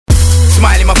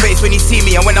Smile in my face when you see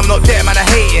me, and when I'm not there, man, I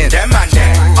hating. Them man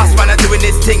there. Us man are doing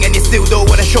this thing, and you still don't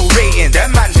wanna show ratings.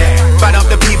 Them man there. Bad up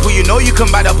the people you know you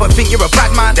can bad up and think you're a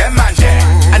bad man. Them man there.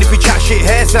 And if we chat shit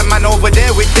here, some man over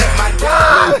there with them man there.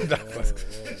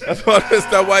 That's why I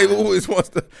understand why he always wants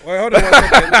to. Wait, hold on 1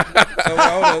 second. So,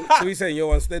 hold on. So he's saying your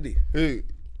one steady. Who?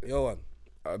 Your one.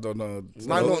 I don't know.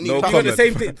 No You got the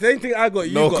same thing I got.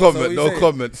 You No got, comment. so No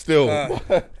comment. Still.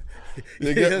 You're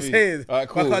You get me? saying. Alright,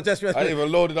 cool. I ain't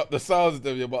even loaded up the sounds of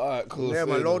them yet, but alright, cool. Yeah,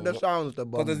 man, load the sounds.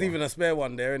 Because there's even a spare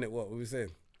one there, innit? What were we saying?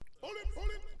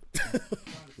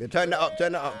 Yeah, turn that up,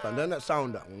 man. Turn that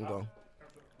sound up. Go.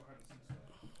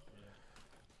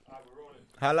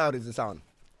 How loud is the sound?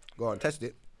 Go on, test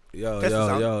it. Yo.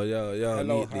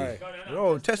 Hello, hi.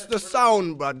 Yo, test the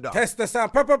sound, brother. Test the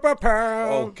sound.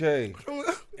 Okay.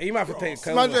 Hey, you might have to take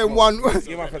over. Man saying one.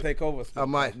 You might have to take over. I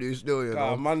might do still, you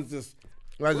know. Man's just.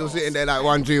 Man's just sitting there like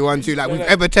 1, 2, 1, 2. Like we've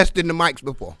ever tested the mics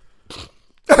before.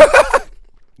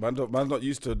 Man's not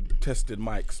used to testing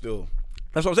mics still.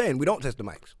 That's what I'm saying. We don't test the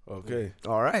mics. Okay.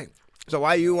 All right. So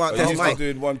why you want test used mic? to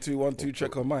doing 1, 2, 1, 2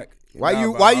 check on mic. Why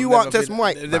you I've want never test been-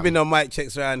 mic? There's been no mic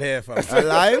checks around here, fam.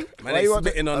 Alive? Man, Why ain't you want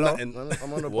spitting on Hello? nothing.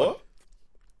 I'm on the pod. What?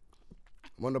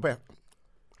 I'm on the pod.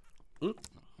 I'm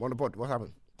on the pod. What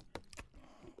happened?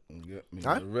 Get me.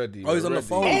 Huh? We're ready. Oh, he's we're on the ready.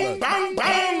 phone.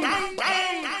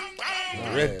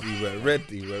 We're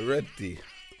ready.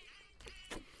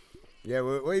 Yeah,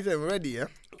 what you saying? Ready, yeah?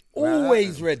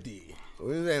 Always ready.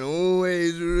 What you saying?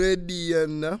 Always ready, you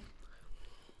know?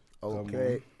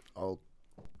 Okay. Oh.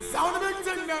 Sound of big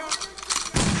thing now.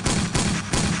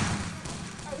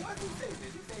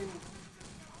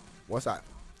 What's that?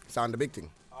 Sound the big thing.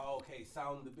 Oh, okay,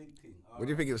 sound the big thing. What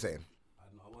do you think he was saying?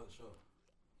 I wasn't sure.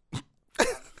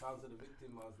 Sounds of the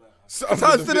victim, I was like.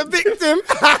 Sounds to the victim.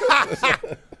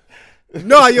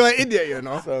 No, you're an idiot, you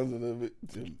know. Sounds of the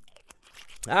victim.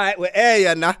 All right, we're here,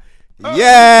 you know.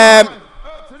 Yeah.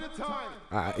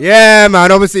 Alright, yeah, man.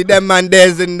 Obviously, them man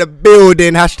there's in the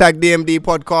building. Hashtag DMD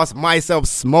podcast. Myself,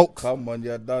 Smoke. Come on,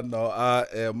 you done now.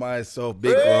 Myself,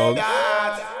 Big Wrong.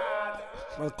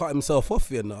 Man cut himself off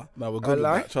here now. Now we're good with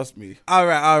that, trust me. All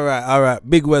right.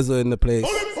 Big Weather in the place.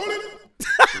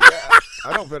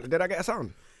 I don't feel. Did I get a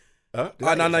sound? Oh,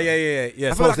 no,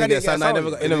 yeah. I feel like I didn't get a I sound.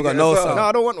 never got no sound. No,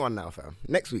 I don't want one now, fam.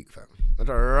 Next week, fam. That's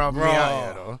a rub me out,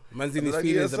 you know. Man's in his Like,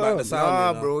 feelings yeah, about the sound. Nah,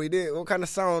 you know? bro, he did. What kind of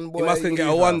sound, boy? You must you get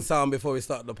a fam? one sound before we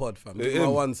start the pod, fam. Give him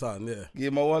a one sound, yeah.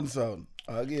 Give him a one sound.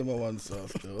 I'll give him a one sound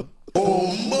still.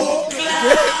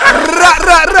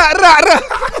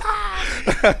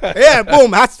 Yeah,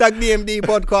 boom. Hashtag DMD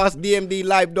podcast,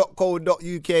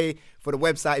 dmdlive.co.uk for the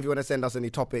website if you want to send us any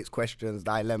topics, questions,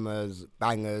 dilemmas,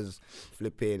 bangers,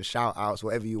 flipping, shout outs,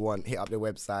 whatever you want. Hit up the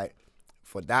website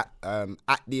for that.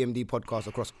 At DMD podcast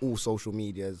across all social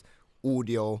medias,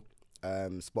 audio,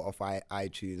 Spotify,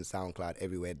 iTunes, SoundCloud,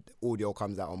 everywhere. The audio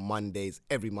comes out on Mondays,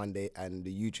 every Monday, and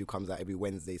the YouTube comes out every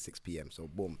Wednesday, 6 p.m. So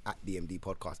boom, at DMD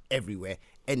podcast, everywhere,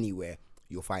 anywhere,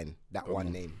 you'll find that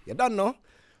one name. You don't know?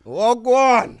 Oh, go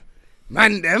on.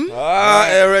 Man, them.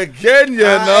 Again, you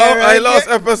know. Our last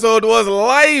episode was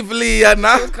lively, you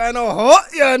know. It's kind of hot,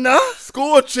 you know.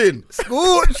 Scorching.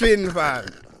 Scorching, fam.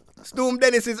 Storm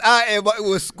Dennis is out here, but it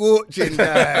was scorching,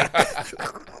 man.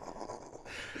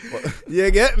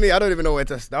 You get me? I don't even know where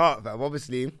to start, fam.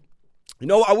 Obviously, you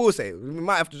know what I will say? We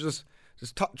might have to just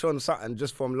touch on something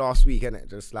just from last week, innit?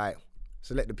 Just like,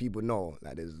 to let the people know.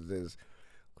 Like, there's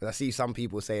because I see some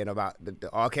people saying about the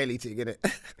R. Kelly thing, innit?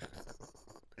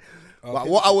 But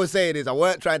what I was saying is I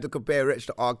weren't trying to compare Rich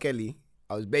to R. Kelly.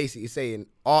 I was basically saying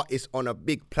artists on a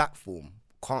big platform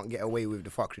can't get away with the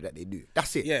fuckery that they do.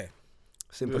 That's it. Yeah.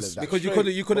 Simple as that. Because you could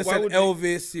have said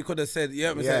Elvis, you could have said,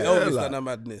 Elvis done a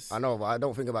madness. I know, but I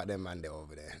don't think about them man there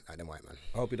over there, like them white man.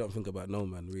 I hope you don't think about no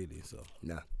man, really, so.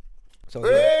 Nah. So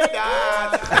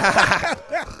yeah.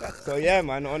 So yeah,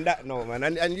 man, on that note, man,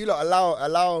 and you lot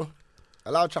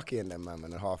allow Chucky and them, man,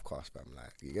 and half cast, fam.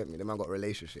 Like, you get me? Them man got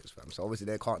relationships, fam. So obviously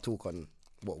they can't talk on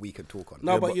what we can talk on.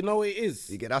 No, but you know what it is.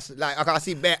 You get that's like I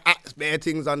see bare acts, bare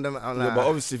things on them. I'm like, Yeah, but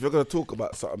obviously, if you're gonna talk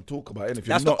about something, talk about it. If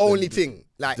you're that's not, the only then thing.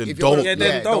 Like, then if don't. you're Yeah,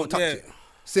 then don't touch it.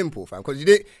 Simple, fam. Because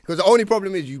the only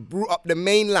problem is you brought up the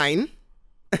main line,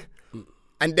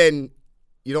 and then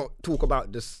you don't talk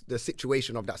about the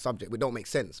situation of that subject. It don't make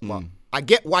sense. But I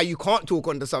get why you can't talk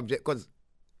on the subject because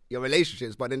your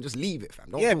relationships. But then just leave it,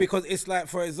 fam. Don't talk. Because it's like,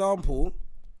 for example,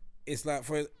 if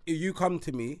you come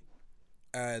to me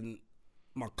and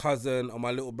my cousin or my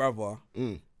little brother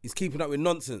is keeping up with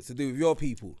nonsense to do with your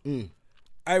people.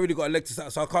 I really got a leg to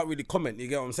start, so I can't really comment. You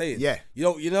get what I'm saying? Yeah.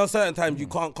 You know, certain times you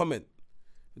can't comment.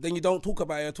 Then you don't talk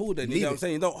about it at all. Then you get what I'm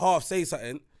saying? You don't half say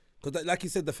something. Because like you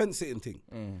said, the fence sitting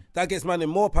thing, that gets man in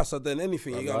more passer than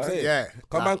anything, you know what I'm saying? Yeah.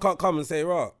 Because man can't come and say,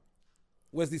 right,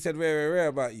 Wesley said rare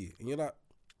about you. And you're like,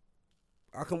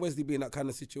 how can Wesley be in that kind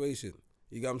of situation?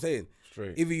 You get what I'm saying?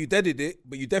 Straight. Either you deaded it,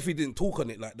 but you definitely didn't talk on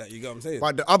it like that, you get what I'm saying?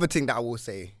 But the other thing that I will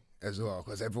say as well,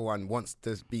 because everyone wants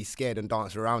to be scared and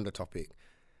dance around the topic.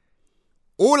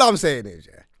 All I'm saying is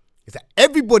that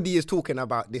everybody is talking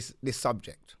about this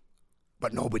subject,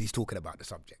 but nobody's talking about the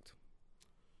subject.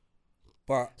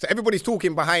 But So everybody's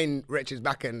talking behind Wretch's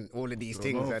back and all of these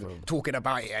things and talking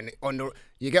about it and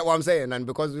you get what I'm saying? And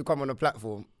because we come on a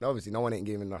platform, obviously no one ain't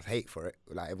giving us hate for it,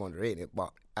 like everyone's rating it,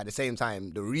 but at the same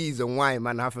time, the reason why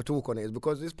man have to talk on it is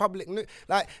because it's public.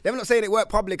 Like, they're not saying it weren't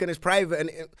public and it's private and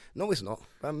no, it's not.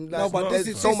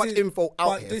 There's so much info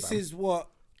out here. But this is what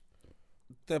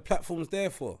the platform's there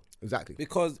for. Exactly.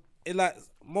 Because it like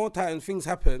more times things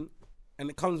happen and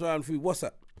it comes around through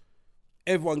WhatsApp.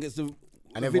 Everyone gets the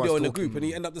video in the group and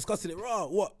you end up discussing it. Raw,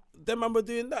 what? Them man were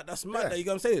doing that. That's mad. Yeah. You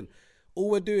know what I'm saying? All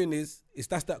we're doing is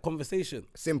that's that conversation.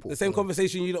 Simple. The same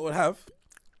conversation you lot would have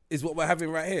is what we're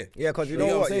having right here. Yeah, because you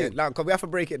know what? I'm Yeah, saying? like, cause we have to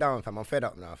break it down, fam. I'm fed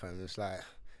up now, fam. It's like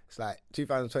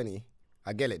 2020.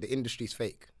 I get it. The industry's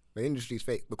fake. The industry's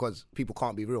fake because people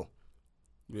can't be real.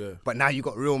 Yeah. But now you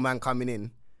got real man coming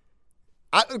in.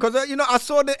 Because I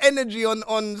saw the energy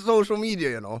on social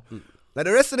media. Like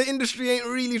the rest of the industry ain't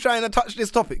really trying to touch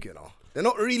this topic. They're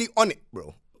not really on it,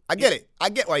 bro. I get it. I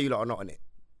get why you lot are not on it.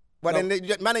 But then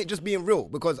man ain't just being real,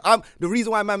 because the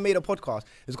reason why man made a podcast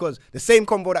is because the same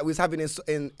convo that we was having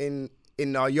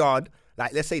in our yard,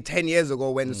 like let's say 10 years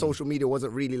ago when social media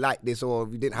wasn't really like this, or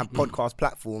we didn't have podcast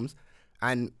platforms,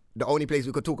 and the only place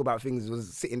we could talk about things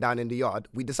was sitting down in the yard.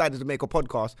 We decided to make a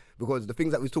podcast because the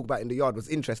things that we talked about in the yard was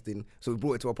interesting, so we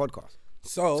brought it to a podcast.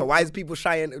 So why is people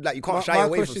shying? Like you can't shy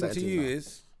away from certain things. My question to you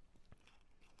is,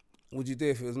 would you do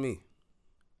if it was me?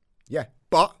 Yeah,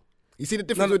 but you see the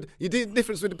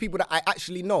difference with the people that I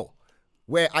actually know,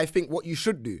 where I think what you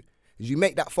should do is you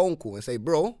make that phone call and say,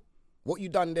 bro, what you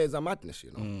done there is a madness,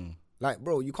 Like,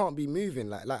 bro, you can't be moving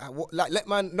like let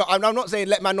man. No, I'm not saying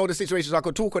let man know the situation so I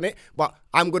could talk on it, but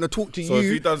I'm gonna talk to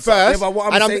you first,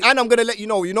 I'm gonna let you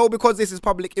know, because this is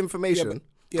public information.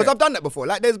 Because I've done that before.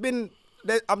 Like,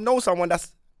 I know someone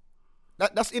that's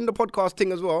in the podcast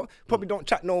thing as well. Probably don't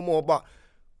chat no more, but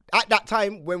at that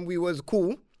time when we was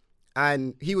cool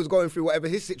and he was going through whatever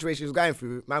his situation was going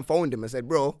through, man phoned him and said,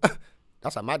 bro,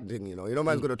 that's a mad thing,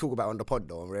 man's gonna talk about it on the pod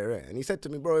though, rare. And he said to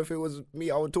me, bro, if it was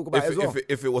me, I would talk about it as well.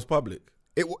 If it was public?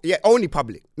 Only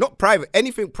public, not private.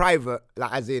 Anything private,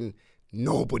 like as in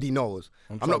nobody knows.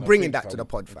 I'm not bringing that to the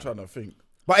pod, fam. I'm trying to think.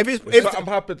 But if I'm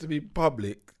happy to be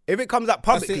public, if it comes out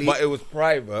publicly, but it was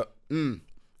private, I'm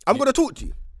gonna talk to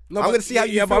you. I'm gonna see how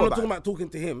you feel but I'm not about talking it. about talking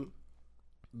to him.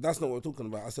 That's not what we're talking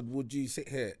about. I said, would you sit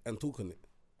here and talk on it?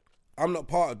 I'm not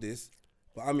part of this,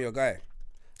 but I'm your guy.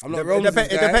 I'm not Rome's guy.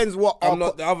 It depends what I'm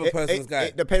not the other person's guy.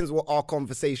 It depends what our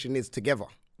conversation is together.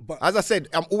 But as I said,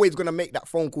 I'm always gonna make that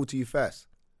phone call to you first,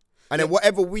 and then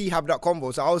whatever we have that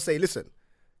convo. So I'll say, listen,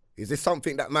 is this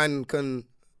something that man can?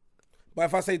 But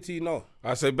if I say to you no,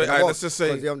 I say, but let's just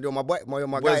say you're my boy, you're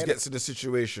my Wes guy. gets to the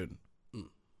situation.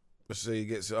 Let's say he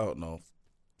gets it out now,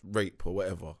 rape or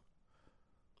whatever.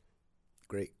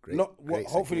 Great.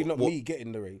 Hopefully not What? me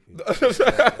getting the rape. I'm just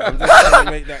trying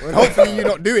to make that. Hopefully you're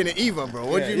not doing it either, bro.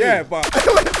 What do you mean? Yeah, but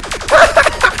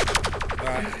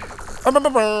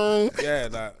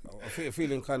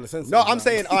feeling kind of sensitive. No, I'm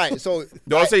saying, all right. So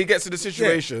No, I'll say he gets to the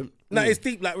situation. no, it's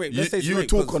deep like rape. Let's say it's You rape,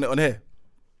 talk on it on here.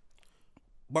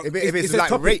 But if it's a like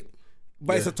topic. rape.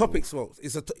 But it's a topic, smokes.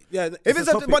 If but this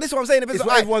is what I'm saying. If it's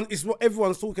it's what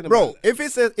everyone's talking about, bro, if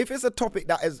it's a topic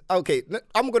that is okay,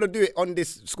 I'm gonna do it on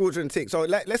this Scorcher and Tick. So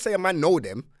let's say a man know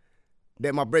them,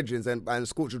 they're my brethren, and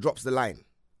Scorcher drops the line,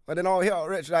 but then I'll hear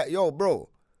Rich like, yo, bro,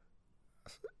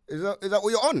 is that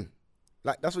what you're on?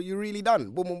 Like, that's what you really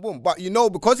done, boom, boom, boom. But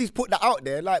because he's put that out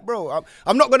there, like, bro,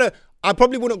 I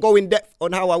probably wouldn't go in depth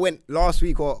on how I went last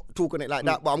week or talk on it like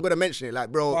that, but I'm gonna mention it,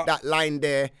 like, bro, that line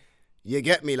there. You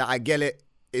get me? Like, I get it.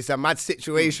 It's a mad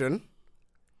situation.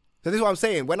 So this is what I'm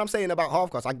saying. When I'm saying about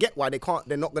half-cast, I get why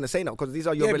they're not going to say no, because these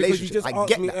are your relationships. Because you just I asked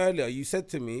get me that. earlier, you said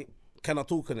to me, can I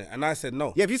talk on it? And I said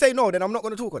no. Yeah, if you say no, then I'm not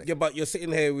going to talk on it. Yeah, but you're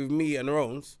sitting here with me and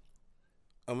Rones,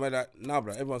 and we're like, nah,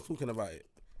 bro, everyone's talking about it.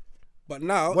 But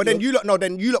now... Well, then you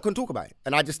lot can talk about it,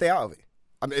 and I just stay out of it.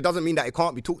 I mean, it doesn't mean that it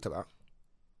can't be talked about.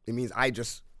 It means I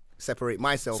just separate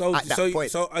myself at that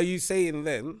point. So are you saying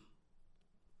then,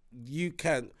 you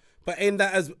can... But ain't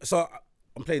that as... So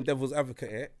I'm playing devil's advocate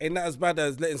here. Ain't that as bad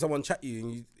as letting someone chat you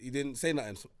and you didn't say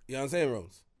nothing? You know what I'm saying,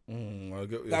 Rose? I get what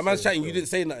you're That man's saying, chatting, you didn't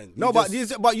say nothing. No, You but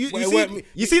just-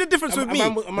 you see the difference with me.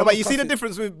 am No, but you see the cussing?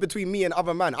 difference between me and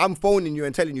other man. I'm phoning you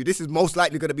and telling you this is most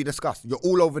likely going to be discussed. You're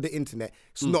all over the internet.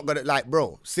 It's not gonna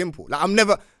bro, simple. Like I'm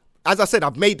never. As I said,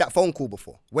 I've made that phone call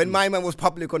before. When my man was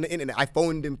public on the internet, I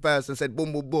phoned him first and said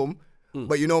boom, boom, boom.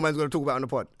 But you know, man's going to talk about it on the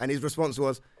pod, and his response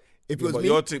was, "If it was but me."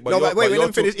 your thing- but No, your- but wait, but let your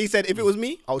him finish. He said, "If it was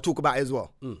me, I'll talk about it as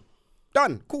well."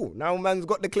 Done. Cool. Now man's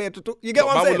got the clear to talk. You get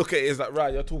what I'm Man saying? would look at it as like,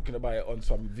 right, you're talking about it on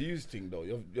some views thing though.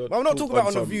 You're But I'm not talking about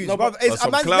on the views. No, but it's, on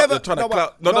some man's clout, never. you're trying to no, but-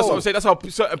 clout. No, that's what no. I'm saying. That's how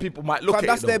certain people might look Fam, at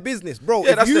that's it. their though. business, bro. Yeah,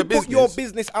 If that's you their put your business.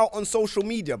 business out on social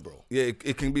media, bro, Yeah,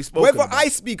 it can be spoken whether about. I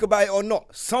speak about it or not,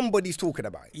 somebody's talking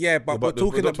about it. Yeah, but Yeah, we're but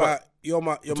talking we're about you're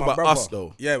my talking brother. about us,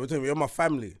 though. Yeah, we're talking you're my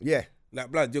family. Yeah. Like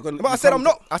blood, you're gonna. But I you said come I'm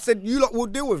not. I said you lot will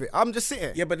deal with it. I'm just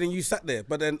sitting. Yeah, but then you sat there.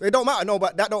 But then It don't matter. No,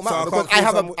 but that don't So matter I because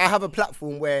can't feel I have a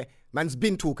platform where man's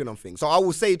been talking on things. So I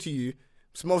will say to you,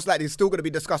 it's most likely still going to be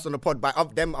discussed on the pod by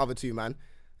them other two, man.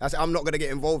 I said I'm not going to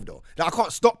get involved though. Like, I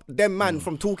can't stop them man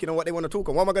from talking on what they want to talk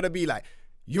on. What am I going to be like?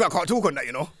 You man can't talk on that,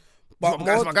 you know. But,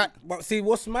 That's my guy. but see,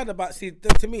 what's mad about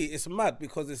to me, it's mad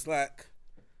because it's like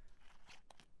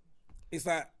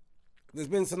there's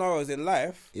been scenarios in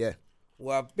life Yeah.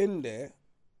 where I've been there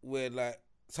where like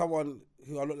someone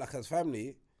who I look like as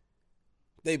family,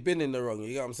 they've been in the wrong.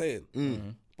 You get what I'm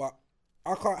saying? But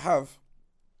I can't have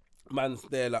man's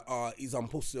there like, he's on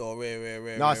pussy or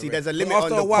rare. No, see, there's a limit After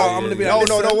on the a while, pod. I'm gonna be No, like,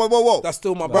 no, listen, whoa. That's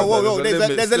still my Whoa, brother. whoa. There's a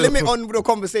limit There's a still. limit on the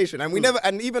conversation, and we never.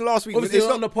 And even last week, Obviously, it's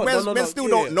not on the pod. men No, still yeah.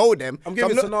 don't know them. I'm So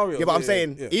giving not- scenarios. Yeah, but I'm Yeah,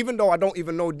 saying, yeah. even though I don't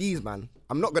even know these man,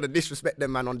 I'm not gonna disrespect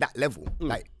them man on that level.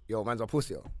 Like, yo, man's a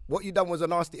pussy. Yo. What you done was a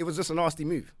nasty. It was just a nasty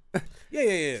move. Yeah.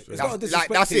 It's not a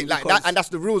That's it. Like because- that, and that's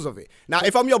the rules of it. Now,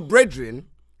 if I'm your brethren,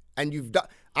 and you've done,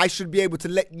 I should be able to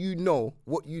let you know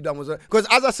what you done was because,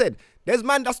 as I said, there's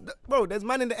man there's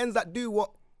man in the ends that do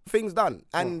what things done,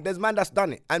 and there's man that's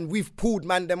done it, and we've pulled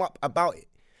man them up about it.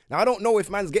 Now, I don't know if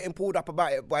man's getting pulled up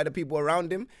about it by the people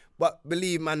around him, but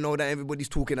believe man know that everybody's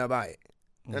talking about it.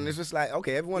 And it's just like,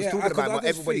 okay, everyone's Yeah, talking 'cause about it, I but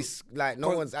just everybody's think- like, no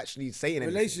because one's actually saying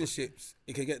anything. relationships,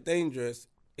 it can get dangerous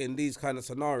in these kind of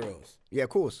scenarios Yeah, of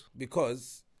course.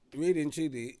 because really and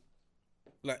truly,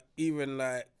 like even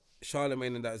like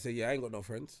Charlemagne and that say, yeah, I ain't got no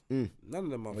friends. None of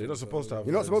them are. You're not supposed to have.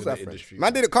 You're not supposed to have in the friends. industry,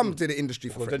 Man didn't come to the industry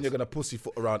for because friends. then you're gonna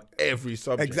pussyfoot around every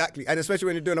subject. Exactly, and especially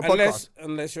when you're doing a podcast.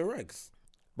 Unless you're regs.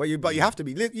 But you have to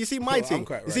be. You see my I'm thing.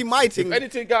 quite You see right. my If thing.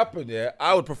 anything happened, yeah,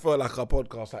 I would prefer like a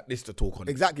podcast like this to talk on. it.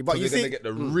 Exactly, but 'Cause you they're see- gonna get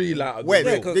the real out of Wes,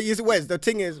 the real. the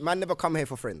thing is, man, never come here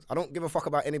for friends. I don't give a fuck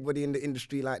about anybody in the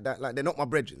industry like that. Like, they're not my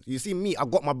brethren. You see me, I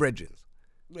got my brethren.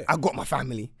 Yeah. I got my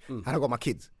family, and I got my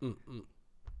kids.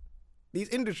 These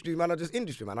industry man are just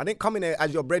industry man. I didn't come in here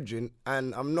as your brethren,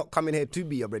 and I'm not coming here to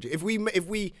be your brethren. If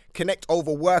we connect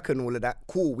over work and all of that,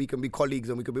 cool. We can be colleagues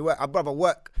and we can be work. Our brother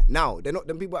work now. They're not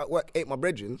them people at work ain't my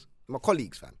brethren. My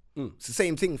colleagues, fam. It's the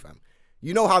same thing, fam.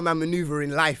 You know how man maneuver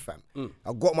in life, fam.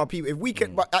 I've got my people. If we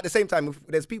can, but at the same time, if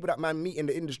there's people that man meet in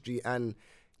the industry and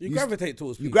You gravitate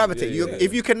towards you people. gravitate. Yeah,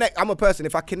 If you connect, I'm a person.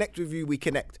 If I connect with you, we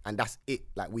connect, and that's it.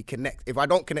 Like, we connect. If I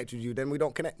don't connect with you, then we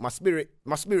don't connect. My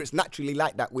spirit's naturally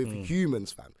like that with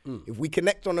humans, fam. If we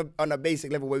connect on a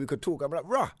basic level where we could talk, I'm like,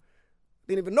 rah,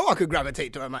 didn't even know I could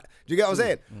gravitate to him. Do you get what I'm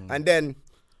saying? And then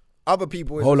other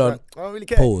people, it's Hold just on. like, I don't really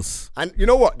care. Pause. And you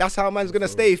know what? That's how man's gonna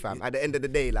stay, fam. At the end of the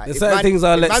day, like, There's if certain man- things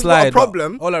I'll if let man's slide. got a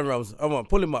problem. Hold on, Rose. Come on,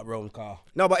 pull him up, Rose, car.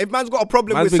 No, but if man's got a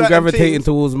problem Man's with been certain gravitating things,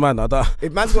 towards man. I don't.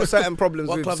 if man's got certain problems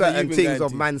What with clubs have certain you been things going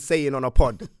of to? man saying on a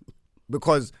pod,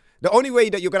 because the only way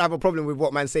that you're gonna have a problem with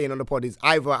what man's saying on the pod is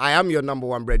either I am your number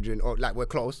one brethren, or like we're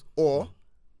close, or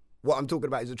what I'm talking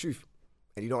about is the truth,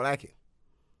 and you don't like it.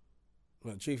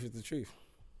 Well, truth is the truth.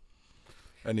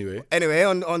 Anyway, Anyway,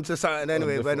 on to something.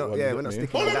 Anyway, we're different not. one, Yeah, you we're got not me.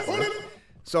 sticking with that one.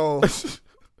 So,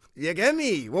 you get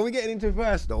me? What we getting into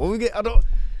first, though? What we get? I don't.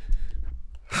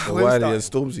 the Where we Wiley and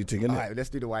starting? Stormzy thing, innit? All right, let's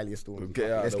do the Wiley Storm. Get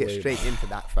it out of Let's the get way. straight into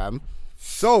that, fam.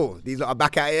 So these lot are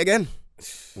back at it again.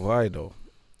 Why though?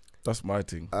 That's my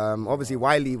thing. Obviously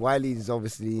Wiley's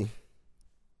obviously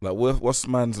Like, what's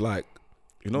man's like?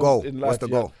 You know, Goal. in What's the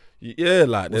goal? Yeah,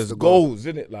 like there's the goal? goals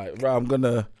in it. Like, right, I'm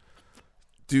gonna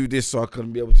do this so I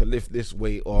can be able to lift this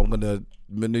weight, or I'm gonna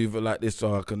maneuver like this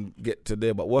so I can get to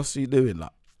there. But what's he doing?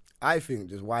 Like, I think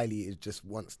just Wiley is just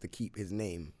wants to keep his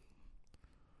name.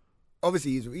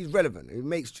 Obviously, he's relevant. He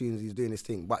makes tunes. He's doing his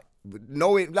thing. But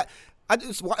knowing, like,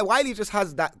 Wiley just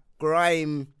has that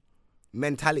grime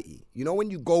mentality. You know,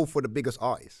 when you go for the biggest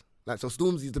artist, like, so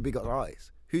Stormzy's the biggest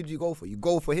artist. Who do you go for? You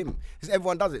go for him. Because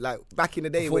everyone does it. Like, back in the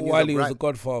day I when thought you Wiley was the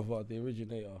godfather, the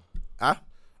originator. Huh?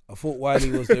 I thought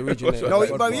Wiley was the originator. No, of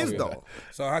but Godfather. he is though.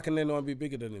 So how can anyone be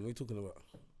bigger than him? What are you talking about?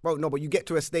 Bro, no, but you get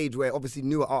to a stage where obviously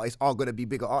newer artists are gonna be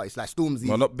bigger artists, like Stormzy.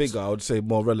 Well, not bigger. I would say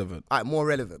more relevant. Alright, more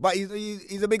relevant, but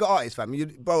he's a bigger artist, fam.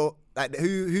 Bro, like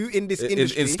who in this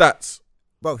industry? In stats.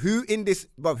 Bro, who in this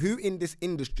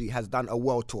industry has done a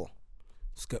world tour?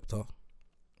 Skepta.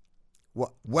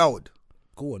 What world?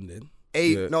 Go on then.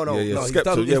 No. No, he's Skepta,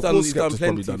 done, yeah, he's of done, course he's done Skepta's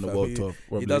plenty, probably done the fam. world tour, He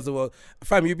probably. does the world.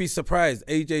 Fam, you'd be surprised.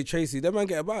 AJ Tracy, them man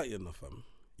get about you enough, fam.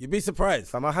 You'd be surprised.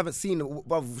 Fam, I haven't seen.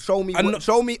 Bro, show me And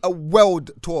a world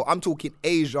tour. I'm talking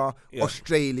Asia, Yeah.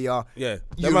 Australia. Yeah.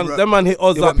 Europe. Them man hit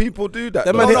Oz Yeah, up. but people do that.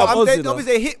 Them though. man hit up Oz, you I'm know.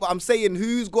 obviously hit, but I'm saying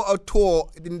who's got a tour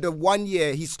in the 1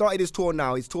 year? He started his tour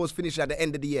now. His tour's finished at the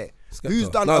end of the year. Skepta. Who's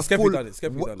done No, a Skeppy full? done it.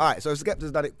 Skeppy done it. All right, so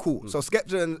Skepta's done it. Cool. So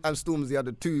Skepta and Stormzy are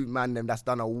the two man them that's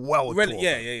done a world tour.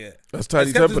 Yeah. That's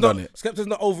Tidy Skepta's Temper not- done it. Skepta's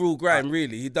not overall grime,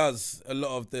 really. He does a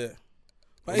lot of the.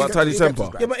 But What about Tidy Temper?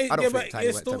 Yeah, but I don't think but Tidy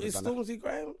it's Temper's done that. Stormzy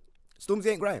grime. Stormzy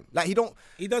ain't grime. Like he don't.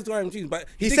 He does grime jeans, but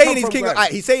He's he did saying come he's from king.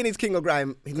 grime. He's saying he's king of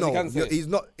grime. No, he can say it. he's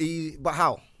not. But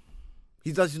how?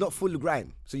 He's not full of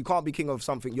grime. So you can't be king of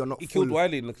something you're not. He full. killed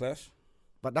Wiley in the Clash.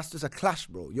 But that's just a clash,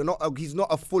 bro. You're not. He's not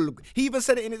a full. He even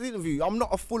said it in his interview. I'm not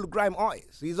a full grime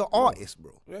artist. He's an artist,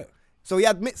 bro. Yeah. So he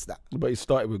admits that. But he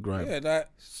started with grime. Yeah,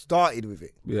 that. Started with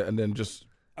it. Yeah, and then just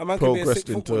A man can be a progressed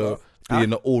sick into footballer. being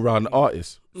an all-round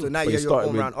artist. So now But he you're your started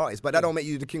own with- round artist. But that don't make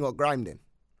you the king of grime then.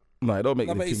 No, it don't make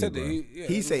No, you but the he king said of that. grime. Yeah,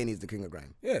 He's saying he's the king of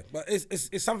grime. Yeah, but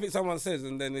it's something someone says,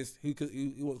 and then it's who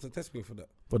wants to test me for that.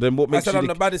 But then what makes said you I'm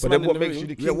the baddest but man then in what the makes room. you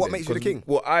the king? Yeah, what then? makes you the 'Cause king?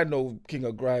 What I know king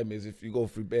of grime is if you go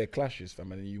through bare clashes,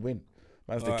 fam, and then you win.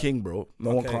 Man's the Alright. king, bro.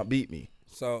 No one Okay. can't beat me.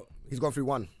 So He's gone through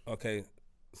one. okay,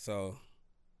 so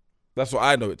That's what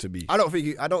I know it to be. I don't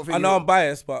think. I know I'm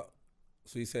biased, but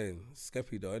so he's saying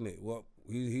Skeppy though, isn't it?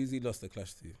 Who's he lost the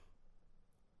Clash to?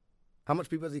 How much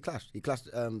people has he clashed? He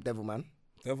clashed Devilman.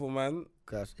 Devilman.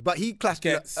 Clashed. But he clashed.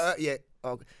 Gets. Yeah.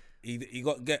 Okay. He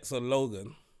got Gets on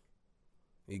Logan.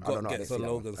 He I don't got know. I didn't Gets see on that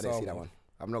one. Logan. I didn't see that Salvo. one.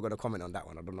 I'm not going to comment on that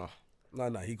one. I don't know.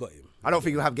 No, he got him. I don't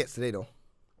think he'll have gets today though.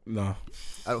 No,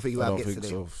 I don't think he'll I have don't gets think today.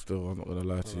 so. Still, I'm not gonna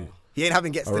lie to you. He ain't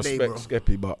having gets I today, respect bro.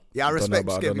 Skeppy, but Yeah, I don't know respect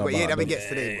about- I don't Skeppy, know but he ain't about- having I gets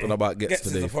today, don't bro. know about gets Gets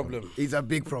today. is a fam. problem. He's a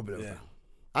big problem. Yeah.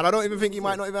 And I don't even think he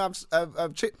might not even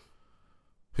have Chip.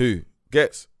 Who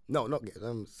gets? No, not get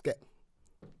Skep.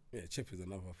 Yeah, Chip is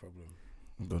another problem.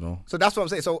 I don't know. So that's what I'm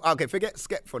saying. So okay, forget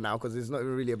Skep for now because it's not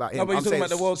even really about him. No, but I'm you're talking saying,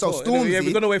 about the world so tour. Stormzy. Yeah,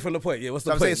 we're going away from the point. Yeah, what's So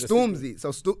the I'm point? saying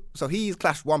Stormzy. So he's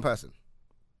clashed one person.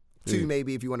 Two Who?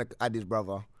 maybe if you want to add his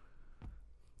brother.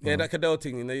 Yeah, that Cadell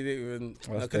thing, you know, you didn't even.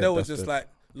 That's Cadell dead, was that's just dead. like,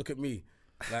 look at me.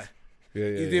 Like, Yeah,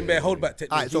 he's doing bare holdback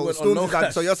technique. Alright, He so went on no Stormzy's had,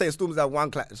 clash. so you're saying Stormzy's had one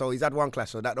clash. So he's had one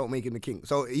clash. So that don't make him the king.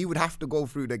 So he would have to go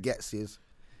through the Getses.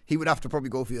 He would have to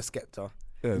probably go through a Skepta.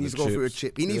 Yeah, he needs the to go through a chips.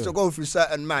 chip. He needs Yeah. to go through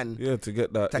certain man Yeah, to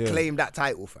get that. to yeah. claim that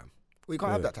title, fam. Well, you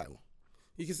can't have Yeah. that title.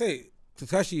 You can say,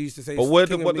 Takashi used to say, But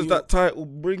King of what New does York. that title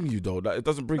bring you though? That it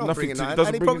doesn't bring Don't nothing bring it to. nothing. It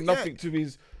doesn't And he bring probably- nothing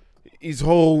to his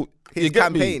whole His you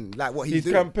get me? campaign, like what he's His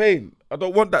doing. campaign. I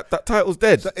don't want that. That title's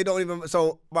dead. So it don't even.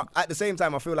 So, but at the same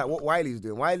time, I feel like what Wiley's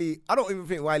doing. Wiley, I don't even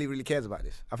think Wiley really cares about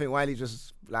this. I think Wiley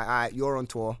just like, all right, you're on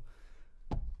tour.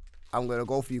 I'm gonna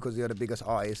go for you because you're the biggest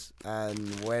artist. And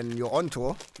when you're on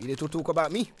tour, you need to talk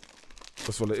about me.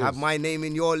 That's what it is. Have my name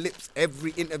in your lips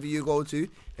every interview you go to,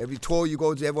 every tour you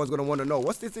go to. Everyone's gonna want to know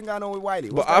what's this thing going on with Wiley.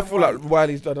 But What's I going feel on like with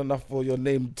Wiley's done enough for your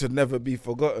name to never be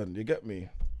forgotten. You get me?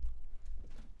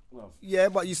 Wiley? Yeah,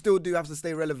 but you still do have to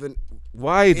stay relevant.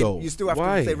 Why though? You still have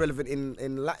Why? to stay relevant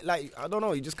in like I don't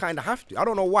know. You just kind of have to. I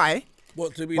don't know why.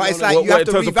 What, to be But known it's as, like What, you have in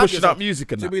to terms of revamp pushing yourself. up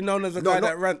music and to that? be known as a No, guy not-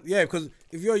 that ran. Yeah, because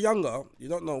if you're younger, you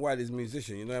don't know Wiley's a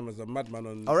musician. You know him as a madman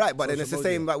on. All right, but then it's the social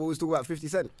same media. like what we was talking about 50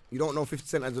 Cent. You don't know 50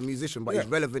 Cent as a musician, but Yeah.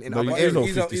 he's relevant in No, other you do areas. know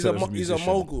He's 50 Cent as a he's a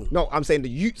musician. mogul. No, I'm saying the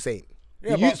youths ain't.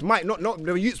 Yeah, The youths might not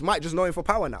the youths might just know him for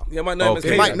power now. Yeah, might know him as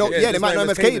Okay. They Caden. might know, yeah, they just might know him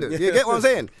as Caden. You get what I'm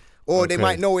saying? Or they Okay.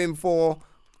 might know him for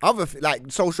other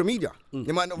like social media.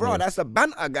 They might know, bro, that's a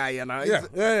banter guy, you know. Yeah,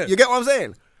 yeah. You get what I'm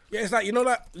saying? Yeah, it's like, you know,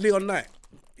 like Leon Knight.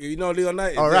 You know Leon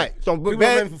Knight? All right. So, people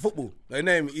bare- know him for football. Their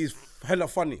name is hella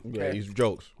funny. Yeah, he's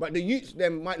jokes. But the youths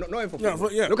them might not know him for Yeah, football.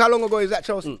 but yeah. Look how long ago is that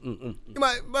Chelsea? You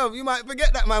might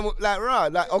forget that man. Like, rah,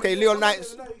 like okay, Leon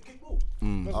Knight's.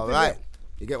 All right,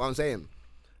 you get what I'm saying?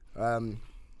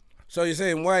 So you're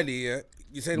saying Wiley, yeah?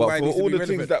 You're saying But Wiley for needs to all be the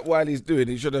relevant. things that Wiley's doing,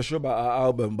 he should have shot out our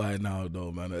album by now,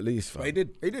 though, man. At least, fam. But he did.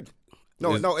 He did.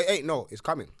 No, Yes. no, it ain't. No, it's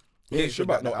coming. He ain't shot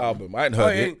out no that album. I ain't Oh,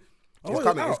 heard he it. ain't- oh, It's it's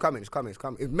coming. out. It's coming. It's coming. It's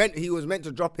coming. It meant he was meant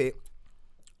to drop it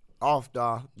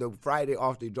after the Friday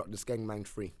after he dropped the Skeng Mang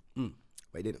 3, but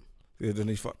he didn't. Yeah, then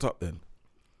he fucked up then.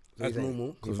 So That's he's saying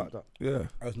normal. He fucked up. Yeah.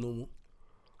 That's normal.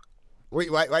 Wait,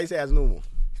 why you say as normal?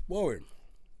 Boring.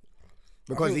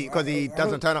 Because he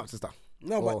doesn't turn up to stuff.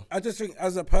 No, but I just think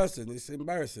as a person, it's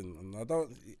embarrassing, and I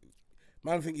don't.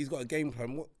 Man, think he's got a game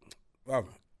plan. What?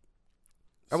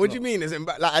 And what do you mean? As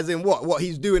in what? What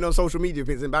he's doing on social media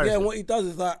is embarrassing. Yeah, and what he does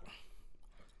is like.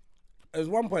 At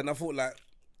one point, I thought like,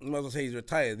 you might as well say he's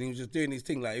retired, and he was just doing his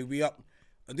thing. Like he'll be up.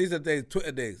 And these are days,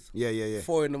 Twitter days. Yeah.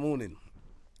 4 a.m.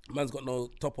 Man's got no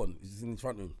top on. He's just in his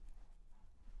front room,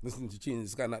 listening to tunes.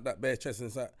 It's kind of like that bare chest and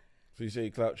it's like. So you say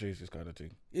he clout chases kind of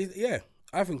thing? Yeah,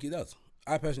 I think he does.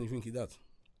 I personally think he does.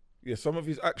 Yeah, some of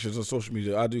his actions on social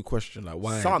media, I do question like,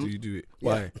 why do you do it? Yeah.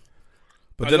 Why?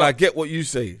 But then I get what you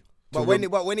say. But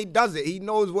when he does it, he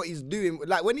knows what he's doing.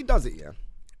 Like when he does it, yeah.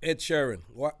 Ed Sheeran,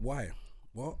 why?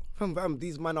 What? Fam,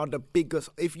 these men are the biggest.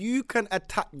 If you can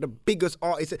attack the biggest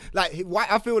artist, like why?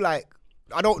 I feel like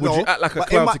I don't know. Would you act like a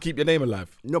clown to keep your name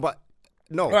alive? No, but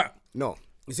no. Right. No.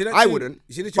 You see that I tune? wouldn't.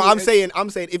 You see the but tune? I'm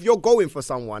saying, if you're going for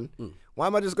someone, why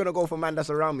am I just gonna go for man that's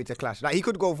around me to clash? Like he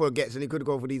could go for Gets and he could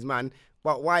go for these man.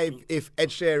 But why if Ed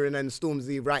Sheeran and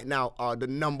Stormzy right now are the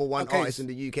number one artists in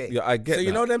the UK? Yeah, I get. So that.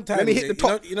 you know them times. Let me hit the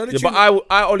top. You know the Yeah, tune? but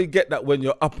I only get that when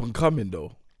you're up and coming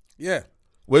though. Yeah.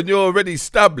 When you're already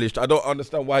established, I don't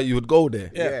understand why you would go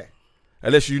there. Yeah.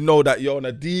 Unless you know that you're on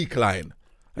a decline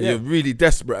and you're really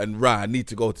desperate and I need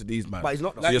to go to these man. But he's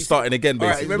not. So you're starting again, All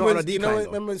right, basically. not on a remember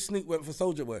decline, when Snoop went for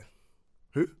Soulja Boy?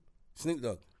 Who? Snoop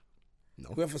Dogg. No.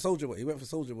 He went for Soulja Boy. He went for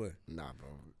Soulja Boy. Nah, bro.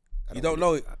 You don't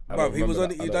know it, bro. He was on.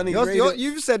 He done his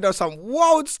You've said there's some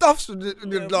wild stuff in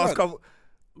the last couple.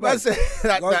 Man said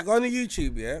Go on the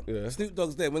YouTube, yeah? Snoop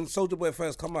Dogg's there. When Soulja Boy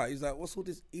first come out, he's like, what's all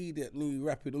this idiot new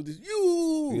rapping? All this,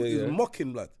 he's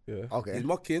mocking, blood. Yeah. Okay. He's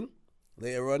mocking.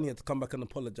 Later on, he had to come back and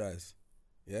apologise.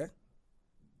 Yeah?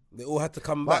 They all had to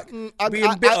come back. Being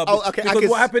bitter. Because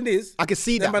what happened is, I can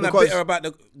see them that man are because bitter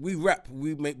about we rap,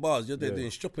 we make bars. You're there doing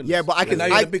stripping. yeah, but I can. Now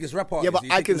you're the biggest rapper. Yeah, but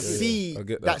I can see see I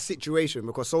get that that. situation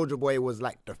because Soulja Boy was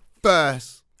like the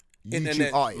first YouTube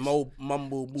internet artist.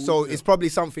 mumble. So it's probably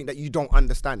something that you don't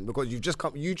understand because you've just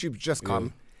come. YouTube's just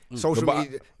come. Social But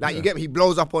media, like you get me. He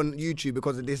blows up on YouTube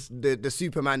because of this, the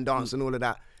Superman dance and all of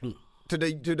that. To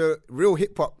the real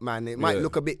hip hop man, it might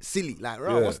look a bit silly. Like,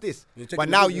 what's this? But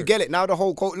now you get it. Now the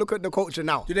whole look at the culture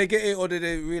now. Do they get it or do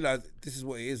they realise this is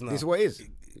what it is now? This is what it is.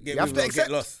 Get You have to get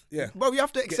accept. lost. Yeah. Bro, you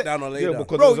have to Get accept. down or lay Yeah, down.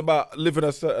 because Bro, it was about living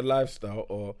a certain lifestyle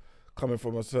or coming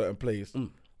from a certain place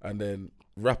and then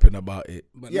rapping about it.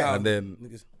 But Yeah. now, And then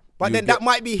niggas, But you then get- that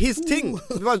might be his thing.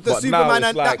 Because the But now Superman it's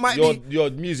and like that might your, be. your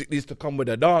music needs to come with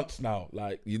a dance now.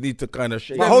 Like you need to kind of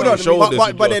shake But hold your on, shoulders with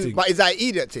but your then, thing. but is that an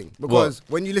idiot thing? Because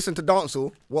when you listen to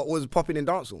dancehall, what was popping in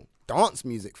dancehall? Dance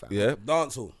music, fam. Yeah.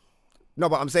 dancehall. No,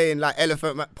 but I'm saying like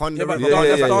Elephant Pond. Yeah, but yeah,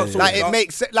 that's yeah, dancehall. yeah. Like it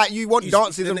makes sense. Like you want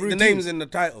dances and the routines. name's in the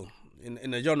title, in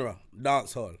the genre,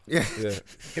 dancehall, Yeah, Yeah.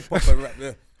 hip hop and rap.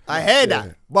 Yeah. I hear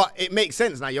that, but it makes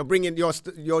sense now. You're bringing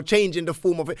you're changing the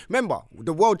form of it. Remember,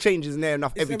 the world changes near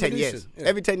enough It's every 10 years. evolution, yeah.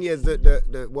 Every 10 years,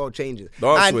 the world changes.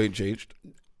 Dance And ain't changed.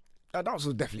 dance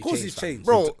will definitely Of course change, it's fam. changed.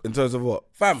 bro. In terms of what?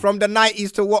 Fam, From the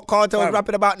 90s to what Cartel's Fam.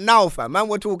 rapping about now, fam. Man,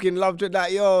 we're talking love to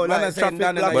that, yo, Man, I like saying traffic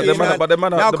down in blockade, But Yeah, them man, man. but them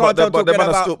man, Now but Cartel them talking man are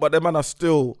about still, but them man are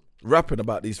still rapping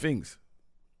about these things.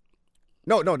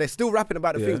 No, they're still rapping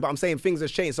about the Yeah. things, but I'm saying things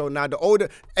has changed. So now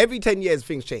every 10 years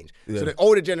things change. Yeah. So the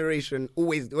older generation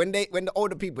always, when the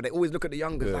older people, they always look at the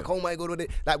younger, like, oh my God, what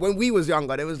like when we was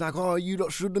younger, they was like, oh, you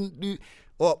lot shouldn't do,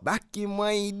 or back in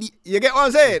my, you get what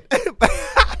I'm saying?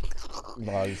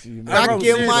 Nah, you see, Back Bro, in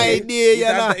seriously. my day, You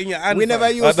have that in your hand, we never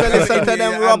fam. used to listen to In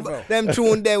your them hand, bro. them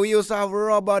tune there. We used to have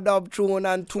rubber dub tune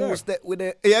and two step with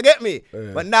it. You get me?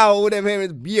 But now all them here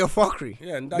is beer fuckery.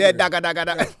 Yeah, and They're dagger. dagga.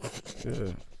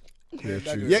 yeah, yeah,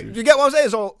 true. Yeah, true. you get what I'm saying?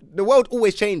 So the world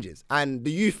always changes, and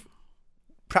the youth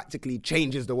practically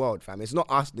changes the world, fam. It's not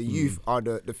us. The youth are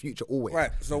the future always.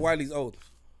 right. So Wiley's old.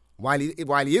 While he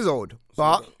is old,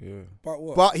 but But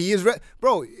what? but he is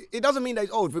bro. It doesn't mean that he's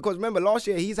old because remember last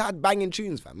year he's had banging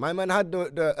tunes, fam. My man had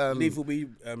the Lethal beat.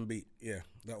 Yeah,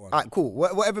 that one. Alright, cool.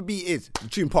 Whatever beat it is, the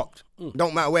tune popped.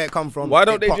 Don't matter where it come from. Why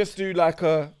don't it they popped. just do like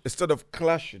instead of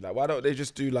clashing? Like, why don't they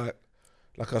just do like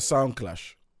a sound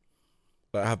clash?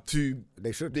 Like have two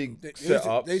They should. big They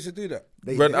setups, used to do that.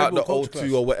 rent out the Culture O2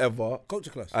 clash. or whatever. Culture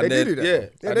clash. And They then, do that. yeah, Yeah,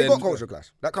 and they got then- culture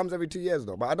clash. That comes every 2 years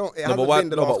though. But I don't. It No, hasn't but been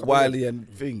the last but couple Wiley years.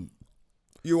 and thing,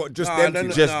 You want just Nah, them no, two.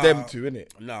 no, just Nah. them two, innit?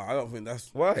 No, I don't think that's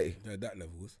Why? they're that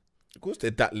levels. Of course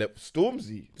they're that level.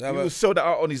 Stormzy, Yeah, he but- will sell that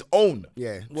out on his own.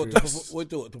 Yeah. What true.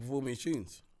 to perform his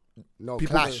tunes? No,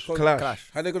 People Clash. clash.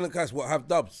 How they gonna clash? What, have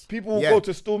dubs? People will Yeah. go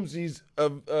to Stormzy's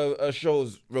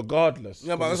shows regardless.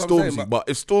 Yeah, but 'cause that's it's what I'm Stormzy. saying, But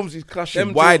if Stormzy's clashing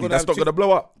Them two are Wiley, gonna that's have not two- going to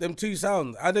blow up. Them two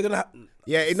sounds. How they gonna?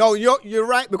 Yeah, no, you're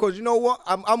right because you know what?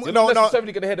 I'm You're no not no.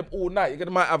 necessarily going to hear them all night. You're going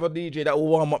to might have a DJ that will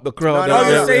warm up the crowd. No, Oh, no,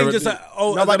 you're no. saying just like,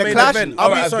 No, as but a the main Clash- event. I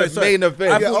mean, Alright, as the main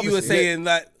event. I Yeah, thought you were obviously, saying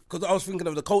that because I was thinking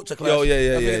of the culture clash. Oh, yeah, I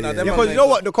think, yeah. nah, them Yeah, man because you know ain't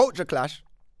what? The Culture Clash,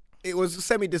 it was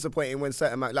semi-disappointing when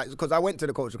certain man, like, because I went to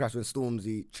the Culture Clash when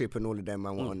Stormzy, Chip, and all of them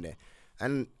man went on there,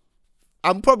 and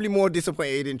I'm probably more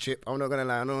disappointed in Chip. I'm not gonna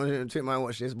lie. I know Chip might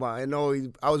watch this, but I know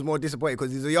I was more disappointed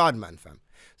because he's a yard man, fam.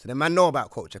 So the man know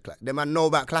about Culture Clash. The man know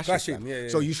about clashes, Clashing, fam. yeah,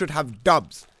 So yeah. you should have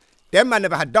dubs. Them man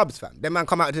never had dubs, fam. Them man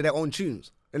come out to their own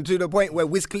tunes. And to the point where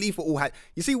Wiz Khalifa all had...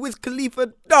 You see, Wiz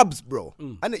Khalifa dubs, bro.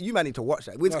 And you man need to watch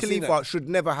that. Wiz I've seen Khalifa that. should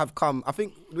never have come... I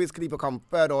think Wiz Khalifa come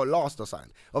third or last or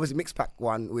something. Obviously, Mix Pack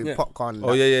one with Yeah. Popcorn.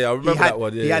 Oh, yeah. I remember that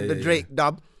one. Yeah, he had yeah, the yeah. Drake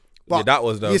dub. Yeah, that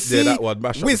was the- you yeah, see, that one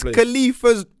mashed up the Wiz place.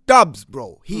 Khalifa's dubs,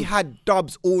 bro. He had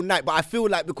dubs all night. But I feel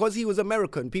like because he was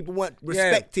American, people weren't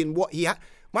respecting what he had.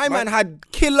 My man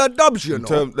had killer dubs, you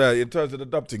know. In terms of the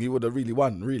dub thing, he would have really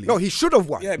won, really. No, he should have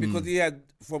won. Yeah, because he had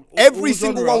from Every all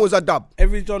single genre, one was a dub.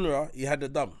 Every genre, he had the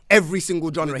dub. Every single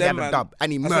genre he Them had a man- dub.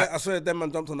 And he I murked. swear them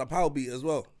man jumped on the power beat as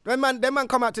well. Them man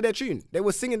come out to their tune. They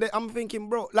were singing. I'm thinking,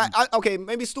 bro, like, okay,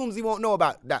 maybe Stormzy won't know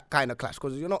about that kind of clash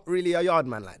because you're not really a yard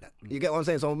man like that. You get what I'm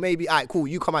saying? So maybe, all right, cool,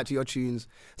 you come out to your tunes.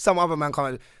 Some other man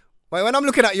come out. But when I'm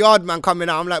looking at yard man coming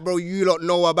out, I'm like, bro, you lot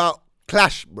know about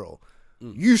clash, bro.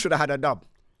 You should have had a dub.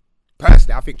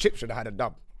 Personally, I think Chip should have had a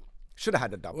dub. Should have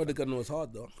had a dub. What the gun was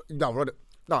hard though. No, no,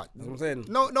 That's what I'm saying.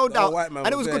 no The doubt. white man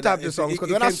And it was there good to have that the if songs he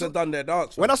because when I came saw to done their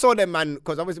dance. when I saw them, man,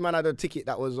 because obviously man had a ticket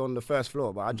that was on the first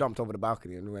floor, but I jumped over the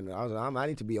balcony and when I was like, I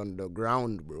need to be on the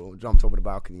ground, bro. Jumped over the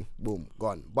balcony, boom,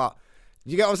 gone. But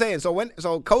you get what I'm saying? So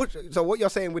what you're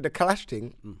saying with the clash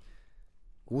thing,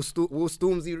 will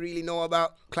Stormzy really know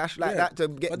about clash like Yeah. that to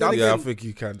get But dub? then Yeah, I again- think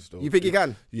he can still. You think he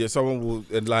can? Yeah, someone will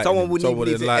enlighten Someone him. would Someone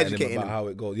need will to enlighten educate him about him. how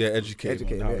it goes. Yeah, educate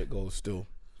him on how yeah. it goes still.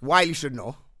 Wiley should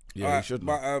know. Yeah, Alright, he should.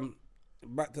 But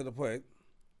back to the point.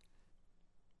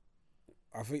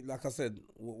 I think, like I said,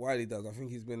 what Wiley does, I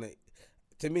think he's been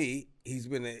to me, he's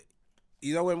been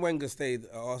you know when Wenger stayed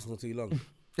at Arsenal too long?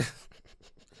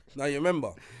 Now you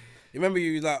remember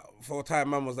you like for a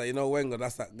time man was like, you know Wenger,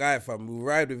 that's that guy fam, we'll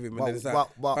ride with him and then it's like,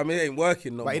 fam, it ain't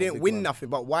working no But he more, didn't big win man. nothing.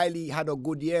 But Wiley had a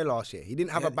good year last year. He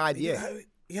didn't have a bad year.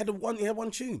 He had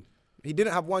one tune. He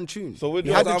didn't have one tune. So with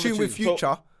he the had the other tune with tune,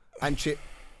 Future and Chip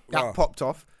that Wow. popped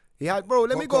off. He had, bro.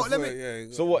 Let me go. Let me. Yeah,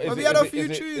 So what is But it? he had Is a it- few is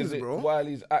it- tunes, is it bro.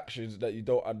 Wiley's actions that you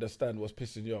don't understand was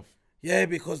pissing you off? Yeah,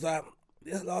 because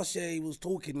this last year he was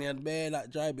talking, he had bare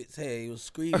like dry bits hair, he was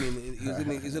screaming, he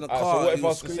was in a car, So what he if I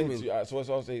was was to say to screaming. you? So what if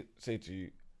I was to say to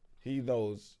you? He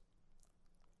knows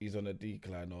he's on a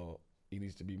decline, or he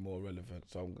needs to be more relevant.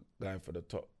 So I'm going for the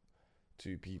top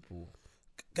two people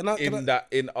Can I,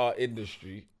 in our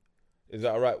industry. Is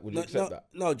that all right? Would you accept that?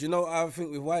 No, do you know what I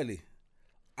think with Wiley?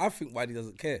 I think Wiley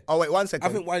doesn't care. Oh wait, 1 second.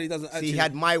 I think Wiley doesn't actually. See, he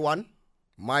had my one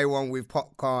with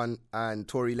Popcorn and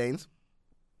Tory Lanez.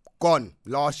 Gone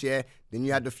last year. Then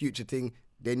you had the Future thing.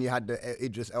 Then you had the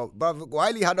Idris Elba. But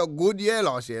Wiley had a good year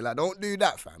last year. Like, don't do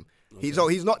that, fam. Okay.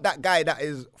 He's not that guy that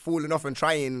is falling off and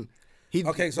trying.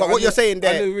 Okay, so but what I you're knew- saying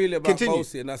there. I knew really about continue.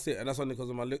 Bossy and that's it, and that's only because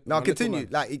of my look. Now continue,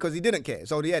 like, because he didn't care.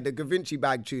 So yeah, the Da Vinci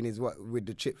Bag tune is what with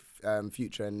the Chip,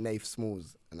 Future and Nath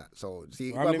Smalls and that. So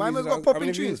see, but my man's got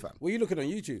popping tunes, fam. What are you looking on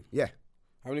YouTube? Yeah.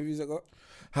 How many views I got?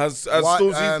 Has What,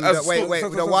 Stormzy?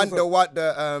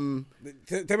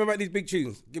 Tell me about these big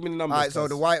tunes. Give me the numbers. All right, so cuz.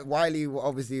 the Wiley,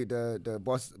 obviously the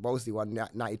Bossy one,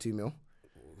 92 mil.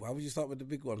 Why would you start with the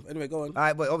big one? Anyway, go on. All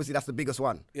right, but obviously that's the biggest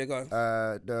one. Yeah, go on.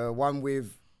 The one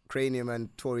with Cranium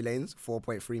and Tory Lanez,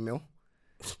 4.3 mil.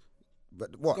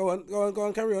 But what? Go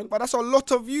on, carry on. But that's a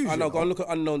lot of views. I know, you go on, look at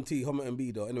Unknown T, Homer and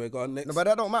B though. Anyway, go on, next. No, but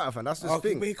that don't matter, fam. That's just the Okay,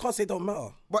 thing. but you can't say it don't matter.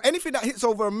 But anything that hits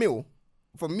over a mil,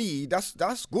 for me, that's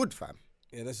good, fam.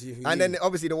 Yeah, that's you. And then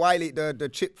obviously the Wiley, the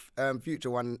Chip Future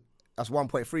one, that's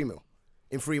 1.3 mil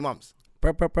in 3 months.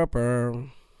 But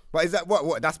is that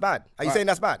what? That's bad. Are you Right. saying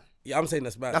that's bad? Yeah, I'm saying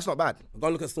that's bad. That's not bad. Go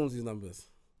and look at Stormzy's numbers.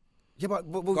 Yeah, but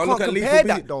we Go and can't look at compare Lethal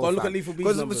that B. though. Go and look fam. at Lethal B's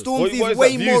Because numbers. Stormzy's What is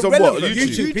way that? more Views on what? relevant.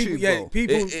 YouTube? People, yeah,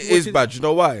 people. It is bad. Do you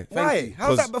know why? Why?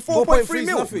 How's that? But 4.3 4.3 is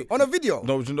mil nothing. on a video.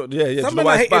 No, do you know, yeah. Do you Some know men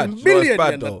why are it's bad? hitting Do you know why it's million,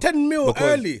 bad yeah, though? 10 mil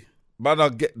Because early. Man, I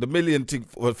get the million thing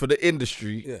for the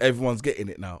industry. Yeah. Everyone's getting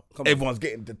it now. Come on. Everyone's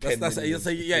getting the 10 That's million.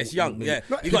 yeah, it's young. Yeah,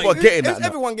 No, you People got are getting that Is now.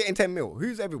 everyone getting 10 mil?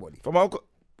 Who's everybody? From our,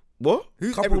 What?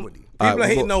 Who's Couple- everybody? People Alright, are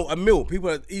hitting what- a mil. People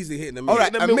are easily hitting a mil. All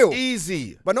right, In a the mil.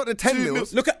 easy. But not the 10 2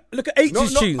 mils. Look at H's No,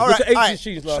 tunes. all Look right, at all H's right.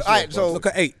 tunes last All year. right, so- Look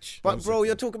at H. But bro,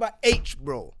 you're talking about H,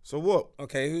 bro. So what?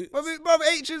 Okay. Who, Bro,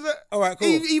 H is a. All right, cool.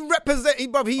 He represent. He,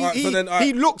 bruv, All right, he, so then, all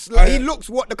he right. looks. All right. He looks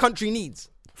what the country needs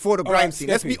for the all right, grime scene.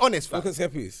 Let's be Skeppy. honest, fam. Look at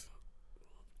Skeppy's.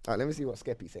 All right, let me see what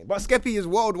Skeppy's saying. But Skeppy is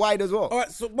worldwide as well. All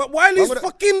right, so but Wiley's But-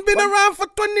 fucking been but- around for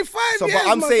 25 So, years. but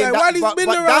I'm my saying guy. that, Wiley's but, been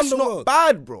but around that's the not world.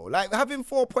 bad, bro. Like having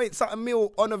 4-point-something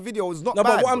mil on a video is not No,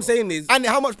 bad. but what I'm bro. saying is, and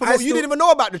how much promotion? You still- didn't even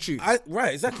know about the tune,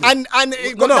 Right, exactly. and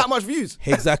it got that much views.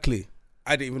 Exactly.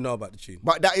 I didn't even know about the tune.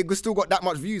 But that it still got that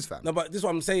much views, fam. No, but this is what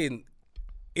I'm saying.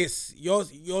 It's you're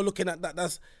looking at that.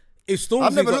 That's if Stormzy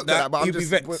I've never got looked at that, but I'm he'd be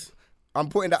just. vexed. I'm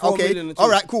putting that. 4 Okay, million and all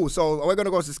two. right, cool. So we're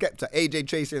gonna go to Skepta, AJ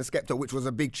Tracy and Skepta, which was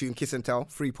a big tune. Kiss and Tell,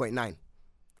 3.9,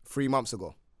 3 months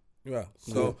ago. Yeah.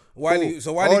 So Wiley, Cool.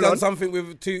 so Wiley Hold done on. something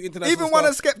with 2 international. Even one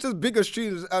of stars. Skepta's biggest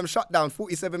tunes, Shutdown,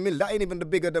 47 mil. That ain't even the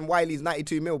bigger than Wiley's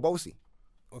 92 mil, Bossy.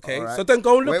 Okay, All right. so then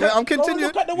go and look Wait, at. I'm go and continuing.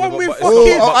 Look at the Yeah, one with but-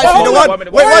 fucking. Oh, actually, the one. One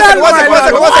minute, Wait, one one second, one minute, second,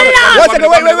 one second, one second. One second,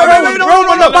 wait, wait, wait, wait, wait, no, Roll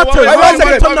on the button. Wait, one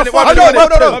second. Get on the No, fucking no, no,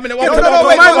 button. no. One minute, No, one no, minute, no, one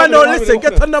wait, minute, wait, My man, wait, no, wait, listen.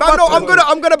 Get on the Fam, button. no,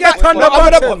 I'm gonna Get back. on the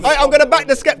button. I'm gonna back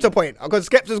the Skepta point because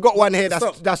Skepta's got one here that's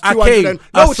Stop. 200. I came, and-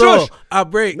 I No, saw, shush. I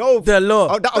break No. the law.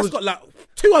 Oh, that That's was- got like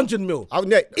 200 mil.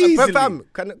 Easily. Easily. Fam,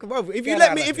 if you Get let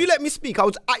out me, of if here. you let me speak, I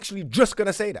was actually just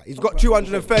gonna say that he's got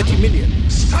 230 million.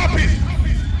 Stop it!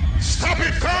 Stop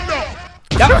it! Calm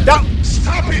down!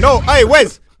 Stop it! No, hey,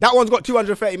 Wes, that one's got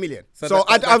 230 million. So,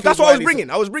 that that's killed what I was Wiley's- bringing.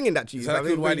 I was bringing that to you. So that fam.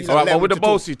 killed Wiley's- All right, but Level with the to talk.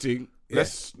 Bossy thing,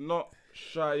 let's not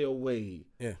shy away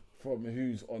Yeah. from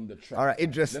who's on the track. All right,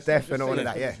 Idris, Let's Steph, not and all just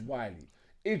of say that, yeah. it's Wiley.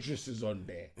 Idris is on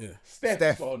there. Yeah. Steph's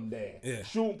Steph. on there. Yeah.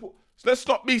 Sean Paul. So let's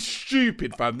not be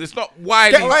stupid, fam. It's not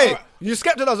Wiley. Wait, you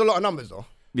Skepta does a lot of numbers though.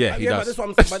 Yeah, he Yeah, but does. this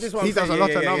one, He does a lot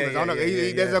of numbers. I know.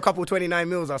 There's a couple 29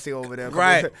 mils I see over there.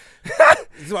 Right.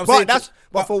 This is what I'm saying.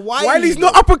 But for Wiley, Wiley's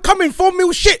not up and coming. 4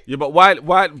 mil shit. Yeah, but Wiley,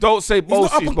 don't say not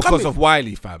Bossy up is and because coming. of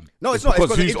Wiley, fam. No, it's not. It's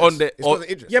because because who's of on Idris. there. It's because of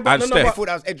Idris. Yeah, but and no, Steph. but, thought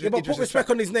that was Idris- yeah, but Idris' put respect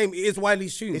track. on his name. It is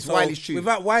Wiley's tune. It's so Wiley's tune.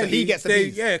 Without Wiley, So he gets the they-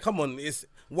 views. yeah, come on. It's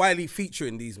Wiley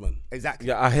featuring these man. Exactly.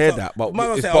 Yeah, I hear that, but My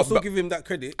man it's say, but- I'll still but- give him that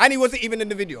credit. And he wasn't even in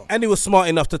the video. And he was smart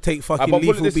enough to take fucking but put it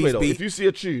Lethal this way Beast though, beat. if you see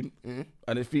a tune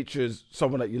and it features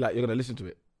someone that you like, you're gonna listen to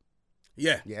it.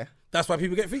 Yeah. Yeah. That's why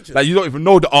people get featured. Like you don't even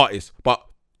know the artist, but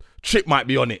Chip might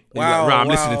be on it. And you're like, Wow, right, I'm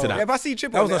wow. listening to Yeah, that. if I see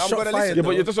Chip That on was it, a I'm shot gonna fired, listen. Yeah, but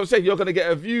though. that's what I'm saying. You're gonna get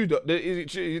a view.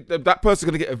 That person's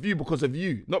gonna get a view because of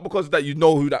you, not because that you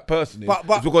know who that person is. But-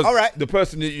 it's because all right. the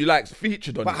person that you like's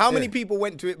featured on But it. how many people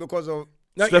went to it because of?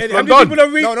 No, Steph and how many London. people are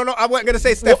reading? No, I wasn't gonna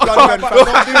say Steph London. Don't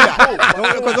do that.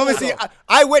 No, because obviously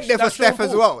I went there for That's Steph Sean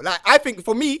as Paul. well. Like I think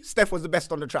for me, Steph was the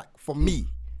best on the track. For me,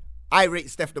 I rate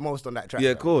Steph the most on that track.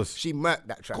 Yeah, of bro. course. She murked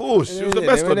that track. Of course, she was the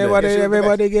best on there.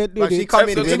 Everybody get But she did come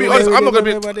it. in So and to be Yeah, honest, I'm not gonna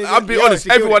Everybody be. I'll be get- honest. she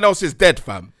killed Everyone it. else is dead,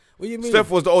 fam. What do you mean? Steph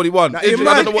was the only one. Nah, Idris, I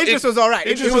don't know what Idris was alright.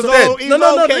 Idris Idris was was dead. all- he No,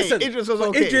 was okay. listen. Idris was For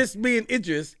okay. Idris being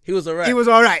Idris, he was alright. He was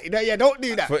alright. Yeah, don't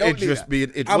do that. For Don't do Idris that. being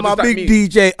Idris. I'm what a does that big mean?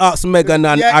 DJ Arts Megan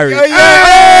and Yeah, Harry. yeah,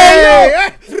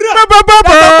 yeah.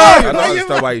 I don't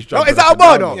understand why he's No, jumping is that up a and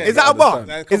bar down. though? Yeah, Is that a I bar?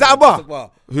 understand. Is that a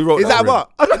bar? Who wrote Is that? that a bar?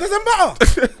 It doesn't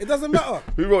matter. It doesn't matter.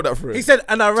 Who wrote that for him? He said,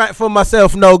 and I write for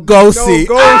myself, no ghosty.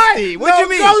 No ghosty. What do you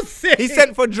mean? Ghosty. He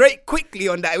sent for Drake quickly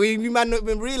on that. We might not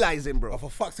even realizing, bro. Oh, for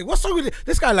fuck's sake. What's wrong with it?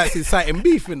 This guy likes inciting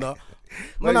beef, you know?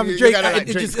 Man, I'm you Drake. gotta like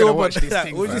It Drake's just gonna ill, watch but this that.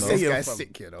 thing, What you fam. say, This yo, guy's fam?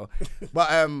 sick, you know.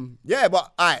 But yeah,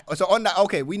 but alright. So on that,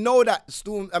 okay, we know that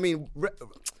Storm. I mean,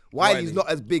 Wiley's not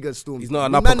as big as Storm. He's not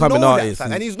an We up-and-coming know that, artist.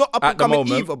 fam. And he's not up At and the coming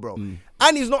moment. either, bro.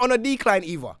 And he's not on a decline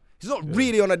either. He's not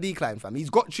really on a decline, fam. He's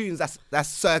got tunes that's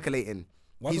circulating.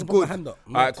 Why He's don't I put my good. hand up?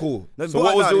 All right, cool. No, So but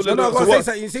what was no, the no, I gotta say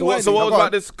something. You see Wiley? so what No, was go on.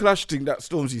 about this clash thing that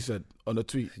Stormzy said on the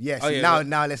tweet? Yes. Oh, yeah,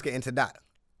 now let's get into that.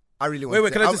 I really want.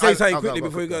 Wait, can I just say something I'll quickly go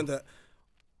before we go into that?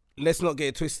 Let's not get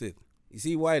it twisted. You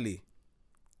see, Wiley,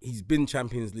 he's been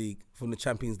Champions League from the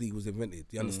Champions League was invented.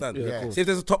 You understand? Yeah, of course. See, if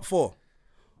there's a top four,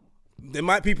 there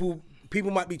might people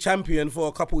might be champion for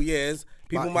a couple years.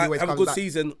 People But he might always have a comes good back.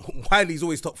 season. Wiley's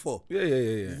always top four.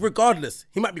 Yeah. Regardless,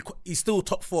 he's still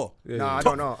top four. No, I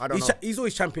don't know. I don't know. He's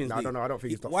always Champions No, I League. don't know. I don't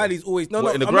think he's top four. Wiley's always no.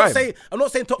 What, in the I'm grime?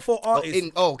 not saying top four artists.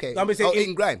 okay. I'm saying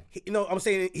in grime. I'm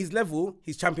saying his level.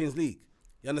 He's Champions League.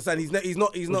 You understand? He's not.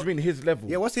 What do you mean his level?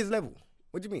 Yeah, what's his level?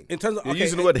 What do you mean? In terms of You're okay,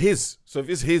 using the word his. So if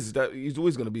it's his, that he's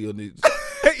always gonna be on his.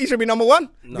 He should be number one.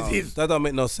 No, It's his. that don't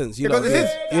make no sense. You Because know,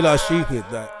 it's his. you know, stupid.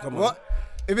 That come on. What?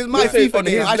 If it's my Let's say it's FIFA on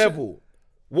game, his I should- level.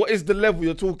 What is the level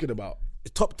you're talking about?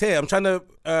 It's top tier. I'm trying to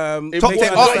Top make tier you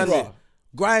understand artist. it.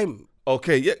 Grime.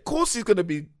 Okay, yeah, of course he's gonna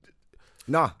be.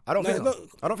 Nah, I don't No, think no. so.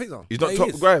 I don't think so. He's not He top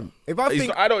is. grime. If I He's think-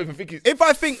 not- I don't even think he's. If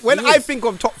I think when He I is. think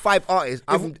of top 5 artists,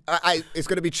 it's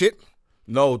gonna be Chip.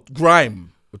 No,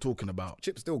 grime. We're talking about.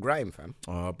 Chip's still grime, fam.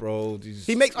 Oh, bro.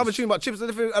 He makes other tunes, but Chip's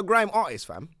a grime artist,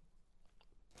 fam.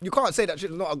 You can't say that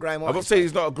Chip's not a grime artist. I'm not saying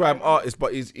he's not a grime artist,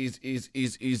 but he's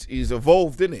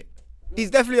evolved, innit? He's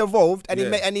definitely evolved, and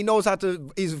Yeah. he knows how to.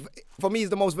 For me, he's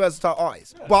the most versatile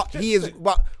artist. But he is.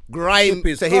 But grime Chip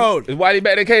is to him. cold. Is Wiley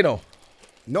better than Kano?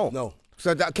 No.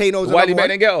 So that Kano's Wiley another better one.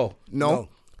 than Ghetto? No.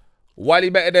 Wiley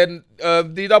better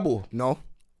than D Double? No.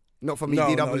 Not for me. No,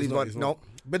 DW he's is not, one. he's No.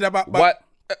 not. But What?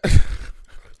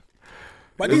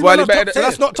 But Is these Wiley men are better top than- So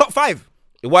that's not top 5.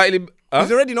 Wiley, huh?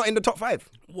 He's already not in the top 5.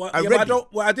 Well, I yeah, read but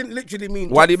you. I didn't literally mean.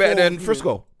 Wiley top better four, than you know.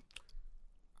 Frisco?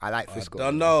 I like Frisco.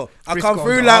 Don't know. I Frisco's come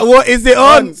through hard. like, what is it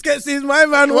on? Man. Skepsis, my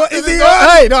man. What is it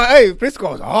on? on? Hey,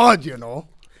 Frisco's hard, you know.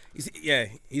 Yeah,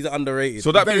 he's underrated.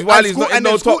 So that means Wiley's not in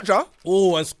no top.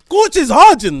 Oh, and Scorch is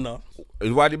hard, you know.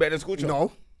 Is Wiley better than Scorcher?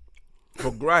 No.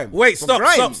 For grime. Wait, stop,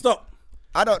 grime. stop.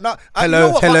 I don't know. Hello, you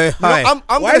know what, hello, you know, hi.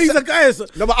 I'm Why gonna these say- are guys?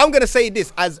 No, but I'm gonna say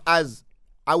this as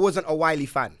I wasn't a Wiley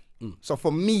fan. So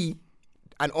for me,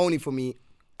 and only for me,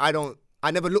 I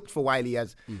never looked for Wiley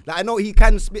as like I know he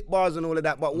can spit bars and all of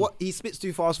that, but what he spits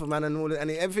too fast for man and all that, and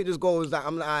everything just goes like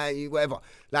I'm like whatever.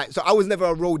 Like so, I was never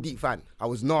a Roll Deep fan. I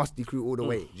was Nasty Crew all the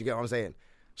way. Do you get what I'm saying?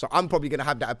 So I'm probably gonna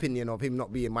have that opinion of him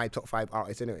not being my top 5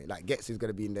 artists anyway. Like Gets is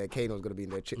gonna be in there, Kano's gonna be in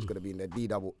there, Chip's gonna be in there, D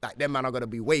Double. Like them man are gonna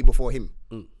be way before him.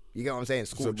 You get what I'm saying?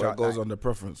 So Scorcher, that goes like- on the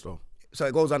preference, though. so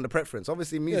it goes under preference.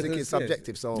 Obviously, music 'cause, is yeah,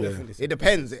 subjective, so definitely. it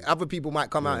depends. Other people might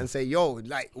come out and say, "Yo,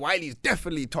 like Wiley's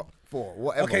definitely top 4,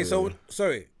 whatever." Okay, so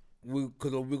sorry,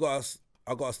 because we got us.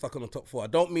 I got us stuck on the top 4. I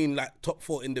don't mean like top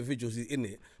 4 individuals he's in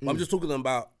it. But I'm just talking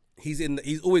about he's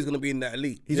always going to be in that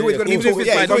elite. he's always going to be Even if talking. it's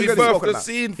Yeah, by he's always default. going to be birthed spoken a about.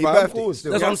 scene, He fam, birthed of course. it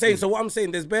still. That's what I'm saying. So what I'm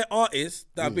saying, there's bare artists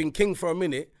that have been king for a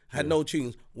minute, had no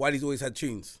tunes. Wiley's always had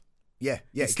tunes. Yeah,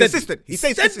 He's consistent. He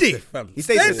stays steady, consistent. fam. He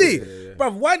stays steady. consistent.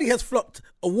 Bruv, Wiley has flopped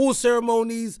award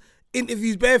ceremonies,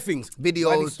 interviews, bare things. Videos.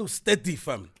 Wiley's still steady,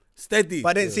 fam. Steady.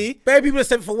 But then see, bare people are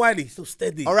sent for Wiley, still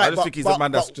steady. all right, I just think he's a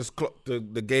man that's just clocked the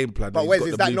game plan. But He's Wes, got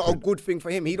is the that not a blueprint. good thing for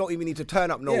him? He don't even need to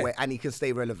turn up nowhere and he can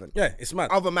stay relevant. Yeah, it's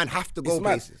mad. Other men have to go It's mad.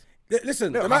 places.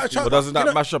 Listen, No, the amount have of to. chance- But doesn't you that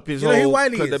know- mash up his you know who whole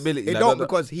Wiley is? credibility? It Like, don't that-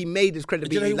 because he made his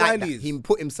credibility who like Wiley that. is? He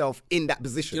put himself in that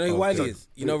position. You know who Wiley sorry. is?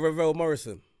 You know Ravel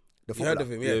Morrison? The You heard footballer.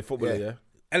 of him, Yeah, yeah. footballer, yeah.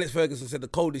 Alex Ferguson said the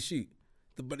coldest shoot.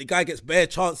 But the guy gets bare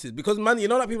chances. Because, man, you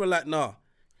know that people are like, nah. So You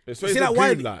he's see a that goon,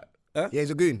 Wiley? like. Yeah, he's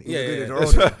a goon. He's Yeah, a goon. yeah, He's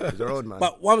a yeah. road man. He's a road man.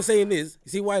 But what I'm saying is,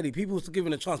 you see Wiley, people still give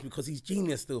him a chance because he's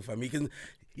genius still, fam.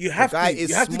 You have guy to. is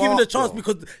You have to give him a smart, chance bro.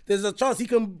 because there's a chance he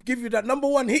can give you that number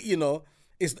 1 hit, you know.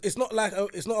 It's not like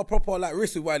it's not a proper like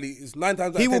risk with Wiley. It's 9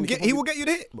 times out he of 10. will get. He will get you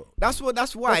the hit, bro. That's why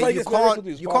That's why he you gets better can't.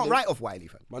 records, You pardon. can't write off Wiley,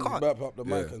 fam. Man, Can't. just burp up the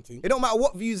mic and thing. It don't matter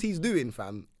what views he's doing,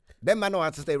 fam. Them man know how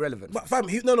to stay relevant. But fam,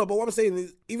 but what I'm saying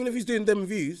is, even if he's doing them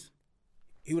views,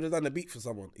 he would have done a beat for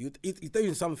someone. He's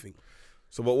doing something.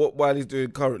 So, but what Wiley's doing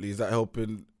currently, is that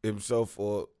helping himself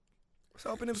or? It's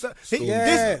helping himself.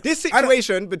 Yeah. This I don't-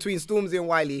 situation between Stormzy and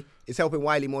Wiley is helping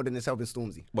Wiley more than it's helping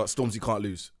Stormzy. But Stormzy can't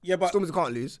lose. Yeah, but Stormzy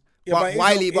can't lose. Yeah, but but it's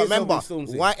Wiley, not- but it's remember, helping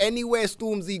Stormzy. anywhere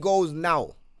Stormzy goes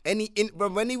now,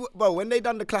 when they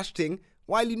done the Clash thing,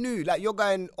 Wiley knew like you're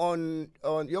going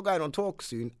on talk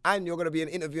soon, and you're gonna be an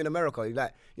interview in America. He's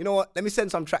like, you know what? Let me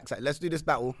send some tracks. Like, let's do this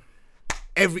battle.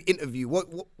 Every interview,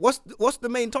 what's the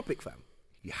main topic, fam?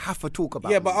 You have to talk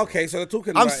about. yeah, me. but okay. So they're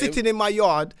talking. I'm about sitting in my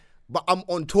yard, but I'm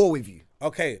on tour with you.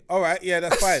 Okay, all right, yeah,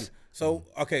 that's fine. So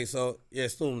okay, so yeah,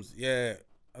 Storms, yeah,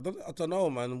 I don't know,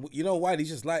 man. You know why he's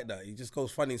just like that? He just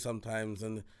goes funny sometimes,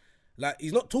 and like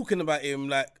he's not talking about him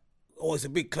like, oh, it's a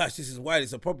big clash. This is why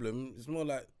it's a problem. It's more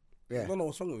like. Yeah. I don't know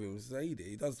what's wrong with him. It's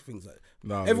Zaidi. He does things like.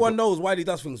 No, Everyone knows why he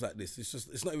does things like this.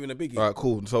 It's not even a biggie. All right,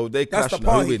 cool. So they clash That's the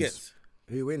now. part Who he wins? gets.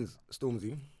 Who wins?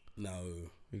 Stormzy. No,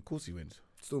 Of course he wins.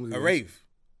 Stormzy. a wins. rave.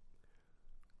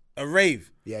 A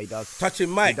rave. Yeah, he does. Touching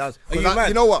He mic. does. Are you 'Cause mad?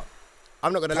 you know what?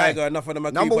 I'm not gonna lie. Tiger, enough of them.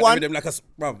 Number one- Them like a,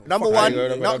 bruv, Number fuck one.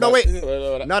 it. No, wait. No.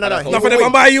 He Enough will of them. I'm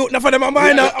win. buying you. Enough of them. I'm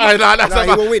buying now.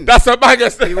 He will win. That's a banger.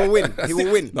 He will win. He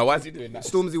will win. No, why is he doing that?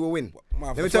 Stormzy will win.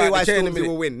 Man, Let me for tell you why flight, the chain in a Stormzy minute.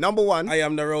 will win. Number one, I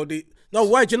am the roadie. No,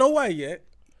 why? Do you know why? Yeah.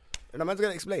 and I'm just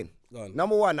gonna explain. Go on.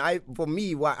 Number one,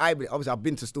 obviously I've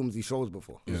been to Stormzy shows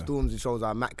before. Stormzy shows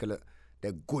are immaculate.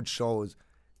 They're good shows,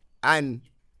 and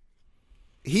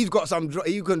he's got some.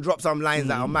 You can drop some lines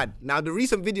that are mad. Now the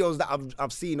recent videos that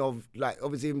I've seen of like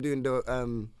obviously him doing the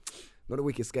not the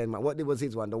Wicked Scan man. What was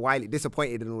his one? The Wiley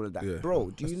Disappointed and all of that. Yeah.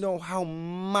 Bro, do you know how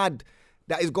mad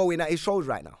that is going at his shows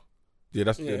right now? Yeah,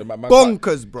 that's the man Bonkers,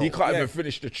 can't- bro. He can't Yeah. even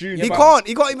finish the tune. He but-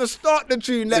 can't even start the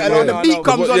tune, let Yeah, alone no, the beat no,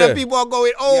 comes but on yeah. and people are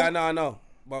going, oh. Yeah, I know.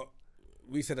 But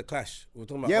we said a clash. We're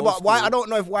talking about Yeah, old but why? school I don't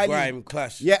know if Wiley. grime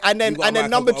clash. Yeah, and then You got a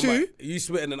mic, number I've got a 2. mic. You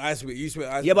spit and then I spit. You spit.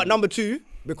 I spit. Yeah, but number 2,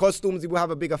 because Stormzy will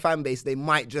have a bigger fan base, they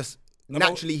might just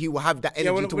naturally he will have that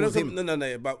energy towards him.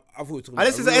 No. But I thought we were talking And about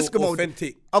this is an real Eskimo.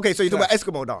 authentic. Okay, so you're talking clash.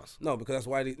 about Eskimo dance. No, because that's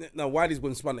Wiley. No, Wiley's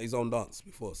been spun at his own dance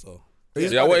before, so.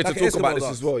 Yeah, I wanted Like to an talk about Eskimo this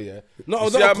dance. as well, yeah. Not You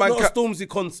a see how man Stormzy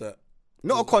concert.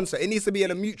 Not a concert. It needs to be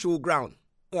in a mutual ground.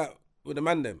 Like with the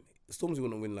man them. Stormzy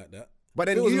wouldn't win like that. But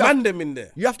If then it was you man have, them in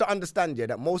there. you have to understand, yeah,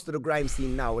 that most of the grime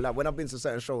scene now, like when I've been to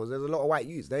certain shows, there's a lot of white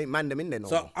youths. They ain't man them in there no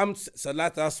more. So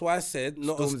like that's why I said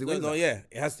Stormzy wins that. yeah,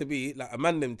 it has to be like a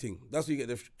man them thing. That's where you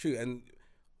get the truth. And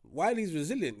Wiley's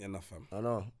resilient enough, fam. I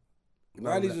know.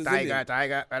 Wiley's resilient.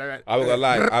 Tiger. I'm not gonna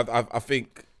lie. I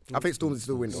think I think Stormzy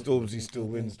still wins. Stormzy still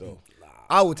wins though.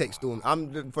 I will take Storm.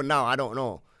 For now, I don't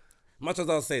know. Much as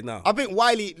I'll say now. I think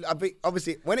Wiley. I think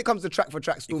obviously when it comes to track for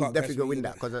track, Storm's can't definitely catch gonna me win either.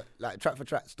 that because like track for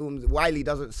track, Storm's Wiley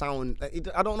doesn't sound.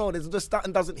 I don't know. There's just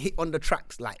something doesn't hit on the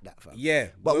tracks like that, fam. Yeah.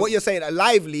 But what you're saying,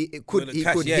 lively, it could. The He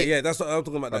cash, could yeah, hit. yeah, that's what I'm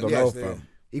talking about. I That don't know, cash, yeah. fam.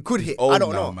 He could hit. old I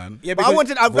don't now, know, man. Yeah, but I because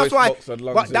wanted. That's Voice why. box and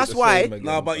lungs But ain't that's the why. same again,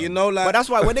 No, but fam. you know, like. But that's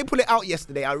why when they put it out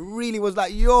yesterday, I really was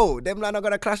like, "Yo, them man are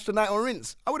gonna clash tonight on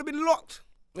Rinse." I would have been locked,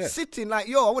 Yeah. sitting like,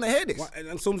 "Yo, I want to hear this." And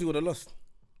Stormzy would have lost.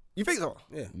 You think so?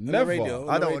 Yeah. on the Never. radio, on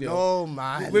I the don't radio. know,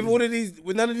 man. With all of these,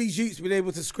 with none of these youths being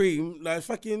able to scream, like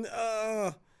fucking,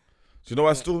 Do you know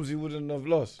why Stormzy wouldn't have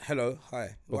lost? hello,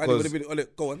 hi. Why Because- would have been, oh,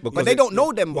 look, go on. Because But they don't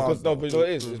know them Because bars. no, but you know what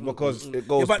it is? It's because it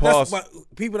goes but past. but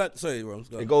people that, sorry, Rams,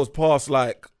 go on. It goes past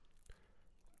like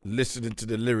listening to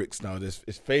the lyrics now.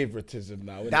 It's favoritism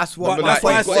now. innit? That's what- Remember, that's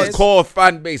like, why he's I got his said- core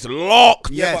fan base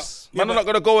locked. Yes. Yeah, Man, I'm not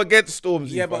gonna go against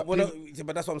Stormzy. Yeah, but fam.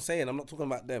 but that's what I'm saying. I'm not talking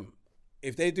about them.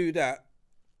 If they do that,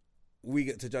 we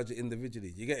get to judge it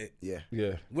individually. You get it? Yeah.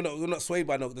 yeah, We're not swayed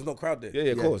by there's no crowd there.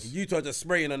 yeah, of course. You two are just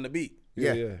spraying on the beat.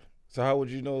 Yeah, Yeah. yeah. So how would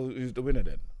you know who's the winner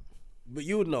then? But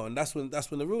you would know, and that's when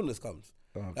the realness comes.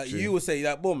 Oh, Like true. you would say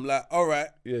that, boom, like, all right.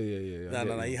 Yeah, yeah, yeah. I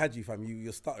No, get you. he had you, fam.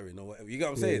 You're stuttering or whatever. You get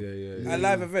what I'm Yeah, saying? yeah, At a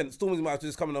live event, Stormzy might have to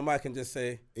just come on the mic and just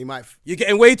say, He might. "You're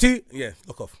getting way too." Yeah,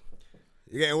 look off.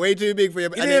 You're getting way too big for your.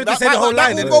 You didn't even say the whole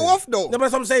that line. will go off though. No, but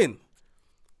that's what I'm saying.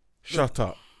 Shut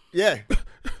up. Yeah.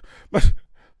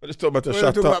 I just talking about to We're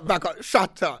shut talking up. about back up.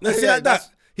 Shut up. Let's see like that's-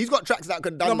 that. He's got tracks that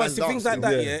could done No, but man's see, things like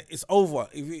dance. that, Yeah. yeah, it's over.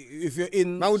 If you're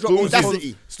in, Man will drop Stormzy's,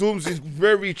 audacity. Stormzy's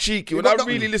very cheeky. When got I the-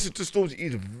 really listen to Stormzy,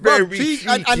 he's Bro, very cheek cheeky.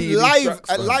 and in his live tracks,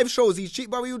 at man. live shows, he's cheap,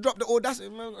 but you drop the audacity,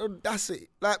 man, audacity.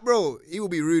 Like, bro, he will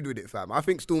be rude with it, fam. I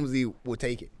think Stormzy will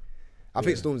take it. I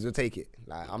think Stormzy will take it.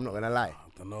 Like, I'm not gonna lie.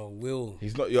 I don't know, Will.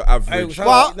 He's not your average. Hey,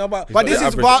 But, No, but but He's this not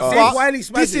is the what average artist. but Wiley this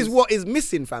smashes. is what is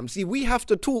missing, fam. See, we have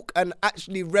to talk and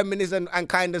actually reminisce and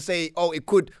kind of say, oh, it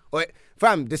could. Or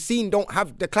fam, the scene don't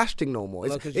have the clash thing no more.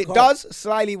 No, It's- 'cause you it can't. does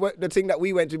slightly work the thing that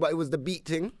we went to, but it was the beat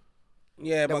thing.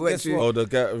 Yeah, but went guess to- what? Oh, the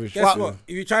garage. Guess what?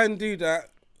 If you try and do that,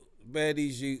 bare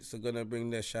these youths are gonna bring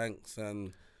their shanks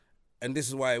and this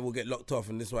is why it will get locked off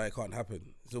and this is why it can't happen.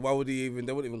 So why would they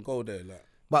wouldn't even go there? Like,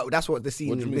 But that's what the scene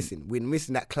What do is you mean? missing. We're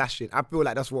missing that clashing. I feel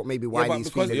like that's what maybe but Wiley's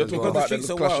because feeling You're as talking well. the about the streets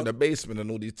are clash wild. in the basement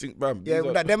and all these things, bam. Yeah,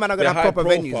 These but them man are gonna they're have proper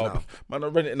high venues profile. now. Man are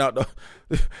renting out the. no,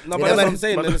 but Yeah, that's what man- I'm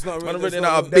saying. Man, then it's not man are real. renting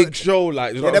out a big show,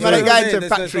 like. Yeah, them man what ain't I'm going saying, to there's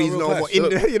no factories real no more.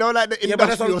 clash. You know, like the Yeah, but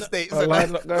that's industrial what- states. Oh, and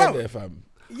man, that. not Bro. going there, fam.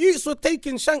 Youths were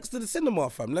taking shanks to the cinema,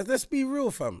 fam. Let's be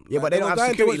real, fam. Yeah, but Like, they don't were have going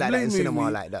to security watch like that in Blue cinema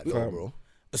movie. like that, though, bro.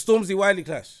 A Stormzy Wiley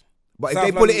clash. But if South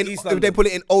they put it London, in, East if they London. put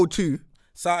it in O2,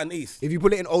 South and East. if you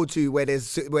put it in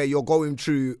O2 where you're going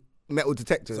through metal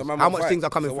detectors, So man how won't much fight. things are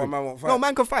coming So through? one man won't fight. No,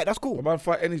 man can fight. That's cool. A man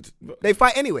fight any. They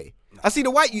fight anyway. I see the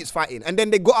white youths fighting, and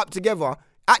then they got up together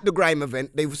at the grime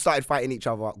event. They started fighting each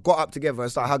other, got up together,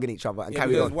 and started hugging each other, and Yeah,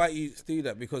 carried because on. white youths do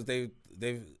that because they've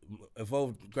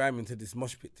evolved grime into this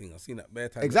mosh pit thing. I've seen that bare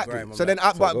time. Exactly. Grime, I'm So like,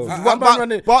 then, but goes. I'm then,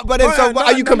 running- so Right, are you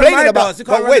none of complaining my about? dogs. You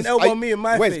can't but run Wes, and elbow are you- me in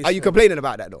my Wes, face, are you man. complaining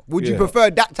about that though? Would you Yeah. prefer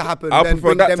that to happen I than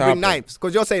prefer that to bring happen. knives?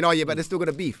 Because you're saying, oh yeah, but they're still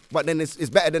gonna beef. But then it's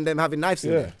better than them having knives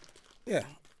in Yeah. there. Yeah.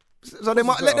 So they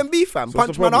might let them beef, fam. So what's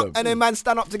Punch the man up, problem? and then man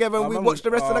stand up together, and we watch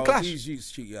the rest of the clash. These youths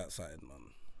shoot you outside, man.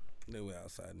 They were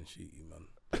outside and shoot you,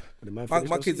 man. The man My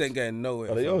finished those kids seats. ain't going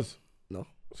nowhere. Are they fam. yours? No,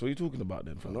 So what are you talking about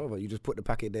then, fam? no, but you just put the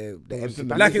packet there. The empty listen,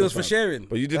 packet. Like it was for sharing.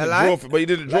 But you didn't Like- draw for. But you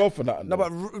didn't draw for nothing. No, though.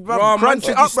 but Bro, crunch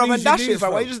man, it up, you bro, and snooze, dash you it, lose,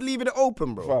 fam. Why fam. you just leaving it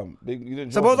open, bro? fam, you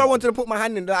didn't. Suppose draw I for wanted to put my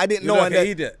hand in that I didn't You're know, like and an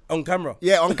then, idiot on camera.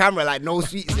 yeah, on camera, like no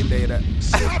sweets in there. You know?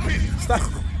 Stop it. Stop.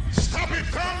 Stop it.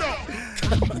 Calm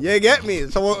down. Yeah, get me.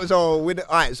 So with the,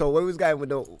 all right. So where was going with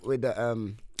the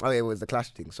oh yeah, it was the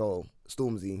clash thing. So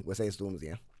Stormzy, we're saying Stormzy,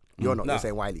 yeah. You're not. Nah. You're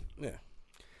saying Wiley. Yeah.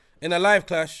 In a live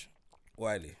clash,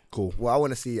 Wiley. Cool. Well, I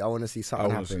want to see I something want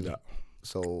to happen. see that.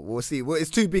 So we'll see. Well,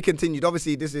 it's to be continued.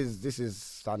 Obviously, this is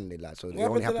Sunday, like, so it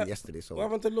only happened yesterday. So What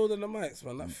happened to Lord and the Mics,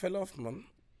 man? That fell off, man.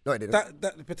 No, it didn't.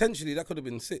 That potentially that could have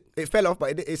been sick. It fell off,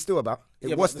 but it's still about. It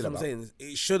Yeah, was but still that's what about. I'm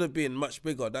saying. It should have been much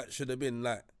bigger. That should have been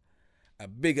like a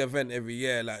big event every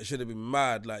year. Like, it should have been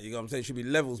mad. Like, you know what I'm saying? It should be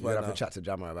levels We'll by have now. to chat to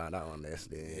Jammer about that one.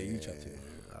 Yeah, you chat to him.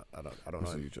 I don't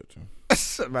know. You chat to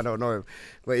him. I don't know him.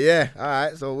 But yeah, all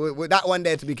right. So with that one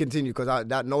there to be continued, because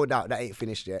that no doubt that ain't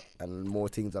finished yet, and more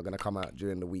things are gonna come out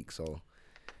during the week. So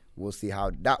we'll see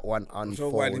how that one unfolds. So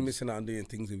why are they missing out on doing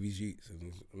things with his youths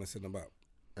and messing about?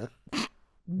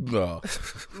 No.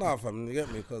 Nah, fam, you get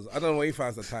me? Because I don't know where he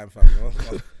finds the time, fam.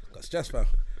 I've got stress, fam.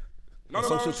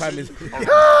 Social time is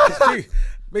it's true.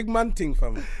 Big man thing,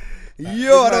 fam.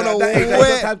 Yo, I don't know That ain't got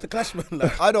where. time to clash, man.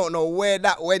 Like. I don't know where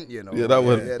that went. You know. Yeah, that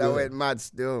went- Yeah, that went mad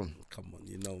still. Come on,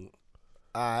 you know.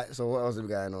 All right. So what else is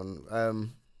going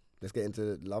on? Let's get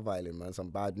into Love Island, man. Some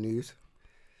bad news.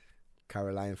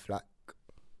 Caroline Flack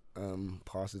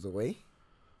passes away.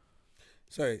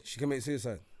 Sorry, she committed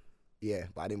suicide. Yeah,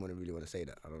 but I didn't really want to say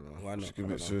that. I don't know. Why not?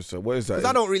 Commit suicide. What is that? Because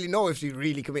I don't really know if she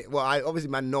really committed. Well, I obviously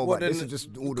man know, What but this then? is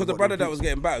just all Because the brother that was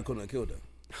getting battered couldn't have killed her.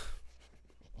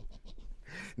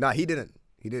 Nah, he didn't.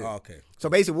 He didn't. Oh, okay. So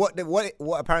basically,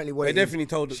 what apparently what They it is, definitely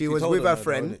told- she he was told with her her that,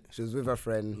 friend. don't it? She was with her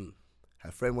friend.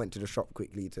 Her friend went to the shop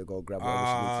quickly to go grab whatever she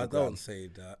Ah, needs to grab. don't say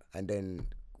that. And then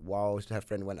while her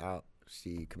friend went out,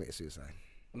 she committed suicide.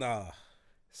 Nah.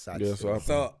 Sad. Yeah, story. so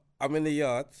So I'm in the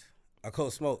yard. I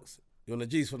caught smokes. You want the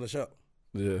G's from the shop?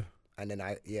 Yeah. And then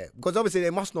because obviously they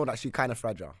must know that she's kind of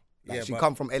fragile. Like Yeah, she but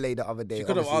come from LA the other day. She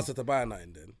could have obviously. asked her to buy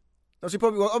nothing then. No, she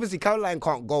probably. Well, obviously Caroline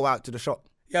can't go out to the shop.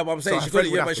 Yeah, but I'm saying her she friend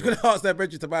could. would Yeah, have but to she could have asked their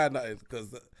brethren to buy nothing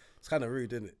because it's kind of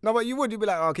rude, isn't it? No, but you would. You'd be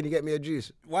like, oh, can you get me a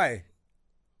juice? Why?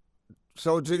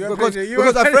 So You because ain't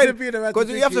her planning friend, to be the man to because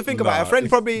you have to think think you- about it. Her Nah, friend it's-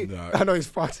 probably. nah. I know it's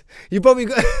fucked. You probably.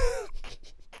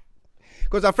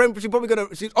 Because her friend,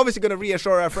 she's obviously gonna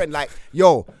reassure her friend, like,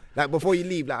 yo, like before you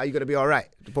leave, like, are you gonna be all right?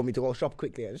 For me to go shop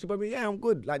quickly. And she probably, yeah, I'm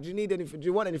good. Like, do you need anything? Do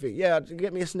you want anything? Yeah,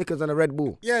 get me a Snickers and a Red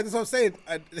Bull. Yeah, that's what I'm saying.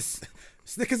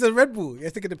 Snickers and Red Bull. You're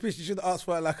taking the piss. You should ask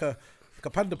for like a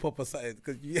Panda Pop or something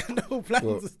because you have no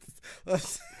plans.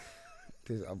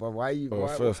 But why you? Or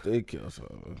Why, first aid kit or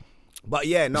something. But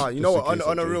yeah, no, you know Just what? in case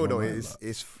On I a real change though, my mind,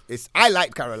 it's. I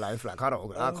like Caroline Flack. I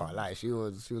can't lie. She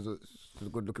was a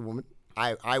good looking woman.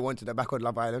 I wanted her back on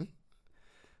Love Island.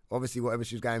 Obviously, whatever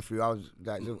she was going through, I was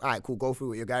like, all right, cool, go through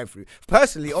what you're going through.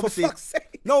 Personally, obviously, fuck's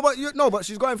sake. but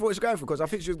she's going through what she's going through because I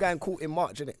think she was going court in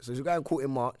March, innit? So she was going court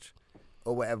in March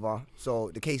or whatever.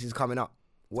 So the case is coming up.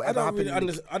 I Whatever don't happened.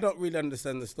 really I don't really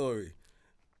understand the story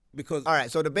because. All right,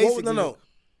 so the basic. No.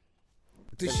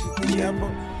 Did she have?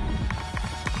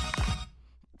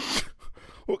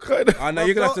 What kind of? I know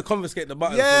you're gonna have to confiscate the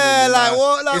buttons. Yeah, from him, like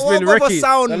what? Like it's what been proper wrecky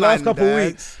sound, the last man, couple dad.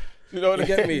 weeks. You know what You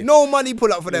get me? No money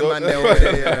pull up for them, know- man. There, over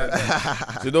there,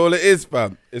 yeah. Do you know what it is,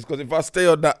 fam? It's because if I stay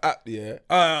on that app, yeah,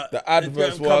 the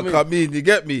adverts will come in. You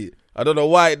get me? I don't know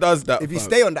why it does that. If you fam.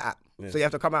 stay on the app, so you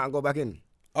have to come out and go back in.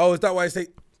 Oh, is that why I say?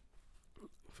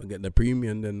 Forget the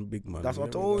premium, then big man. That's what I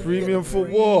Yeah, told you. Premium for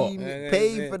what?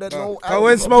 Pay for the no. But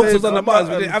when Smokes was on the Pay buttons,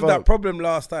 for we didn't have the that problem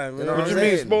last time. You know What what do I'm you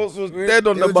mean? saying? Sports was dead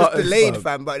on It the was just buttons, delayed, fam.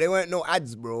 fam, but there weren't no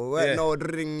ads, bro. There weren't Yeah. no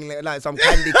ring, like some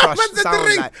Candy Crush Man said the sound.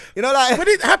 ring. Like, you know, like, When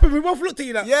it happened, we both looked at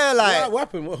you like, yeah, like, what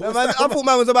happened? What's man, that I about? thought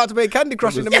man was about to play Candy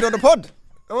Crush in the middle of the pod.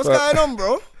 What's going on,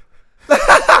 bro?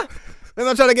 Then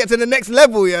I'm trying to get to the next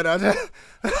level, you know.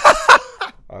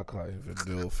 I can't even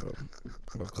deal, fam.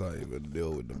 I can't even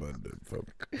deal with the man, fam.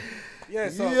 Yeah,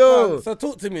 so, Yo. so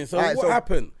talk to me. So Alright, what so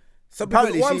happened? So because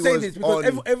apparently what I'm she saying was is because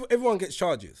on- everyone gets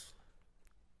charges.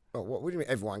 Oh, what do you mean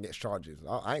everyone gets charges?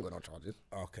 I ain't got no charges.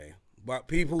 Okay, but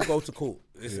people go to court.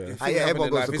 It's, Yeah. it's Yeah, things happen everyone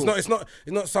in goes life. to It's court.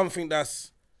 not something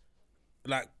that's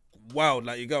like wild.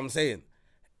 Like you get what I'm saying?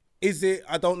 Is it?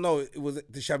 I don't know.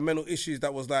 Did she have mental issues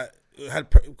that was like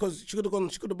because she could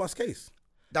have bust case.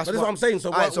 That's But that's what I'm saying.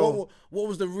 So, Alright, what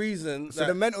was the reason? So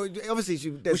the mental, obviously,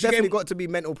 there's she definitely getting- got to be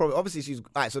mental problem. Obviously, she's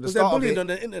alright. So the was there start of bullying it, on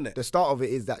the internet? the start of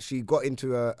it is that she got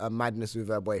into a madness with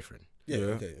her boyfriend. Yeah.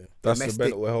 Okay. Yeah. That's Domestic- the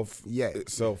mental health Yeah.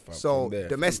 itself, fam. So from there.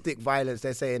 domestic violence,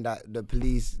 they're saying that the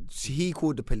police, he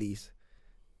called the police.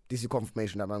 This is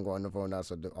confirmation that man got on the phone now,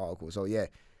 so the article. So yeah,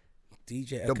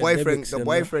 DJ. the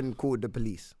boyfriend called the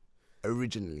police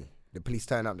originally. The police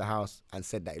turned up the house and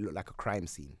said that it looked like a crime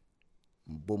scene.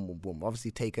 Boom, boom, boom.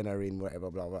 Obviously taking her in, whatever,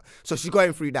 blah, blah. So she's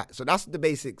going through that. So that's the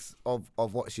basics of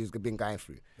what she's been going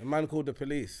through. The man called the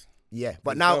police. Yeah,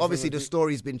 but His now girlfriend obviously was the beat-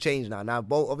 story's been changed now. Now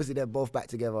obviously they're both back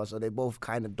together, so they both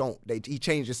kind of don't. He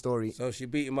changed the story. So she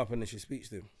beat him up and then she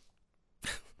speeched him.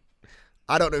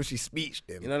 I don't know if she speeched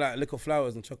him. You know, like little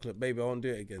flowers and chocolate, baby. I won't do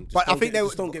it again. Just But I don't think get, they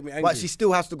just don't get me angry. But she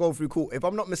still has to go through court. If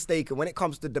I'm not mistaken, when it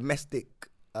comes to domestic,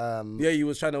 yeah, you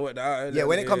was trying to work that out.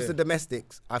 when it comes to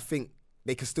domestics, I think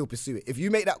they can still pursue it. If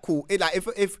you make that call,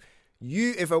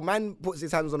 if a man puts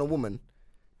his hands on a woman,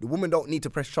 the woman don't need to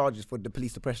press charges for the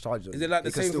police to press charges. Is it like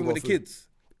the same thing with the kids?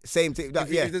 Same thing.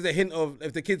 If there's a hint of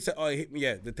if the kids say, "Oh, he hit me,"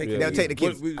 they take They'll take the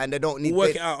kids, and they don't need. We'll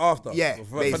work it out after. Yeah,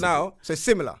 for now. So it's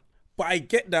similar. But I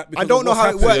get that. Because I don't know how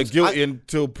it works. You're guilty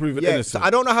until proven innocent. So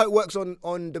I don't know how it works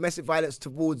on domestic violence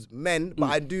towards men, but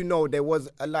I do know there was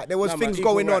things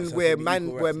going on where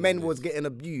men was getting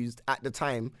abused at the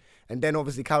time, and then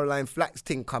obviously Caroline Flack's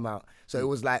thing come out. So it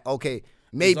was like, okay,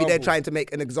 maybe they're trying to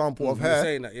make an example of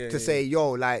her to say,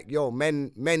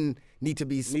 men need to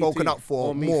be spoken up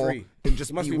for more than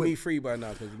just. It must be me free by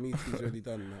now because me too's already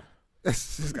done now.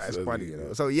 This guy's funny, you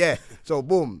know. So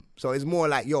boom. So it's more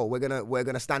like, we're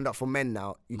gonna stand up for men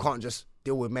now. You can't just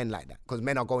deal with men like that because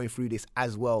men are going through this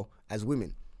as well as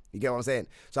women. You get what I'm saying?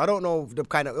 So I don't know the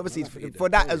kind of obviously for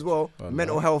that as well.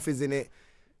 Mental health is in it.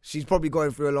 She's probably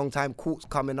going through a long time. Court's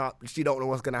coming up. She don't know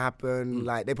what's gonna happen.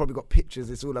 Like they probably got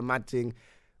pictures. It's all a mad thing.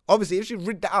 Obviously, if she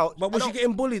read that out, but was she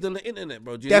getting bullied on the internet,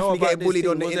 bro? Do you definitely know about getting bullied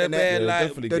on the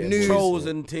internet. The news, trolls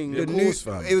and things. The news.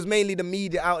 It was mainly the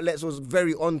media outlets was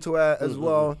very onto her as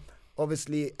well.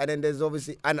 Obviously, and then there's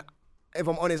obviously, and if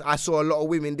I'm honest, I saw a lot of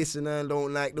women dissing her.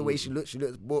 Don't like the way she looks. She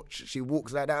looks butch. She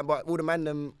walks like that. But all the man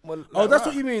them. Well, oh, that's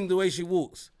what you mean. The way she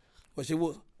walks. Well, she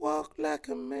walks. Walk like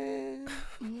a man.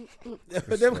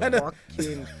 Them kind of.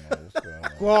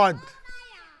 God.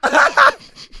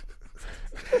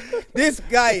 This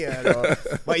guy, you know.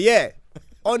 But yeah,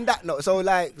 on that note, so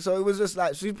it was just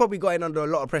like she's probably going under a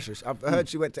lot of pressure. I've heard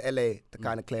she went to LA to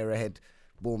kind of clear her head.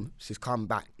 Boom, she's come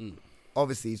back.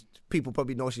 Obviously, people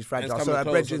probably know she's fragile, so her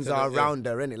brethren are around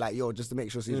her, innit? Like, just to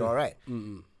make sure she's all right.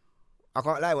 I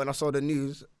can't lie, when I saw the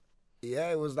news,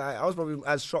 it was like, I was probably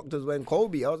as shocked as when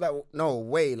Kobe. I was like, no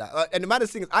way. Like, and the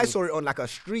maddest thing is, I saw it on like a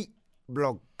street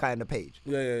blog kind of page.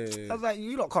 Yeah. I was like,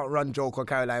 you lot can't run joke on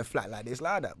Caroline Flack like this,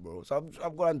 like that, bro. So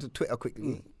I've gone to Twitter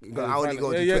quickly. I only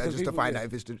go to Twitter just to find out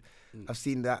if it's true. I've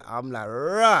seen that. I'm like,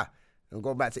 rah. I'm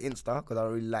going back to Insta because I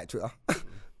don't really like Twitter.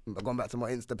 I've gone back to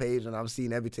my Insta page and I've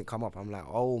seen everything come up. I'm like,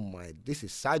 oh my, this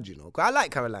is sad, you know. Cause I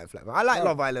like Caroline Flack. I like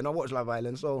Love Island. I watch Love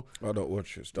Island, so. I don't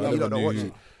watch it. You don't watch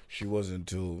it. She was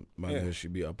until she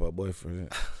beat up her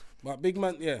boyfriend. But big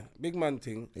man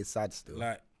thing. It's sad still.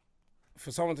 Like, for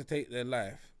someone to take their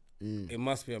life, it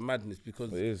must be a madness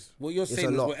because it is. What you're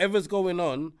saying is whatever's going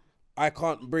on, I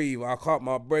can't breathe.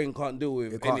 My brain can't deal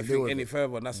with anything any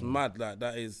further. And that's mad. Like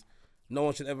that is, no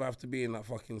one should ever have to be in that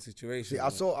fucking situation. See, I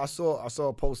saw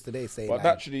a post today saying. But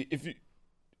actually,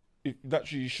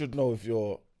 you should know if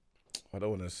you're. I don't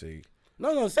want to say.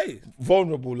 No, say it.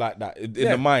 Vulnerable like that in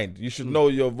the mind. You should know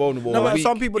you're vulnerable. No, but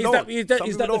some people don't. Is that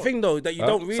the thing though that you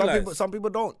don't realize? Some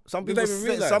people don't. Some people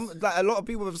like a lot of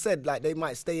people have said like they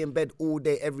might stay in bed all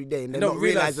day every day and they don't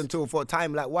realize until for a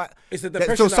time like what. It's the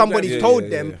depression. Until somebody's told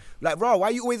them like, bro, why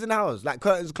are you always in the house? Like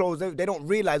curtains closed. They don't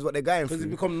realize what they're going through. Because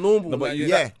it's become normal. No, but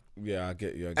yeah, I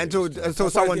get you. Until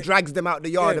someone drags them out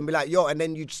the yard and be like, and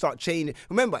then you start changing.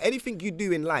 Remember, anything you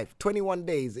do in life, 21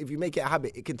 days, if you make it a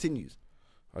habit, it continues.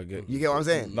 I get you. Get what I'm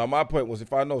saying? Now, my point was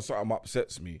if I know something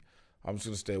upsets me, I'm just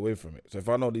going to stay away from it. So if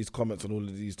I know these comments and all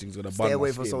of these things are going to stay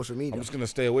away from social media. I'm just going to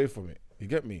stay away from it. You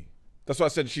get me? That's why I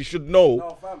said she should know.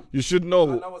 No, fam. You should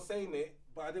know. And I was saying it,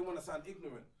 but I didn't want to sound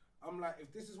ignorant. I'm like,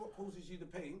 if this is what causes you the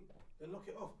pain, then knock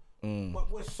it off. But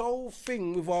we're so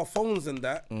thing with our phones and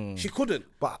that, she couldn't.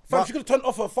 But she could have turned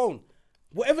off her phone.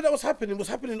 Whatever that was happening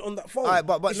on that phone. All right,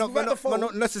 but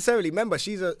not necessarily. Remember,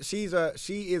 she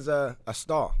is a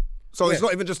star. So it's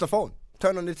not even just a phone.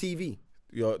 Turn on the TV.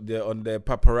 They're on their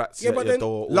paparazzi. Yeah, but then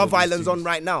Love Island's on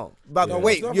right now. But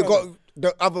wait, you got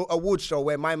the other award show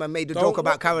where my man made the joke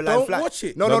about Caroline Flack. Don't watch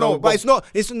it. No, but it's not.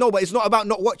 It's not about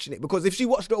not watching it because if she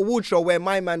watched the award show where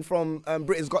my man from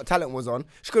Britain's Got Talent was on,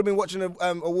 she could have been watching the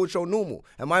award show normal.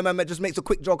 And my man just makes a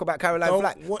quick joke about Caroline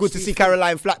Flack. Good to see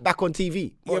Caroline Flack back on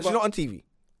TV. She's not on TV.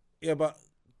 Yeah, but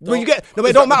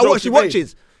it don't matter what she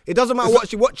watches. It doesn't matter what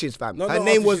she watches, fam. Her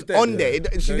name was on there.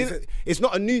 It's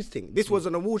not a news thing. This was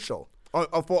an award show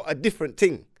for a different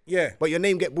thing. Yeah. But your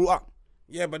name get brought up.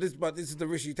 Yeah, but this is the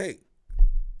risk you take.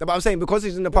 But I'm saying because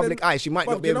it's in the public eye, she might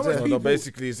not be able to. No,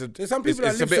 basically, it's a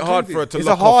bit hard for her to. It's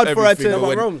hard for her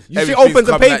to. She opens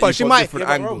a paper, she might.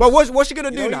 But what's she gonna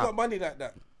do now? You got money like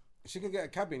that. She could get a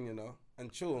cabin,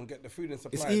 and chill and get the food and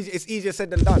supply. It's easier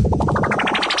said than done.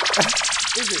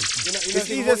 Is it? It's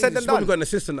easier said than done. Got an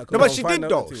assistant that no, but she did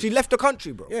though. She left the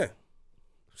country, bro. Yeah.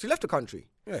 She left the country.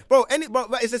 Yeah. Bro,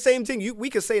 but it's the same thing. We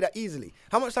could say that easily.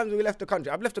 How much times have we left the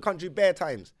country? I've left the country bare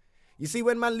times. You see,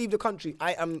 when man leave the country,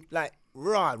 I am like,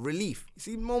 relief. You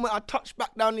see, the moment I touch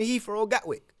back down in Heathrow or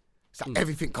Gatwick, it's like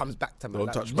everything comes back to me. Don't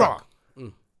like, touch back.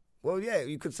 Well, yeah,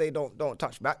 you could say don't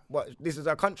touch back, but this is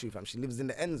her country, fam. She lives in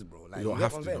the ends, bro. Like, You don't get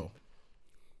have what I'm to, saying? though.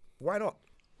 Why not?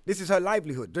 This is her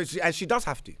livelihood, and she does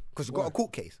have to because she's got a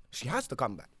court case. She has to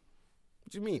come back.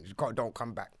 What do you mean? Don't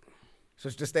come back. So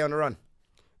she just stay on the run.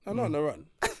 I'm not on the run.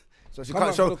 So she Come can't.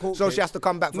 back for the court So case. she has to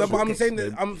come back. For No, the but court I'm case. saying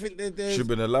that I'm think that there's She'd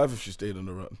been alive if she stayed on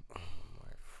the run.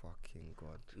 My fucking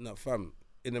god. no fam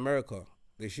in America.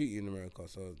 They shoot you in America,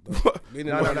 so being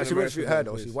in No, America she wouldn't is shoot a her good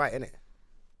though. place. She's white, innit?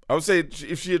 I would say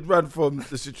if she had run from the Well,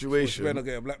 she situation. better not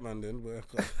get a black man then.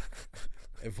 But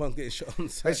everyone's getting shot on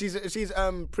Hey, sight. she's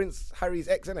Prince Harry's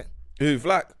ex, innit? Who,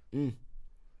 Flack? The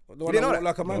one didn't that know look that?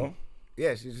 like a man. No.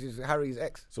 Yeah, she's Harry's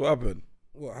ex. So what happened?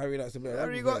 What Harry likes a bit.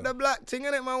 Harry got the black thing,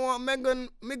 innit? Man want Meghan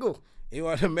Miggle. He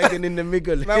want the Megan in the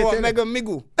miggle. Man want Meghan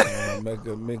Miggle.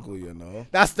 Mega Miggle, you know.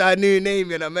 That's the new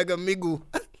name, you know, Meghan Miggle.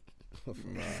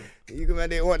 You can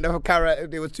they want the carrot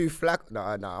if they were too flat. No,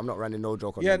 I'm not running no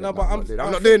joke on Yeah, Meghan, no, man. but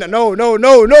I'm not doing that. No.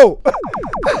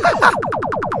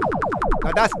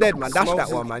 No, that's dead, man. Dash that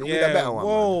one, man. You need a better one.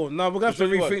 Man. Whoa, no, we're gonna have to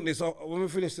Which one you rethink this. When we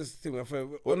finish this thing,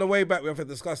 on the way back, we have to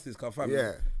discuss this. Cause fam,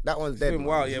 Yeah, that one's it's dead. been man.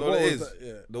 wild. Yeah, You know what what it was is? that?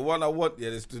 Yeah. The one I want,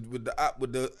 is with the app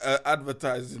with the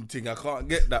advertising thing. I can't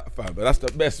get that, fam. But that's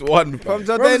the best one, fam.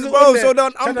 So Bro, then, it's bro, on there. so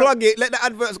don't Shut unplug it. Let the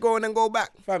adverts go and then go back.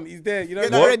 Fam, he's there. You know,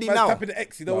 Get that ready man's now. tapping the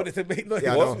X. You don't want it to make noise.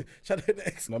 Yeah, I know. Shut up the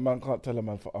X. No man can't tell a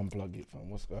man for unplug it, fam.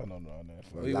 What's going on around there?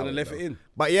 Fam? Oh, you want to left it in?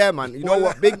 But yeah, man, you know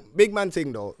what? Big man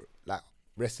thing though. Like,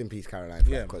 rest in peace, Caroline.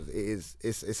 Yeah. Because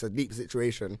it's a deep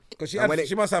situation. Because And when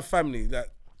she must have family. That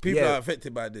people Yeah. are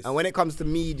affected by this. And when it comes to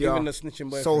media, Even the snitching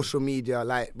boyfriend. social media,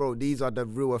 like, bro, these are the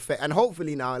real effect. And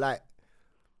hopefully now, like,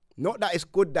 not that it's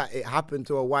good that it happened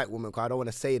to a white woman, because I don't want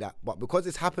to say that, but because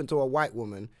it's happened to a white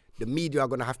woman, the media are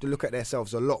going to have to look at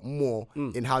themselves a lot more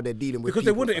in how they're dealing with because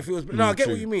they people, wouldn't fam. if it was. No, I get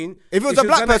what you mean. If it was a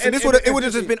black done person, that it would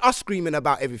have just been us screaming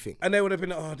about everything. And they would have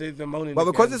been, oh, they're moaning. But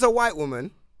because again. it's a white woman,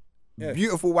 Yeah.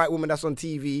 beautiful white woman that's on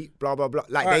TV, blah, blah, blah,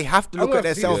 like, All they right, have to I'm look at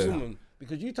gonna see themselves. this woman,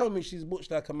 because you told me she's butched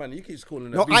like a man. You keep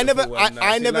calling her. No, I never, beautiful and that.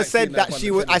 I She never like said seeing that on she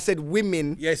the was. film. I said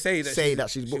women Yeah, say that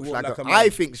she's she booked walk like like a a man. I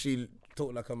think she.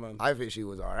 Talk like a man. I think she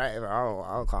was alright.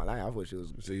 I can't lie. I thought she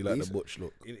was. So you like the decent. butch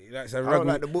look? That's a I rugby. don't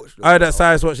like the butch look. I heard that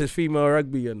Size watches female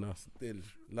rugby and that. Still,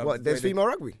 love What? the There's way female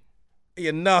rugby.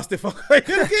 You nasty fucker.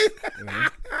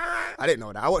 I didn't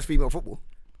know that. I watch female football.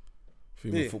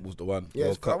 Female Yeah. football's the one. Yes,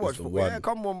 World I Cup watch is the football. one. Yeah,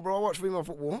 come on, bro. I watch female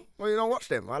football. Well, you don't watch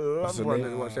them. I love What's her watching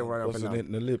name? watch them right up What's and her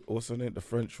down. name? The lip. What's her name? The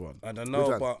French one. I don't Which know,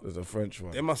 one? but There's a French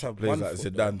one. they must have Plays bun like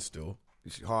foot, Zidane still.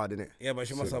 It's hard, innit? yeah, but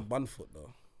she must have bun foot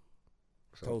though.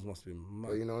 Toes must be But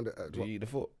mad. you know, Do you eat the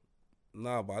foot?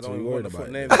 Nah, but I So don't you even want worried the foot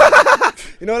about name.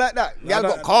 you know like that. Yeah, I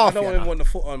got I calf. don't yeah, even nah. want the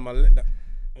foot on my leg.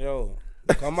 Yo,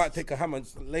 I might take a hammer and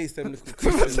just lace them little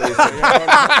Christian lace.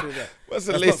 Yeah, What's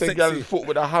the That's lace not a girl's sexy. foot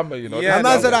with a hammer, you know? Yeah, A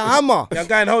man said a hammer. Young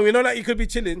guy home, you know that you could be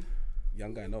chilling.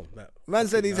 Young guy, no. That. Man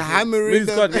said he's hammering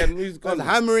Move's gone, yeah, move's he's gone.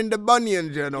 hammering the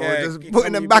bunions, you know, Yeah, just you putting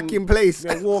come- them you back been- in place.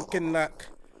 You're walking like.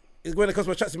 It's when it comes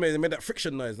to tracks, they made that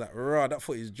friction noise, like raw. That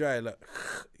foot is dry, like.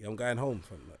 Yeah, I'm going home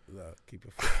from that. Keep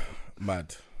your foot.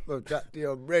 Mad. Bro, chat to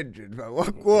your brethren, man.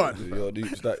 What go on? Your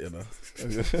deep's that, you know.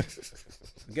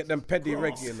 Get them peddy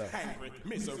regular.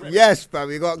 Yes, fam.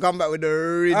 We got to come back with the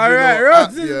original. All right, app,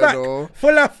 Rose is you back. know.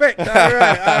 Full effect. All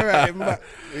right. I'm back.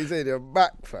 He said you're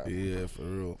back, fam. Yeah, for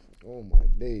real. Oh my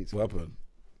days. What happened?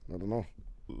 I don't know.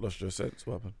 Lost your sense?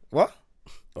 What happened? What?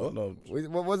 Oh, no.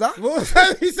 What was that? What was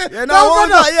that? He said, Yeah, no, what was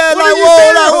brother, that? Yeah, what like, did you whoa, say,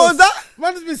 like, what Rose? was that?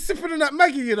 Man has been sipping on that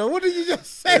Maggie, you know. What did you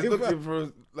just say? He's bro? looking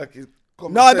for, like, his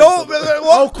common No, sense don't. of it.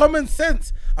 Oh, common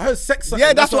sense. I heard sex.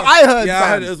 Yeah, that's what I heard, Yeah, I fam.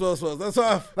 heard it as well. That's what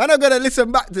I... Man, I'm gonna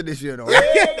listen back to this, you know.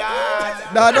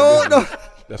 Nah, no.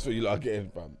 That's what you lot are getting,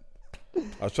 fam.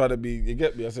 I was trying to be, you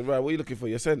get me? I said, right, what are you looking for?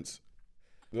 Your sense?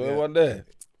 The only one there?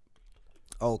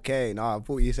 Okay, nah, I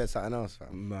thought you said something else,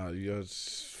 fam. Nah, you're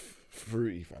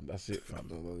fruity, fam. That's it, fam.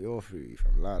 No, well, you're free,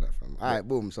 fam. Louder, fam. All right,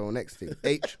 boom. So next thing,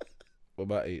 H. What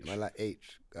about H? I like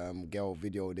H. Girl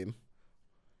videoed him.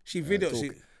 She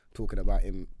videoed. Talking about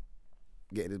him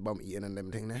getting his bum eaten and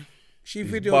them thing there. She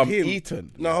His videoed bum him.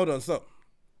 eaten? No, hold on, stop.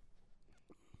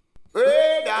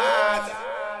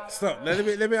 Stop.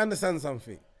 Let me understand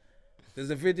something. There's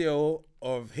a video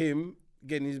of him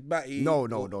getting his batty. No.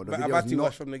 The video's batty not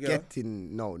wash from the girl.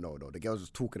 getting. No. The girl's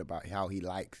just talking about how he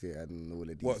likes it and all of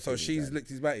these. What? So things, she's like, licked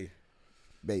his batty.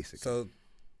 basically. So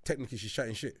technically, she's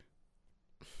chatting shit.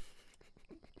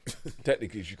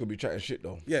 Technically, she could be chatting shit,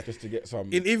 though. Yeah. Just to get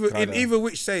some... In either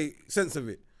which sense of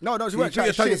it. No, she You weren't put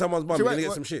your chatting tongue in shit. someone's bum, She you're gonna weren't-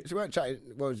 get some shit. She weren't chatting.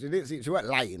 Well, she weren't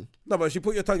lying No, but she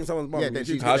put your tongue in someone's bum. Yeah, you then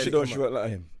do she- get How it she know come she out. won't like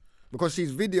him? because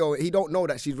she's video. He don't know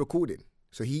that she's recording,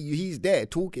 so he's there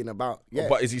talking about. Yeah.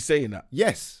 But is he saying that?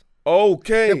 Yes.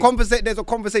 Okay. There's a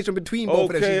conversation between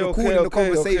both of them. She's recording the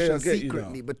conversation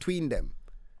secretly between them.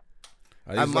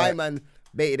 And my man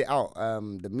baited it out.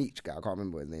 The Meech guy, I can't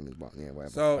remember what his name is, but yeah,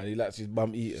 whatever. So And he likes his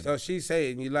bum eating. So she's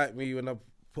saying, you like me when I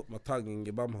put my tongue in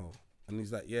your bum hole? And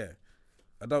he's like, yeah.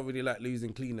 I don't really like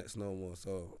losing Kleenex no more,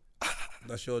 so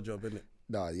that's your job, innit?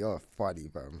 Nah, you're funny,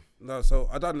 fam. No, so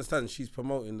I don't understand. She's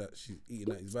promoting that she's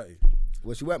eating at his body.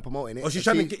 Well, she weren't promoting it. Or she's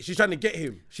trying to get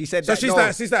him. She said so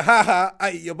that. She's like, ha ha,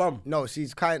 I eat your bum. No,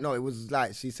 it was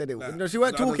like, she said it. Like, no, she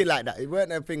weren't talking like that. It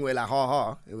weren't a thing where like, ha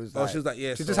ha. It was like, she was like,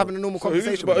 yeah. She's just having a normal So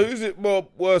conversation. but who's it more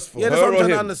worse for? Yeah, that's her what I'm or trying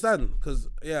to him? understand. Because,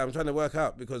 I'm trying to work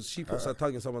out because she puts her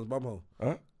tongue in someone's bum hole.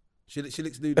 Huh? She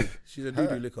licks doo-doo. She's a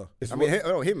doo-doo licker. It's I mean,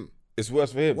 wor- him. it's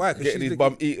worse for him. Why? 'Cause Getting she's his the-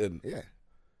 bum eaten Yeah.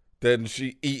 than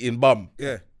she eating bum.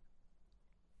 Yeah.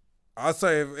 I'll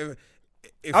say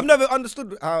if I've never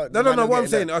understood how. No, what I'm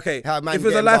saying, okay, How man if it's a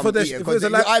getting life or bum death, eaten, if it's a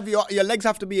 'cause life, either your legs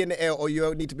have to be in the air or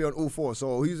you need to be on all fours.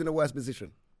 So who's in the worst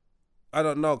position? I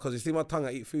don't know because you see my tongue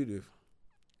I eat food with.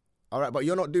 All right, but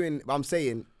you're not doing. I'm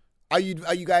saying, are you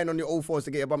going on your all fours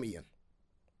to get your bum eaten?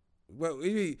 Well, we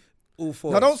eat all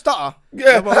four. No, don't stutter.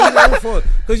 Yeah, but we eat all four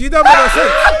because you don't make no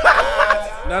sense.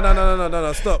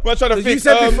 No, stop. We're trying to 'Cause fix, you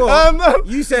said before.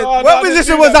 You said What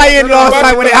position was I in last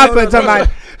time when it happened to man?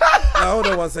 Now, hold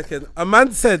on 1 second. A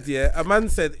man said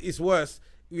it's worse.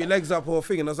 Your legs up or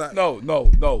thing, and I was like,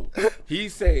 No.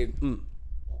 He's saying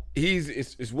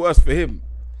it's worse for him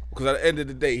because at the end of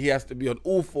the day he has to be on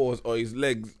all fours or his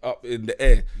legs up in the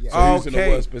air. Yeah. So he's in a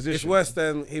worse position. It's worse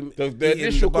than him. The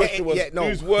initial question was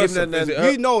who's worse? Him than- Is it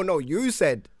her? You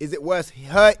said, is it worse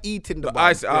her eating the But bum I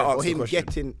asked or the him question.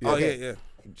 getting? Oh okay. yeah.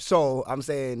 So I'm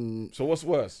saying, So what's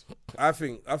worse? I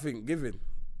think giving,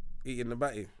 eating the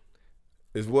batty.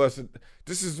 It's worse.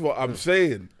 This is what I'm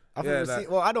saying. I've Yeah, never like- seen.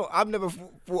 Well, I've never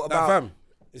thought That about. fam,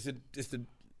 it's the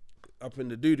up in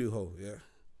the doo-doo hole, yeah.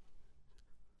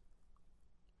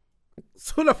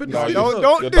 It's all up in the No, doo-doo you- hole.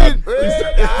 Don't You're do done. it.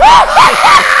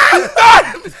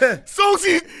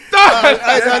 Saucy's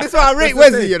done. This is why I rate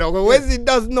Wesley, you know. 'Cause Wesley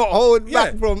does not hold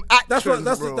back Yeah. from action.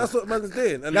 That's what man's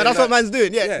doing. And No, then, that's what man's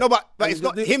doing. Yeah. yeah. No, but And it's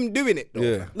not the- him doing it. Though.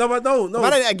 Yeah. No, but no.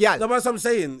 Man ain't a gal. No, but I'm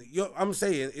saying, I'm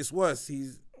saying it's worse.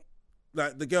 He's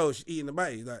like the girl she's eating the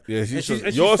batty. Like, Yeah, and she's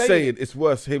you're saying saying it's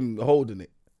worse him holding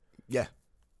it. Yeah.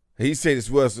 He's saying it's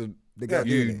worse than The girl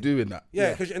you doing it. doing that.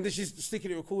 yeah, and then she's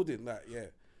sticking it recording. Like, yeah.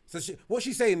 So what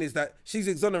she's saying is that she's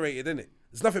exonerated, innit?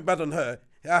 There's nothing bad on her.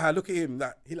 Look at him.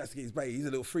 Like, he likes to get his batty. He's a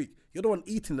little freak. You're the one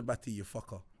eating the batty, you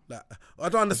fucker. Like, I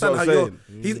don't understand how what I'm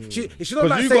you're. She's not Because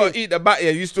like you saying. got to eat the batty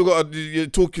and you still got to, you're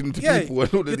talking to people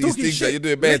and all of you're these talking things that shit. you're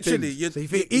doing bad Literally, things. you're you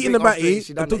think- eating you the think after batty she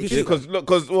and done talking it, shit.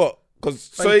 Because what? Because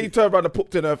so you. he turned around and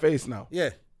pooped in her face now.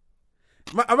 Yeah.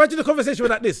 Imagine the conversation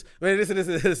with like this. Wait,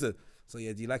 listen. So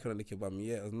yeah, do you like when I lick your bum?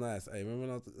 Yeah, it was nice. Hey, remember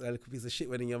when that little piece of shit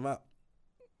went in your mouth?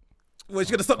 Well,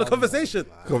 she's gonna stop the conversation.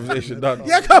 Conversation done.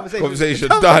 Yeah, Conversation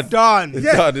done. Done. It's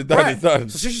Yeah, done. It's done. right. It's done.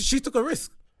 So she took a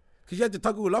risk because she had to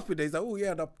tug all up with it. He's like, oh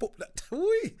yeah, and I popped that.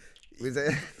 Ooh. Was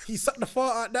it? He sucked the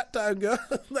fart out that time, girl.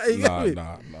 Like, you get me?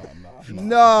 Nah.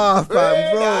 Nah,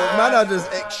 fam, bro. Man are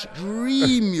just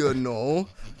extreme, you know.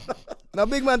 Now,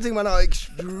 big man think man are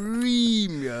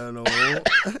extreme, you know.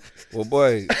 Well,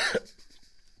 boy.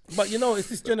 But you know, it's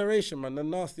this generation, man. They're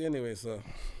nasty anyway. So,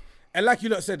 and like you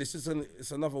lot said,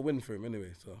 it's another win for him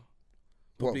anyway. So,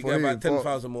 probably get about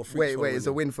 10,000 more freaks. Wait, it's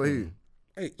a win for who?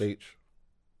 H. H.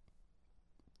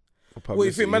 What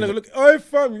you think, man? Look, oh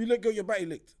fam, you got your batty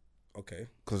licked. Okay.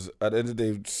 Because at the end of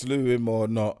the day, slew him or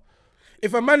not.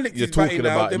 If a man licked You're his batty talking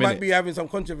now, about they him, might innit? be having some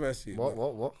controversy.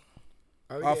 What?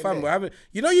 Our fam, we're having.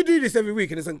 You know, you do this every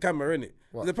week and it's on camera, innit?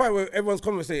 There's a part where everyone's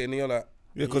conversating and you're like,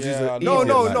 Yeah, because he's Yeah, an no,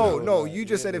 idiot, no, like, You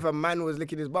just said if a man was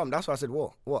licking his bum. That's why I said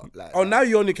what? Like, oh, now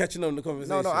you're only catching on the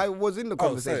conversation. no, I was in the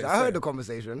conversation. sorry, I heard sorry. the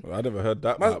conversation. I never heard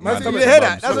that. Man- man. man- You heard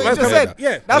that? That's what you just said. Yeah.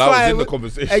 That's And I why was in the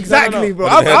conversation. Exactly, No, bro. I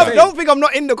didn't hear I that. don't think I'm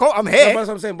not in the I'm No, here. that's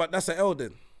what I'm saying, but that's an L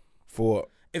then. For what?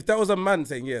 If that was a man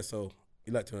saying, yeah, so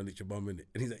you like to lick your bum, innit?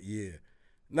 And he's like, yeah.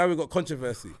 Now we've got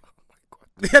controversy.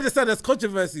 You understand? There's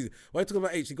controversy. Why are you talking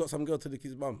about H? He got some girl to lick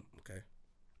his bum. Okay.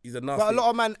 He's a nasty. But a lot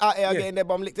of men out here are Yeah. getting their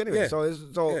bum licked anyway. Yeah. So.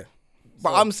 Yeah. But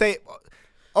So- I'm saying, So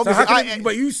obviously, how can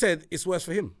but you said it's worse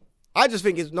for him. I just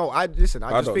think it's I just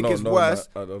don't think know, it's no, worse.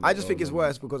 I don't I just know, think it's no.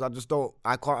 worse because I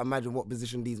can't imagine what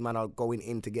position these men are going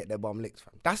in to get their bum licked.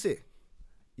 Fam. That's it.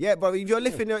 Yeah, but if you're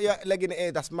lifting your leg in the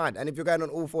air, that's mad. And if you're going on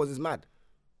all fours, it's mad.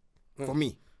 For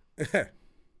me.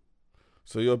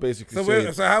 So you're basically So saying...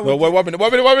 wait, so how no, would wait,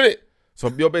 1 minute. So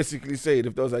you're basically saying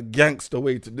if there was a gangster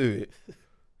way to do it,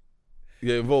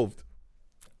 you're involved.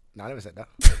 Nah, I never said that.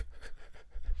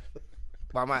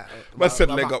 But I might. Man said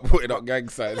leg up, putting up gang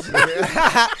signs.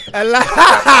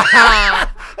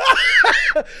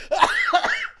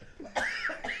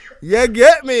 You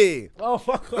get me? Oh,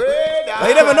 fuck.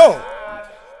 You never know.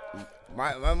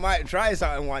 I might try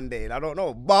something one day. I don't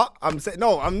know. But I'm saying,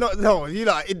 no, I'm not. No, you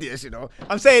lot are idiots, you know.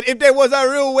 I'm saying if there was a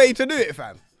real way to do it,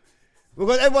 fam.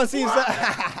 Because everyone seems that.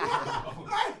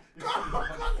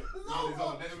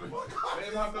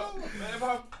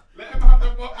 Let him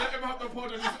have the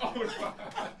pod on his own.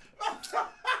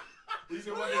 He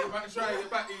said, "What you might try your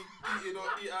batty, eat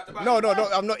out the batty." No,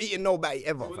 I'm not eating no batty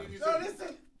ever, fam.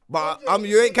 But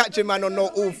you ain't catching man on no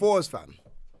all fours, fam.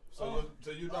 So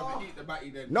you'd rather eat the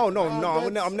batty then? No,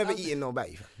 I'm never eating no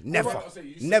batty. Never.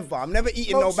 I'm never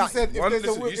eating no batty. Said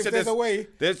if there's a way.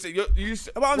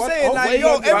 But I'm saying, like,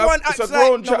 everyone acts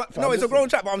like... No, it's a grown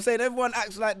chat, but I'm saying everyone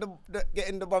acts like the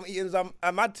getting the bum eating's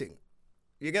a mad thing.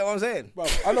 You get what I'm saying? Bro,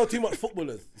 I know too much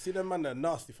footballers. You see them man, they're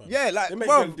nasty, fam. Yeah, like, they make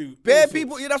bro, them do bare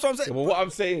people, yeah, that's what I'm saying. Well, what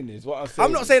I'm saying is...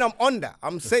 I'm not saying I'm on that.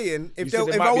 I'm saying if said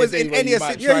there I might be a was day in where any you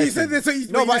might situation... try you said this.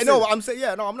 I'm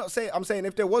saying, I'm not saying... I'm saying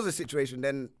if there was a situation,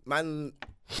 then, man...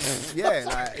 Yeah,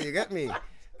 like, you get me?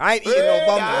 I ain't eating no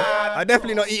bum, bro. I'm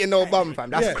definitely not eating no bum,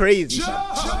 fam. That's crazy, fam.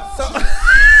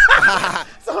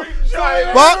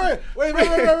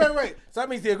 Wait. So that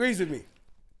means he agrees with me.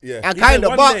 Yeah. And kind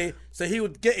of, but... Day, so he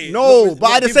would get it. No,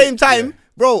 but at the same time,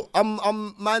 bro,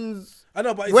 I'm man's... I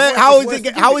know, but how is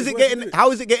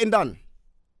it getting done?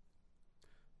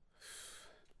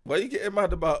 Why are you getting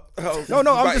mad about how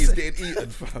I'm just getting eaten?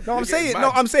 Fam? No,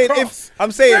 I'm saying Cross.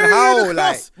 how,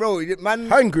 like, bro, man,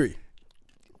 hungry.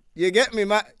 You get me,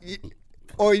 man?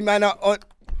 Or man,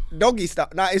 doggy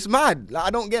stuff. Nah, it's mad. Like, I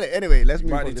don't get it. Anyway, let's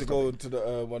move on. Might need to go into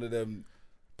the one of them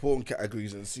porn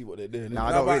categories and see what they're doing.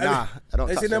 I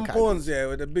don't. It's in them porns, yeah,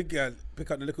 where the big guy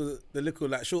pick up the little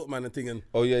like short man and thing and.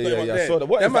 Oh yeah. I saw that.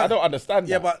 What is that? I don't understand.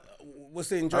 Yeah, that. but what's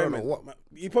the enjoyment?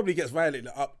 He probably gets violated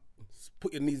up.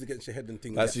 Put your knees against your head and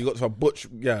things. Like, so you got some butch,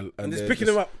 and just picking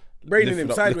him up, braining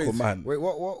him sideways. Man. Wait,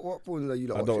 what porn are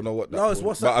you? I don't know what. No, it's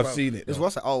WhatsApp. But I've seen it. It's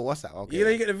WhatsApp. Oh, WhatsApp. Okay. You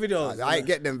know, you get the videos. I ain't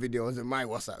get them videos in my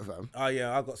WhatsApp, fam. Oh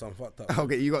yeah, I got some fucked up.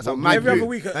 Okay, you got some mad every group. other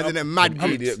week. And then a mad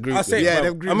group. I say, yeah,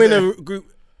 them groups. I'm in a group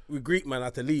with Greek man. I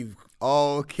had to leave.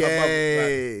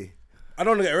 Okay. I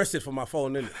don't want to get arrested for my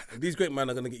phone, innit? These great men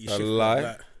are gonna get you shit.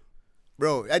 Lie.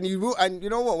 Bro, and you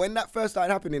know what? When that first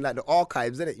started happening, like the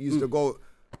archives, innit, used to go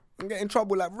and get in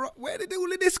trouble. Like, where did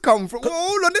all of this come from? Well,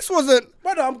 hold on, this wasn't.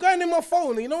 Brother, I'm going in my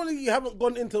phone. You know, you haven't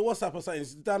gone into WhatsApp or something.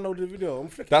 Just download the video. I'm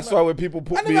flicking. That's why when people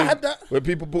put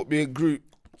me in group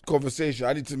conversation,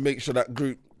 I need to make sure that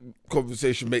group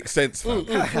conversation makes sense,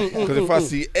 because if I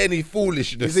see any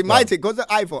foolishness, you see, my thing, because the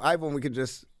iPhone,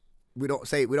 we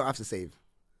don't have to save.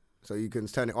 So you can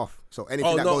turn it off. So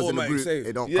anything that goes in the group,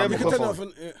 it don't come in the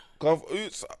phone.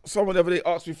 Someone the other day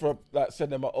asked me for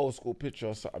send them an old school picture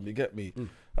or something. You get me?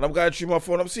 And I'm going through my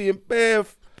phone. I'm seeing bare. I'm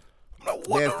like,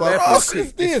 what the fuck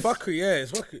is this? It's fuckery,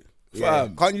 it's fuckery. Yeah.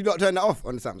 Can't you not turn that off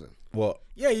on the Samsung? What?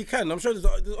 Yeah, you can. I'm sure there's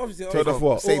obviously turn off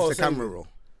what? Saves the camera roll.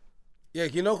 Yeah,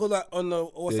 you know, because on the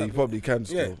WhatsApp. Yeah, you probably can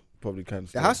still. Yeah. Probably can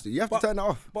still. It has to. You have to turn that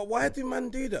off. But why did man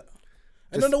do that?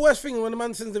 And then the worst thing when the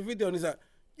man sends a video and he's like,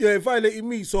 yeah, it violated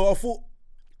me, so I thought.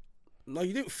 No,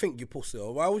 you didn't think you pussy.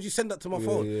 Or why would you send that to my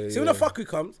phone? See, when the fuckery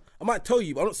comes, I might tell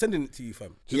you, but I'm not sending it to you,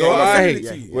 fam. Do you know what I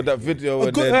hate? With that video,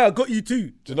 I got you too.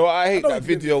 Do you know what I hate? That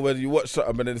video when you watch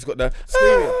something and then it's got that.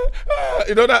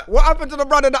 You know that? What happened to the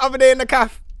brother the other day in the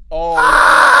calf?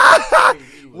 Oh,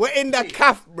 we're in the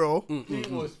calf, bro. He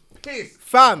was pissed,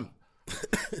 fam.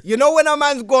 You know when a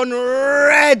man's gone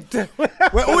red?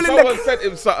 We're all in someone sent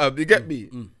him something. You get me?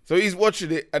 So he's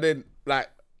watching it and then like.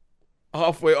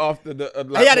 Halfway after the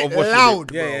he had it loud,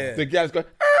 bro. Yeah. The girl's going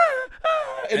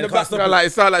in the background, like it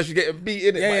sounds like she's getting beat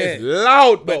in it, but it's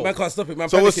loud, bro. Man can't stop it, man.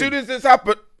 So as soon as this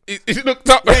happened, he looked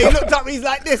up. Yeah, he looked up. He's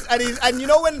like this, and you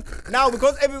know when now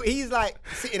because he's like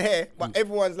sitting here, but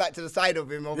everyone's like to the side of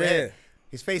him over here.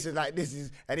 His face is like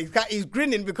this, and he's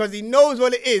grinning because he knows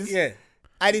what it is. Yeah.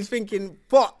 And he's thinking,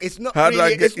 fuck, it's not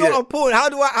really, it's not a porn. How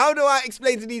do I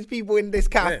explain to these people in this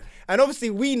camp? Yeah. And obviously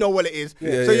we know what it is.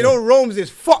 Yeah, so you know Rome's is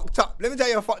fucked up. Let me tell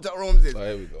you how fucked up Rome's is. Oh,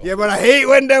 here we go. Yeah, but I hate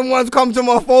when them ones come to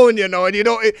my phone, you know, and you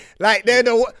don't, like they're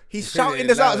the, he's shouting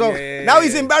this out. So now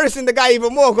he's embarrassing the guy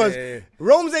even more because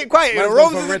Rome's ain't quiet.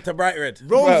 Rome's from red to bright red.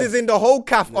 Rome's is in the whole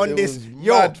calf on this.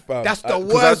 Yo, that's the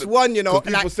worst one, you know.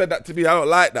 People said that to me. I don't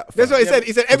like that. That's what he said.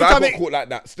 He said every time I got caught like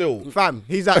that still. Fam,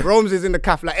 he's like, Rome's is in the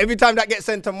calf. Like every time that gets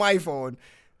sent to my phone,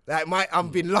 like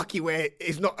I've been lucky where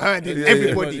it's not heard in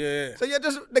everybody. So you're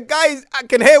just the guys. I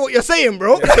can hear what you're saying,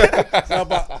 bro. No,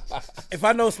 but if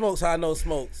I know Smokes, how I know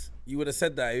Smokes, you would have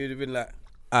said that. You would have been like,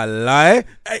 I lie.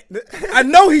 I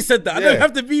know he said that. I don't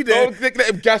have to be there. Don't let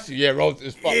him gas you. Yeah, Rose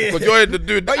is fuck. Because you're in the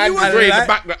dude But you and was Gray in the like-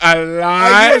 background. I You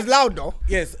lie. was loud though.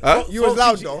 Yes. Huh? You was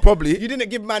loud though. Probably. You didn't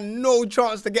give man no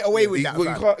chance to get away with that. You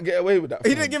fam. can't get away with that.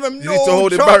 He fam. didn't give him You no need to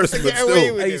hold chance to embarrassment get still.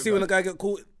 away with Hey, you it. see when a guy get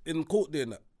caught in court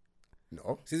doing that?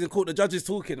 No. He's in court, the judge is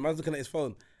talking, the man's looking at his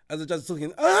phone. As the judge is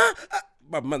talking,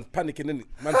 man's panicking, innit?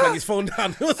 Man throwing his phone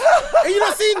down. Are you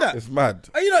not seeing that? It's mad.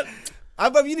 Are you not?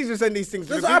 You need to send these things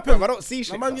to That's the what group, fam. happens. I don't see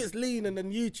shit. My man fam. gets lean and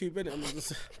then YouTube, innit? I'm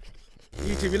just,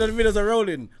 YouTube, you know the videos are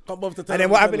rolling. Can't bother to turn And then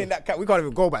on what the happened in channel. that we can't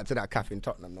even go back to that cafe in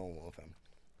Tottenham no more, fam.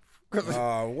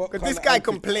 What Because kind this of guy outfit?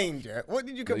 complained, yeah. What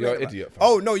did you complain you're an about? idiot, fam.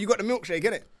 Oh no, you got the milkshake,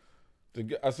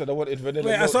 innit? I said I wanted vanilla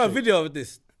Wait, I saw a milkshake. video of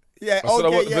this. Yeah, I said I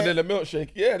want okay, yeah. vanilla milkshake.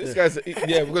 Yeah, this guy's.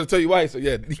 Yeah, we're gonna tell you why. So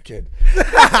yeah, dickhead.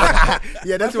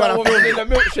 Yeah, that's I what I want feel. vanilla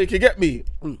milkshake. You get me?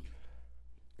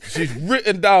 She's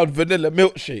written down vanilla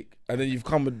milkshake, and then you've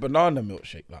come with banana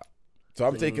milkshake. Like, so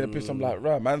I'm taking a piss. I'm like,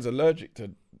 right, man's allergic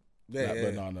to Yeah, yeah.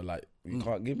 banana. Like, you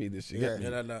can't give me this. You get me?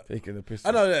 Yeah, no. Taking a piss.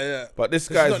 I know, yeah. But this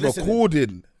She's guy's not listening.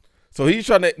 recording. So he's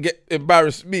trying to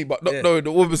embarrass me, but not Yeah. knowing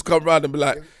the woman's come round and be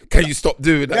like, can you stop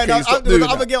doing that? Yeah, Can you stop doing the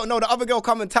that? other girl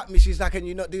come and tap me. She's like, "Can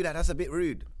you not do that? That's a bit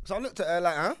rude." So I looked at her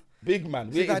like, "Huh? Big man,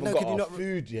 we She's ain't like, even no, got could you our not-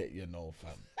 food yet, you know,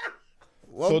 fam.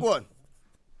 Well, So- go on."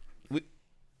 We,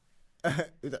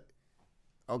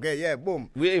 Okay, yeah, boom.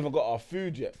 we ain't even got our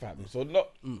food yet, fam. So not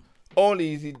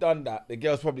only has he done that, the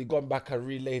girl's probably gone back and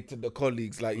relayed to the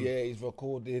colleagues, like, yeah, he's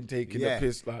recording, taking Yeah. the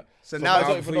piss, like. So So now now I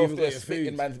don't before even know you if even they're got your spitting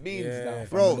food. man's beans Yeah. now, fam, and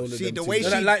Bro, all of see them the things. way No, she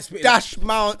that light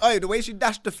spitting. the way she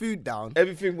dashed the food down.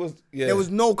 Everything was, yeah. There was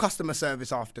no customer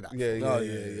service after that. yeah, Oh,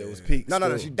 it was peak. No,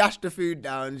 still. she dashed the food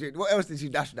down. What else did she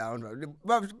dash down?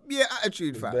 Bro? Yeah,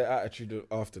 attitude, fam. Their attitude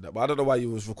after that. But I don't know why you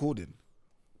was recording.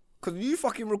 Because you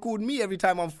fucking record me every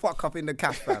time I'm fuck up in the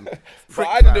cash, fam. But Prick,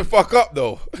 I fam. didn't fuck up,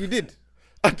 though. You did.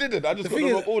 I didn't. I just got thing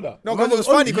the is- wrong order. No, Man because it was was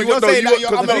on funny you. because You you're know, saying you that you're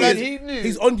because I'm the thing is, allergic. he knew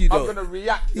He's on you, though. I'm gonna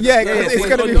react. To Yeah, the because food. it's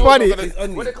gonna be He's funny. gonna- He's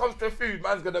on When you. it comes to food,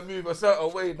 man's gonna move a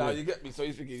certain way now. You get me? So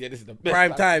he's thinking, yeah, this is the best. Prime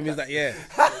Like, time, he's like, yeah.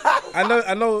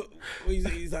 I know.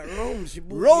 He's like, Rome's.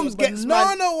 Rome's gets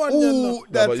man. No one. Ooh, No,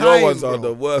 the but time, your ones bro. are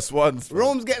the worst ones. bro.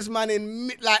 Rome's gets man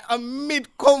in like a mid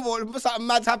convo. Something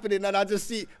mad's happening, and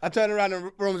I turn around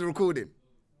and Rome's recording.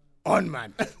 On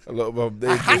man. A lot of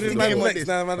them I had to dangerous. get him on Next this.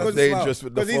 time, man, That's that's dangerous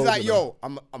with the Because he's phone, like, you know.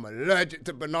 yo, I'm allergic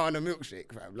to banana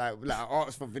milkshake, fam. Like I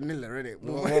asked for vanilla, innit?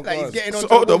 Like God. he's getting on So,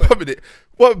 to hold the on, woman.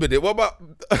 1 minute. What about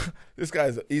this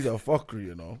guy's? He's a fucker,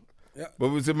 you know. Yeah. But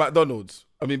we was in McDonald's.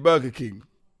 I mean Burger King.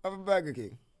 Have a Burger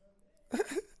King.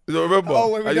 You don't remember? Oh,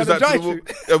 when we And done you was the like to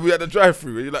drive-thru. yeah, we had the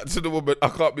drive-through. And you're like to the woman, I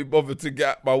can't be bothered to get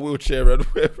out my wheelchair and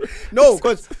whatever. No,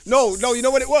 because no, you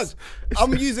know what it was?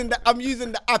 I'm using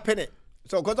the app in it.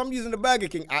 So because I'm using the Burger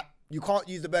King app, you can't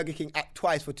use the Burger King app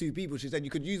twice for two people. She said you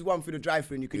could use one for the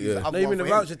drive-thru and you could use the other No, you one mean for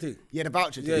the him. voucher thing? Yeah, the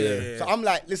voucher Yeah, thing. yeah, yeah, So yeah. I'm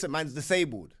like, listen, man's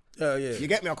disabled. Yeah, yeah. You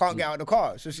get me? I can't get out of the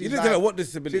car. So she's didn't like, tell her what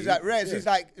disability She's like, is. Red.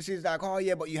 Yeah. She's like, oh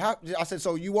yeah, but you have. I said,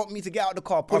 so you want me to get out of the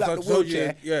car, pull After out I the told you,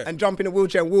 wheelchair, yeah. and jump in the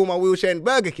wheelchair and wheel my wheelchair in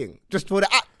Burger King just for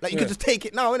the app? Like you Yeah. could just take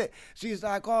it now, innit? She's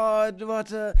like, oh,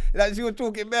 but like she was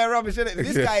talking bare rubbish, innit?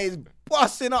 This guy is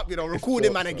busting up, you know,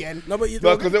 recording man again. No, but you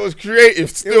No, know, because it was creative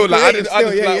still. was like, creative I just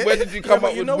still, yeah, like, yeah. where did you come but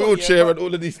up you with know what, wheelchair yeah, but- and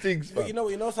all of these things, but fam?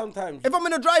 you know, sometimes. If I'm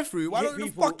in a drive-through, why you don't you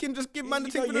people- fucking just give man the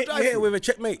thing for the you hit it drive-through? with a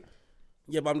checkmate.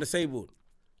 Yeah, but I'm disabled.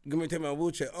 Give me take my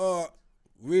wheelchair. Oh,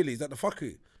 really? Is that the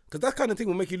fuckery? Because that kind of thing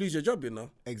will make you lose your job, you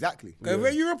know. Exactly. Because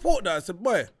when you report that, I said,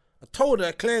 boy, I told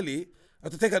her clearly I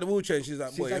have to take out the wheelchair, and she's like,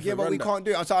 boy, She's like, you yeah, have to but run we that. can't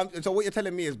do it. So what you're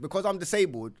telling me is because I'm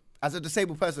disabled, as a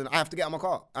disabled person, I have to get out of my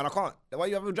car, and I can't. Why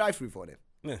you have a drive-through for then?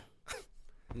 Yeah.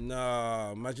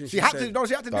 Nah, imagine She had said, to. No,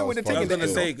 she had to That deal with the was thing. I funny. was gonna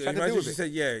She say, She had to deal imagine with she it.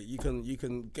 said, yeah, you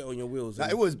can get on your wheels. Like,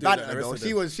 and it was do it like banter the rest though.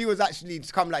 of them. She was actually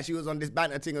come like she was on this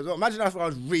banter thing as well. Imagine if I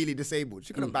was really disabled.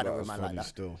 She couldn't banter That with was a man like funny that.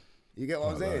 still. You get what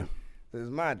I'm saying? It's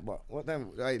mad, but what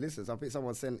then? Hey, listen, I think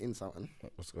someone sent in something.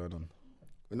 What's going on?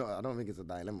 I don't think it's a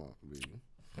dilemma, really.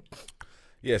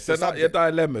 Yeah, send out your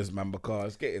dilemmas, man, because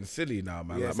it's getting silly now,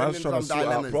 man. Yeah, Like, send man's in trying to some sort out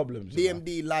dilemmas. problems. you know.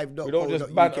 DMDlive.co.uk. We don't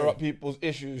just banter up people's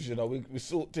issues, you know. We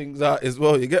sort things out as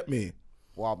well. You get me?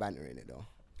 While bantering it though.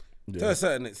 To a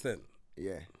certain extent.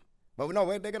 Yeah. But no,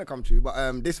 they're gonna come true.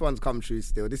 But this one's come true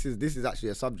still. This is actually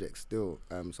a subject still.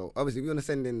 So obviously, if you want to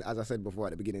send in, as I said before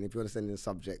at the beginning, if you want to send in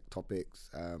subject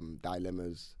topics,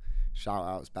 dilemmas, shout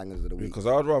outs, bangers of the week, Because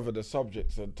I'd rather the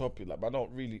subjects and topic. Like, I don't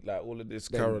really like all of this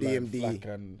Then Caroline DMD Flack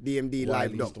and DMDlive.co.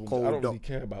 Wiley stories. I don't really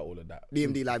care about all of that.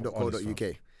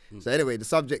 DMDlive.co.uk. So anyway, the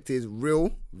subject is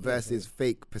real versus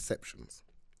fake perceptions.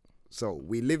 So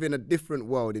we live in a different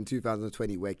world in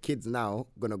 2020 where kids now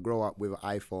gonna grow up with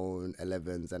iPhone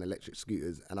 11s and electric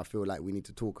scooters, and I feel like we need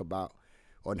to talk about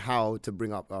on how to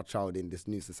bring up our child in this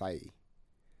new society.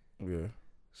 Yeah.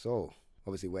 So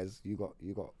obviously, Wes, you got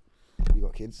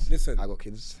kids. Listen, I got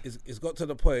kids. It's got to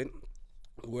the point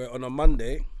where on a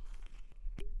Monday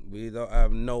we don't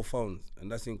have no phones,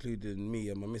 and that's including me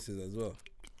and my missus as well.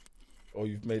 Or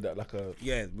you've made that like a...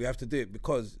 Yeah, we have to do it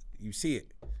because you see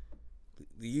it.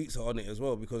 The youths are on it as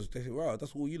well because they think, wow,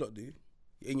 that's all you lot do.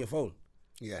 You're in your phone.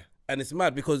 Yeah. And it's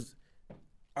mad because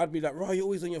I'd be like, Ra, you're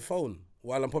always on your phone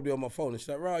while I'm probably on my phone. And she's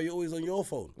like, Ra, you're always on your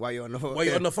phone. Why you on the phone? While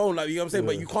you're on the phone, like, you know what I'm saying?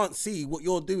 But you can't see what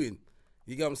you're doing.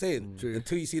 You get what I'm saying? True.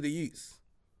 Until you see the youths.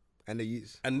 And the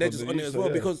youths. And they're just on it as well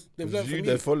because they've learned from you.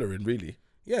 They're following, really.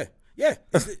 Yeah.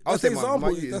 That's I'll the say example. my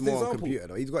youth is That's the more on example. computer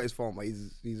though. He's got his phone, but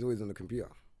he's always on the computer.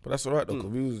 But that's all right, though,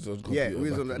 because we was on computer. Yeah, we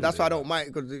was on. That's why I don't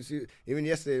mind, because even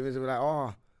yesterday it was like,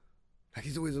 oh, like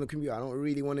he's always on the computer. I don't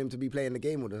really want him to be playing the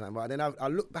game all the time. But then I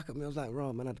look back at me, I was like,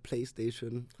 bro, man had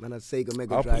PlayStation, man had Sega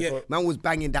Mega Drive. Man was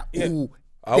banging that all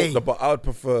day. But I would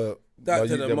prefer That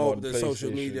to them on the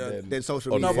social PlayStation media. Then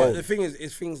social on No, media. but the thing is,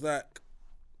 it's things like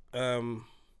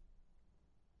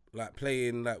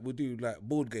playing, like we do like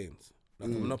board games, like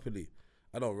a Monopoly.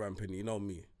 I don't ramp any, you know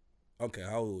me. I don't care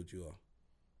how old you are.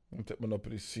 I take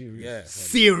Monopoly serious. Yeah.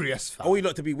 Serious. I want you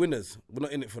lot to be winners. We're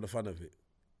not in it for the fun of it.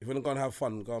 If we're not going to have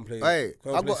fun, go and play. Hey,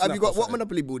 go and play have you Snap got or what something.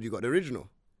 Monopoly board you got? The original?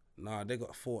 Nah, they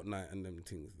got Fortnite and them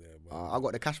things there. But I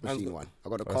got the cash machine one. I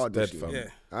got the That's card dead, machine. fam. yeah.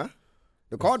 Huh?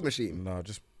 The card machine. Nah,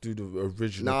 just do the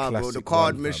original Nah, classic bro, the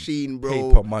card one, fam. machine, bro.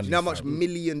 Paper money, Do you know how much fam.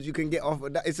 millions you can get off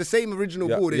of that? It's the same original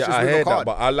board. It's yeah, just I with hear a card. that,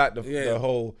 but I like the Yeah.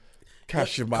 whole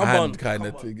cash in my Come hand on, kind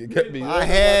of thing. You get me? I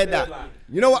hear that.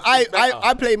 You know what?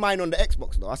 I play mine on the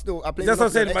Xbox though. I play. That's what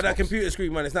I'm saying Monopoly on about that Xbox. computer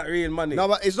screen, man. It's not real money. No,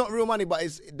 but it's not real money. But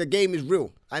the game is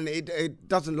real, and it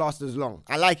doesn't last as long.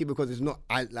 I like it because it's not.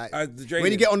 I like The draining.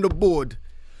 when you get on the board,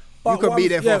 But you could what be I'm-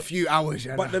 there for yeah, a few hours.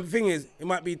 You know? But the thing is, it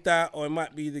might be that, or it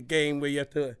might be the game where you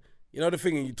have to, you know, the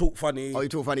thing, and you talk funny. Oh, you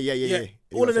talk funny? Yeah.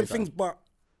 All of them things, but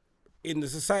in the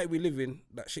society we live in,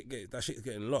 that shit's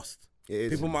getting lost. It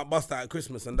is. People might bust out at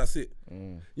Christmas and that's it.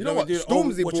 You know what? we do-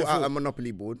 Stormzy watch brought your out a film.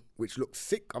 Monopoly board, which looks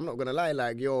sick. I'm not gonna lie.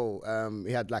 Like,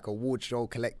 he had like a award show,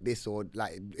 collect this, or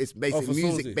like it's basically for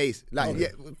music Stormzy? based. Like, yeah,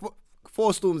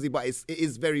 for Stormzy, but it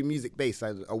is very music based.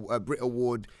 Like a Brit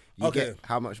Award, you Okay. get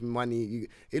how much money.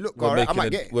 It looked alright. I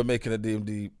might get it. We're making a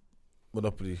DMD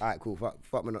Monopoly. Alright, cool. Fuck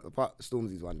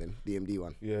Stormzy's one then, DMD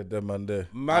one. Yeah, them man there.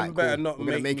 Man Alright, better cool. not We're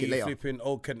gonna make make it me later. flipping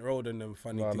Old Kent Road and them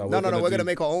funny things. No, we're gonna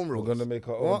make our own rules. We're gonna make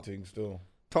our own What? thing still.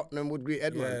 Tottenham, Wood Green,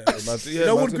 Edmund. Yeah. Yeah,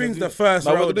 No, man's Wood gonna Green's do the that. first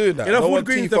No, we're road. doing that. You know, No Wood one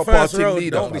Green's team the for first party road. leader,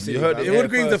 Don't be fam. silly, You heard man. it. Yeah, here Wood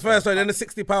Green's the first, first road, then the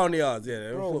 £60 yards.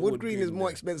 Yeah, Bro, Wood Green is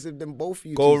more expensive than both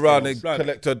you. Go two around stores. and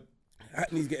collect a.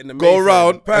 Hackney's getting the Go Mayfair.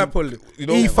 round. Purple. and, you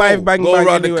know, E5 bang go bang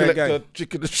around and anywhere, collect gang. a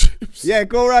chicken and chips. Yeah,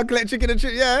 go around collect chicken and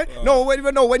chips. Yeah, no,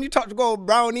 when you touch go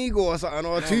Brown Eagle or something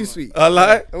or Too Sweet. I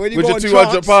like. And when you With go your on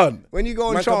 £200. Chance, when you go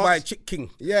on Man can buy chance, Chick King.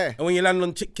 Yeah. And when you land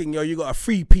on Chick King, yo, you got a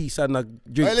free piece and a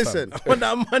drink. Hey, listen. fam. I want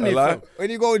that money, I like. fam. when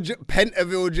you go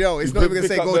Pentaville jail, it's not even gonna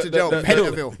Pick say up go to jail.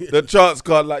 Pentaville. The chance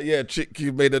card, like, yeah, chick,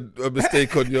 you made a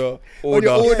mistake on your order.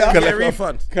 your order. Get a Collect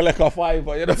refund. Collect a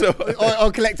 $5, you know. or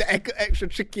collect an extra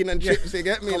chicken and chips. You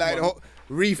get me? Like on.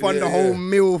 refund Yeah, the whole yeah.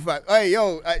 meal. Hey,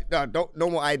 yo, no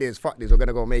more ideas. Fuck this. We're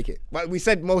gonna go make it. But we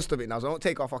said most of it now, so don't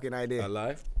take our fucking idea. I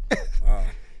lie.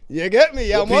 You get me?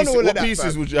 Yeah, What I'm on all of what that.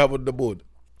 pieces fam. would you have on the board?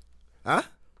 Huh?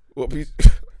 What piece?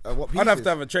 What pieces? I'd have to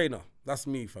have a trainer. That's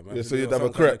me, fam. Yeah, so you'd have a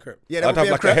crep. Yeah, that I'd would be have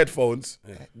a like a crep. headphones.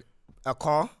 A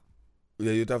car.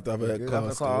 Yeah, you'd have to have a You'd car.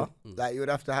 have a car. Like you would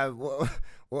have to have. What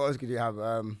else could you have?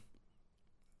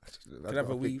 Could have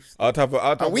a weave. I'd have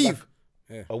A weave.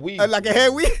 A weave. Like a hair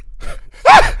weave.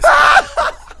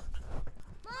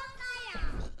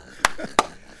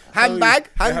 Handbag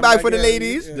for the yeah,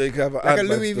 ladies. yeah. Yeah, you could have Like a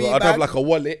handbag Louis still. V I'd have bag. like a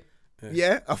wallet.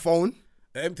 Yeah, a phone.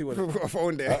 An empty one. A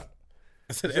phone there.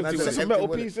 I said That's empty a- one. It's a empty metal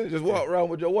wallet. piece. innit? Just walk around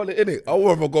with your wallet in it. I would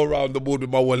rather go around the board with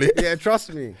my wallet. Yeah,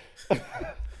 trust me.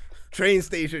 Train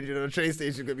station, the train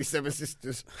station could be Seven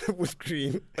Sisters with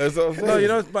green. That's what I'm saying. No, you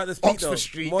know about the speed Oxford though.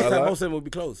 Street. More time, Hello? most of them will be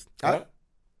closed. Huh?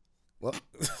 What?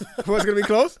 What's gonna be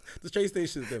closed? The train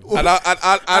stations, them. And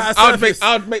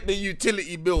I'd make the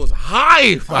utility bills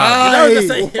high, fam. Aye. You know,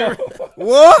 just say,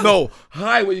 What? No,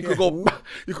 high where you could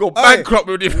go bankrupt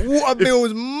with it. Water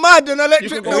bill's mad and You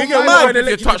electric could bill go we get mad. one mad if you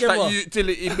electric touch that together.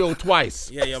 utility bill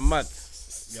twice. yeah, you're mad.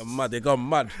 You're mad. They gone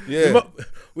mad. Yeah.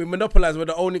 We monopolize. We're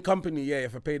the only company. Yeah,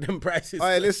 if I pay them prices.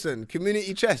 Alright, listen,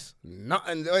 community chess.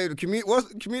 Nothing.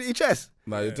 What's community chess?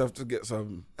 Nah, you'd have to get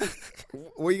some.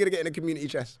 What are you gonna get in a community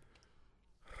chess?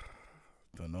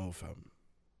 Don't know, fam.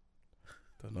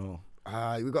 Don't know.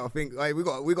 We gotta think.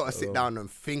 We gotta sit down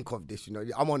and think of this.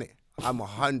 I'm on it. I'm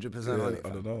 100% on it. I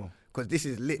don't know. because this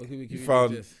is lit. You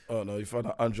found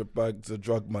 100 bags of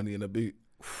drug money in a boot.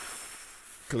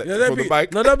 Collect Yeah, it from the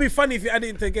bank. No, that'd be funny if you add it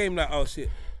into a game like, oh shit.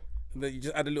 And then you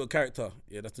just add a little character.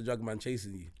 Yeah, that's the drug man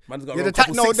chasing you. Man's got Yeah, a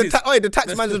couple sixes. the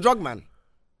tax man's a drug man.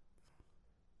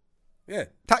 Yeah.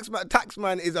 Tax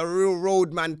man is a real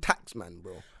roadman tax man,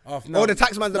 bro. No. Oh, the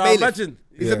tax man's a bailiff. Imagine.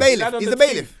 He's a bailiff. He's a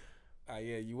bailiff. Ah,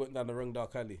 yeah, you went down the wrong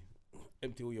dark alley.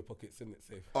 Empty all your pockets, isn't it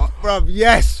safe? Oh, bruv,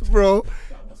 yes, bro.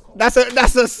 That's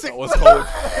a sick. That was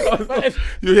cold.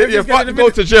 You hit your fuck to go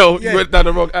to jail. Yeah. You went down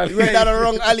the wrong alley. You went down the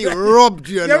wrong alley, robbed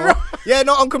you, know. Yeah,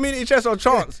 not on community chest or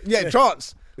chance. Yeah,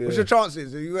 chance. What's your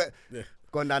chances? You went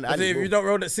gone down the alley. If you don't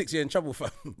roll at 6, you're in trouble,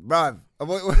 fam. Bruv.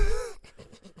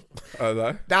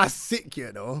 That's sick,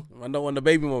 you know. I don't want the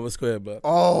baby mama square, but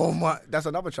Oh my, that's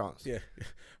another chance. yeah.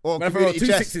 Or Man, if I roll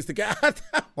community 2 chest. 6s to get out.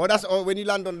 Or that's when you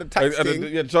land on the tax thing.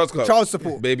 Yeah, child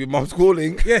support. Baby mom's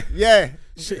calling. Yeah. Yeah.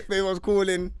 Baby was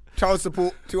calling. Child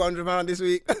support, £200 this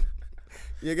week.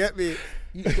 You get me?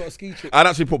 You got a ski trip. I'd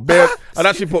actually put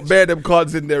bare them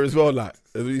cards in there as well. Like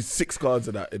there's 6 cards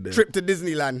of that in there. Trip to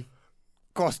Disneyland.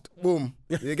 Cost. Boom.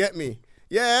 You get me?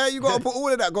 Yeah, you got to put all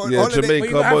of that. Go on Yeah, holiday. But you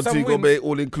Jamaica, have some Montego wins. Bay, all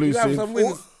You have inclusive. some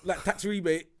wins, like tax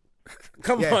rebate.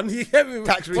 Come Yeah. on, you get me?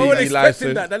 Tax We weren't rebate. expecting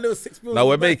License. that little 6 bills. Now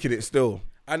we're making it still.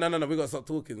 No, we got to stop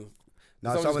talking.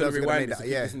 No, someone else is gonna make that.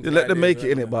 Yeah. You let them make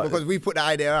it in it, but Because we put the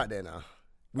idea out there now.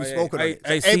 We've spoken on it.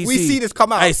 So I if we see this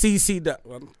come out, I see that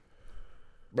one.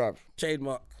 bruv.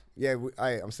 Trademark. Yeah,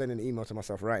 I'm sending an email to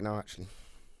myself right now, actually.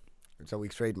 So we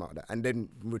trademark that, and then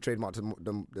we trademark the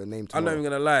name. I'm not Tomorrow. even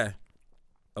gonna lie.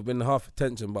 I've been half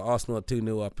attention, but Arsenal are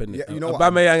 2-0 up in it. Yeah, you know what?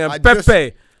 Aubameyang I and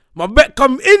Pepe. My bet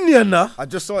come in, you know. I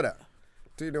just saw that.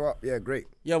 2-0 up. Yeah, great.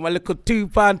 Yo, my little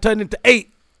 £2 turned into 8.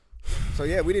 So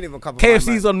yeah, we didn't even cover.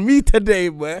 KFC's on me today,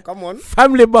 boy. Come on.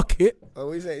 Family bucket. Oh,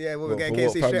 we said yeah, we're Well, getting for what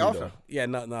KFC straight family, off. though? Yeah,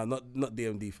 no, not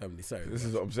DMD family. Sorry. This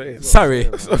is what I'm saying. Sorry.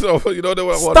 So, you know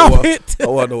what? Stop it. I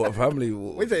want to know what family.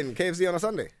 What you saying? KFC on a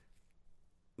Sunday?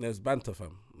 There's banter,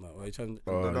 fam. No, why you trying?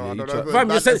 Oh, No, yeah, I you don't try- know.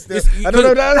 Fam, you said, I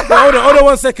don't know. Hold on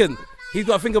 1 second. He's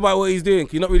got to think about what he's doing.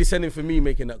 You're not really sending for me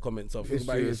making that comment, so think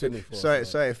about who you're sending for.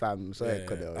 Sorry, fam. Sorry, Yeah,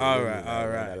 Kodel. all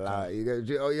right.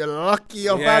 You're lucky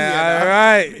your family. Yeah, all you know?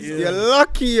 right. You're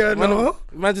lucky, you know.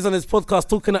 Man just on his podcast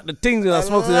talking at the things and I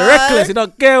smoke to the Alright. reckless. He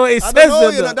don't care what he I says. don't know,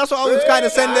 and you know. that. That's what I was kind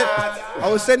of sending. I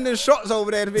was sending shots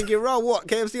over there thinking, bro, what?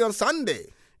 KFC on Sunday?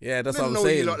 Yeah, that's I what didn't I'm know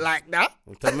you saying. look like that.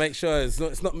 To make sure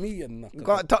it's not me and We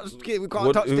can't touch we can't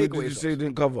What touch who did takeaway you shots. say you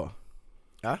didn't cover?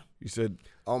 Huh? You said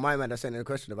Oh, my man, I sent in a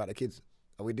question about the kids.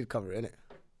 Oh, we did cover it, innit?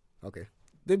 Okay.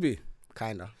 Did we?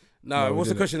 Kinda. No, we what's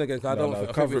the didn't. question again? 'Cause I don't. I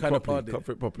think cover we it kind of properly. parted.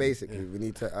 Cover it properly. Basically, we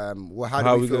need to well, How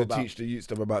how are do we we feel going to about teach the youths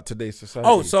them about today's society?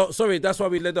 Oh, sorry. That's why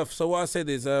we led off. So what I said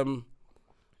is, we're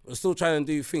still trying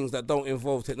to do things that don't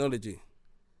involve technology.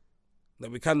 That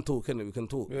we can talk, innit? We can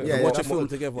talk. Yeah, We yeah, can watch yeah. a film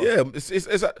together. Yeah, it's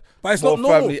a, But it's more not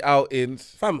normal. family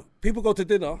outings. Fam, people go to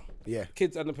dinner, Yeah.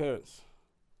 kids and the parents.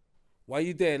 Why are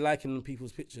you there liking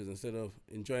people's pictures instead of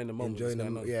enjoying the moment? Enjoying that's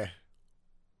them, going on? yeah.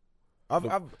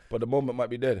 But the moment might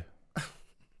be dead.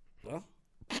 Huh?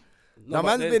 Now, but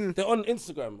man's they're, been- they're on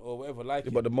Instagram or whatever, like Yeah,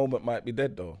 it. but the moment might be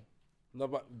dead though. No,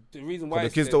 but the reason But why the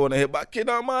it's kids there- don't want to hit back in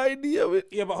on my idea. With.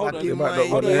 Yeah, but hold Back on. in might my not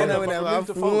want day, to- but when I remove have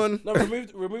the phone. fun. No,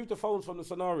 remove the phones from the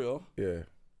scenario. Yeah,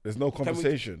 there's no Can we-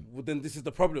 conversation. well, then this is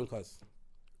the problem, cuz.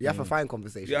 You have to find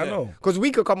conversation. Yeah, I know. Because we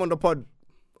could come on the pod.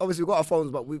 Obviously, we've got our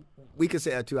phones, but we could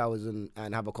sit here 2 hours and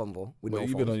have a convo with But no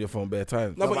you've phones. been on your phone bare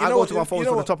times. No, but but I you know go what? to my You phones know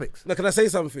for the what? topics. Now, can I say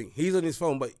something? He's on his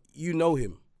phone, but you know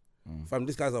him. Fam,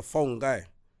 this guy's a phone guy.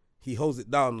 He holds it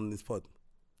down on this pod.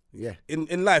 Yeah.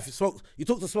 In life, Smokes, you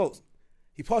talk to Smokes,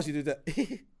 he passes you that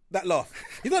that laugh.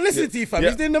 He's not listening to you, fam. Yeah.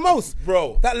 He's doing the most.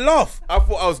 Bro. That laugh. I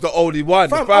thought I was the only one.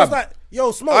 Fam, Fam, I was like,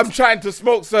 yo, Smokes. I'm trying to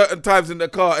smoke certain times in the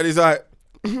car, and he's like,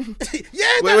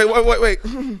 yeah, wait.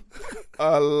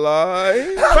 A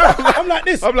lie. I'm like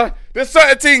this. I'm like, there's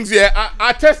certain things, yeah.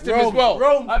 I test him as well.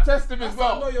 Rome. I test him as That's how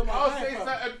I well. know you're my I'll guy, say fam.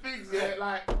 certain things, yeah,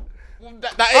 like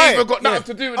that ain't even got nothing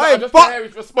to do with that. Hey, I'm just fuck,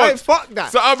 hearing for hey, smoke. fuck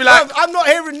that. So I'll be like, I'm not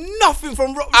hearing nothing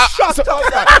from Shut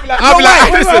up, man. I'll be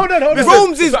like, wait, listen, hold on. listen.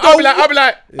 Rome's is So I'll be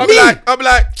like,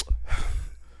 Me.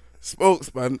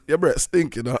 Smokes, man, your breath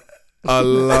stinking up. A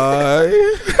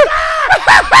lie.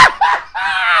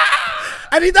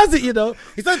 And he does it, you know.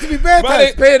 He's done it to me bare Man times.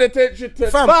 ain't paying attention to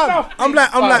Fam, nothing, I'm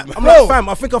like, Bro. fam,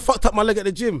 I think I fucked up my leg at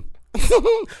the gym.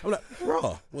 I'm like,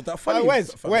 bro, was that funny?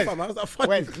 Where's? How's that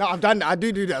funny? No, I've done that. I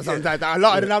do that sometimes. A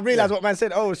lot, and then I realised what man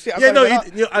said. Oh shit!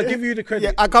 I'll give you the credit.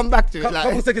 Yeah, I come back to it. A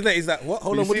couple seconds later, he's like, what?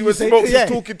 Hold on, what see did you when say? Smokes Yeah. is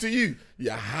talking to you, you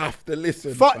have to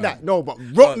listen. Fuck fam. that. No, but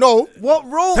no. What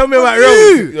role? Tell me about you?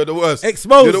 Rose. You're the worst.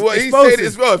 Exposed. You're the worst. He Exposed. said it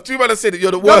as well. If two men have said it,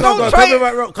 you're the No, worst. don't Tell me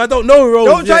about Rose. I don't know Rose.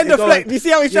 Don't try and Yeah, go deflect. on. You see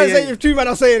how he's trying to say Yeah. if two men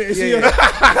are saying it? You see?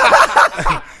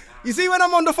 Yeah. You see when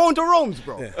I'm on the phone to Rome's,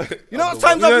 bro? You know,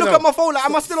 times I look at my phone like,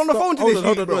 am I still on the phone to this?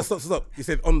 Hold youth, on, bro? stop. You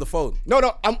said on the phone. No,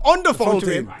 I'm on the phone to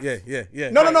him. Yeah.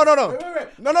 No. No.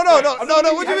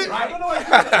 What do you mean? I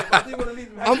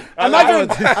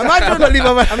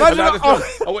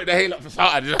went to hail up for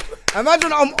Saturday.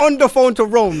 Imagine I'm on the phone to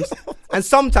Rome's, and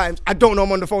sometimes I don't know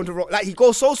I'm on the phone to Rome's. Like he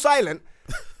goes so silent.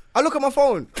 I look at my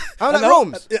phone. I'm like,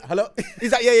 Rome's. Yeah, hello.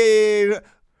 He's like, yeah.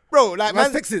 Bro, like,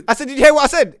 man, Man's texting. I said, did you hear what I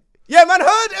said? Yeah, man,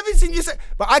 heard everything you said.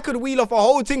 But I could wheel off a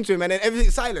whole thing to him and then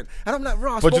everything's silent. And I'm like,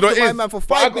 bro, I spoke to my man for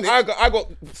 5 minutes. I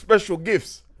got special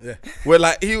gifts. Yeah. Where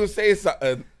like he was saying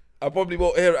something, I probably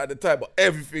won't hear it at the time, but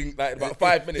everything like about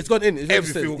 5 minutes. It's gone in, it's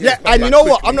everything. registered. will Yeah, come and you back know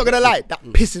what? quickly. I'm not going to lie. That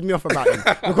pisses me off about him.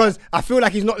 Because I feel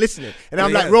like he's not listening. And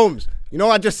I'm like, Rome's, you know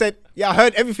what I just said? Yeah, I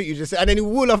heard everything you just said. And then he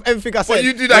wheel off everything I said.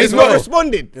 you do that and as he's not well.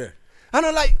 responding. Yeah. And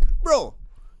I'm like, bro,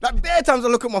 like bare times I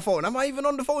look at my phone. Am I even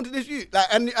on the phone to this youth? Like,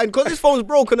 and because his phone's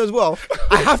broken as well,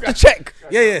 I have to check.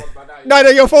 Yeah. No,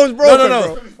 your phone's broken,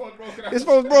 No. bro. His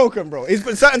phone's broken, bro.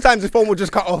 Certain times his phone will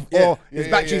just cut off or his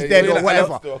battery's dead or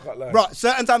whatever. Bro,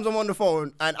 certain times I'm on the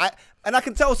phone and I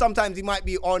can tell sometimes he might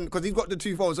be on, because he's got the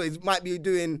two phones, so he might be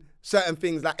doing certain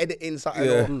things like editing something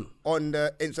or on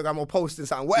the Instagram or posting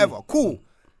something, whatever. Cool.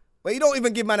 But he don't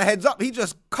even give man a heads up. He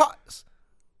just cuts.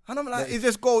 And I'm like, he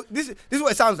just goes, this is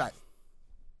what it sounds like.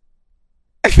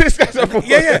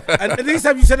 Yeah. And this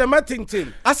time you said a mad thing to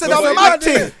him. I said I'm a mad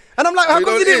thing. And I'm like, how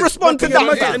come he didn't respond to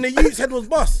that? And the youth's head was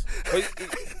bust.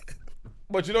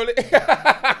 But you know,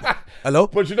 Hello?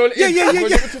 but you know, Yeah. But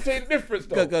to say the difference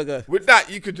though. Go. With that,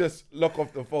 you could just lock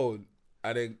off the phone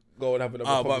and then go and have another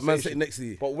conversation. But man sitting next to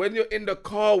you. But when you're in the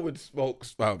car with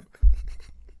Smokes, fam.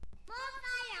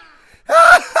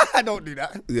 I don't do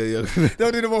that. Yeah.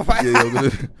 Don't do the more fire.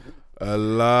 A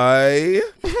lie.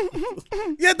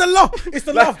 Yeah, the laugh. It's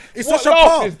the laugh. It's what such a laugh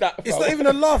par. is that, It's fam? not even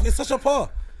a laugh. It's such a par.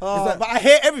 But I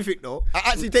hear everything though. I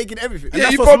actually take in everything. Yeah,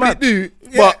 that's you what's probably mad. do,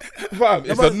 Yeah. but fam,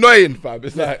 it's annoying, fam.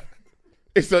 It's like,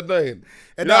 it's annoying.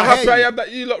 And You know I how hear happy I you. am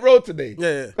that you lot rode today?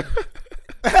 Yeah.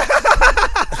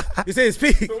 You say it's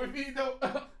peak. So if you don't,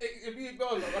 if you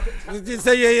go, You just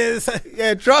say yeah.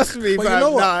 Yeah, trust me, But you fam.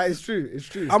 know what? Nah, it's true. It's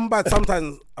true. I'm bad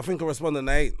sometimes. I think I respond and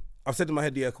I ain't. I've said in my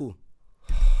head, yeah, cool.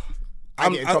 I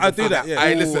get in trouble I for do that, yeah.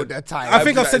 Hey, all listen, the time. I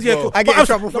think do I've that said as yeah, well. cool. I get But in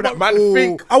trouble for that. Man, Ooh.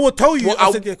 think. I will tell you. What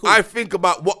I said yeah, cool. I think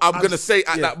about what I'm gonna say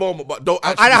at yeah. that moment, but don't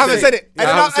actually. I haven't say said it. Yeah, I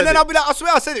haven't And then said I'll be like, I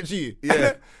swear I said it to you.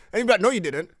 Yeah. And you'll be like, no, you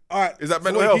didn't. All right. Is that so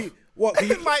mental what, health? What?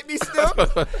 It might be still.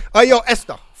 Oh, yo,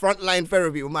 Esther, frontline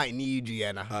therapy. We might need you,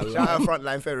 Anna. Shout out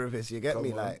frontline therapist. You get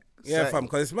me? Like, Yeah, so- fam,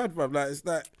 because it's mad, fam. Like, it's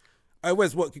like, hey,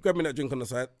 where's what? You grab me that drink on the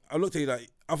side. I looked at you like,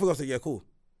 I think I said, yeah, cool.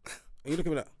 And you look at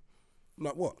me like, I'm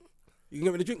like, what? You can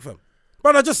get me the drink, fam.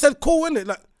 But I just said cool, innit?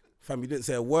 Like, fam, you didn't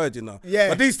say a word, you know. Yeah.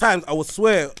 But these times, I will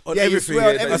swear on Yeah, you everything. swear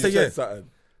on I everything. said, yeah. something.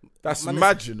 That's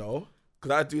mad, you know,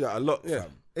 because I do that a lot. Yeah.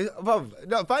 Fam.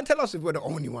 No, fine, tell us if we're the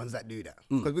only ones that do that.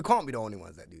 Because we can't be the only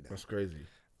ones that do that. That's crazy.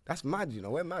 That's mad, you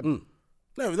know. We're mad. No,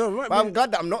 right. But I'm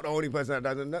glad that I'm not the only person that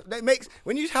doesn't. That makes,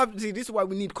 when you have, see, this is why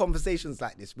we need conversations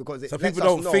like this, because it So lets people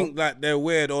us don't know, think like they're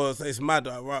weird or it's mad.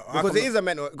 Right, because it is a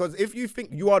mental, because if you think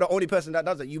you are the only person that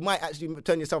does it, you might actually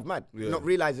turn yourself mad, not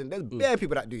realizing there's bare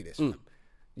people that do this. You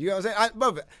know what I'm saying?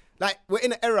 Brother, like, we're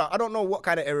in an era, I don't know what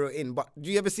kind of era we're in, but do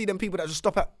you ever see them people that just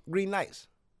stop at green lights?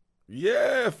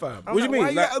 Yeah, fam. I'm What do you like, mean? Why are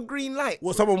you Like- at a green light?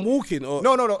 What, someone walking or?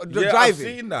 No, Yeah, driving. I've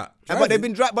seen that. But they've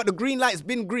been but the green light's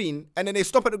been green, and then they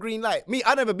stop at the green light. Me,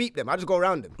 I never beat them. I just go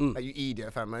around them. Like, you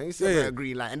idiot, fam, man. You see Yeah, at a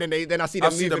green light, and then I see them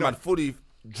I've seen moving the man up. fully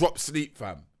drop sleep,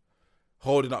 fam,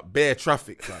 holding up bare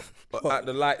traffic, fam. But at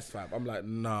the lights, fam, I'm like,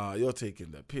 nah, you're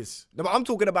taking the piss. No, but I'm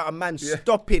talking about a man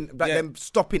stopping, like Yeah. them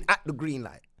stopping at the green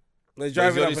light. They're He's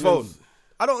driving on up his and phone. then-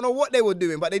 I don't know what they were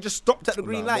doing, but they just stopped at the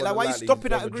green light. Like, why are you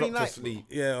stopping at the green light?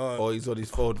 Yeah, Or he's on his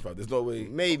phone, fam. There's no way.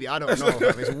 Maybe, I don't know,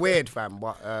 fam. It's weird, fam.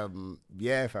 But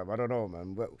yeah, fam, I don't know,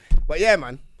 man. But yeah,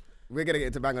 man, we're gonna get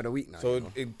into bang of the week now. So you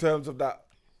know? in terms of that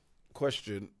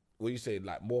question, what you say,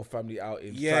 like more family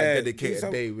outings, try Yeah, and dedicate do a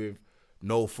some- day with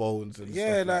no phones and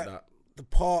yeah, stuff like that. the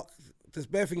park. There's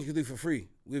bare things you can do for free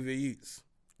with your youths.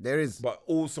 There is. But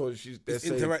also, they're It's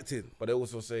saying, interacting. but they're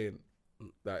also saying,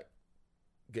 like,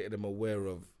 getting them aware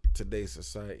of today's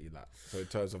society, like, so in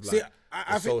terms of like See, the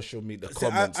I think- social media, the see, I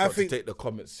comments, not think- to take the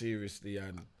comments seriously,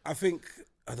 and I think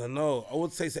I don't know. I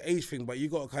would say it's an age thing, but you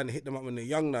got to kind of hit them up when they're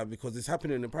young now because it's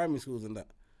happening in primary schools and that.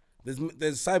 There's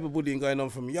cyberbullying going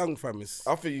on from young families.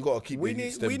 I think you got to keep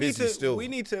them busy still. You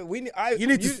need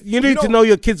to know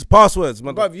your kids' passwords,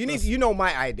 man. Bruv, you know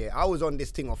my idea. I was on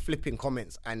this thing of flipping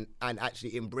comments and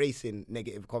actually embracing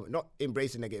negative comments. Not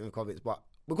embracing negative comments, but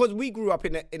because we grew up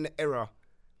in the era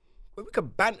where we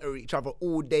could banter each other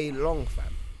all day long,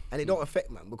 fam. And it don't affect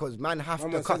man because man have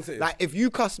to cuss. Like if you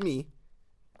cuss me,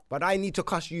 but I need to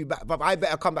cuss you back. But I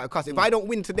better come back and cuss. If I don't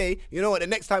win today, you know what? The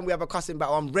next time we have a cussing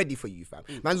battle, I'm ready for you, fam.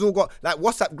 Man's all got, like,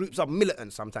 WhatsApp groups are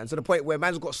militant sometimes to the point where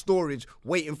man's got storage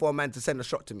waiting for a man to send a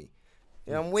shot to me.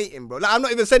 Yeah, I'm waiting, bro. Like, I'm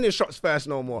not even sending shots first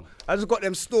no more. I just got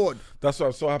them stored. That's why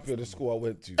I'm so happy at the school I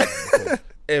went to. Because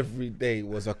every day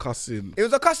was a cussing. It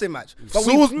was a cussing match. But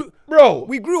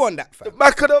we grew on that, fam. The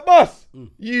back of the bus.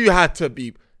 You had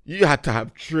to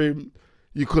have trim.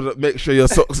 You couldn't make sure your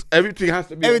socks. Everything has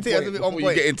to be on point before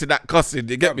you get into that cussing.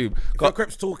 You get me? If a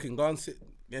crep's talking, go and sit.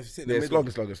 Yeah, sit in the middle.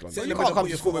 It's long. You can't come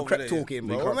to school with crep talking,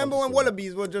 bro. Remember when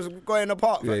wallabies were just going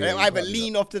apart? They either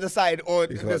lean off to the side or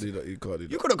you can't do that. You can't do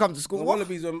that. You could have come to school.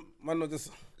 Wallabies were man not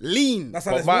just lean. That's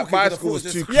how my school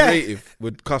was too creative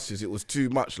with cusses. It was too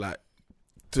much, like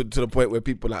to the point where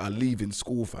people like are leaving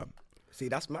school, fam. See,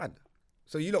 that's mad.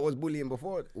 So you lot was bullying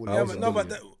before? That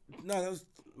was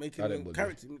making a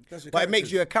character. But it makes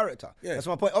you a character. Yeah. That's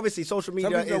my point. Obviously, social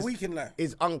media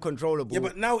is uncontrollable. Yeah,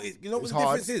 but now, you know what the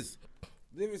difference is?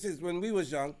 The difference is when we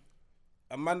was young,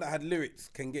 a man that had lyrics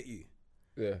can get you.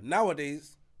 Yeah.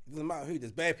 Nowadays, it doesn't matter who,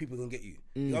 there's bare people can get you.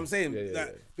 You know what I'm saying?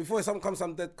 Before someone comes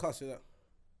some dead cuss, you're like,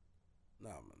 nah,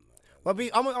 man. But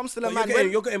I'm still a man.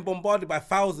 You're getting bombarded by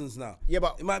thousands now. Yeah,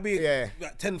 but it might be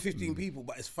like 10, 15 people,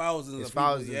 but it's thousands of people.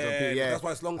 Thousands of people, yeah. That's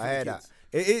why it's long for the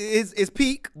kids. It's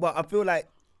peak, but I feel like,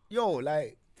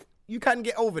 you can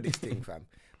get over this thing, fam.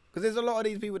 Because there's a lot of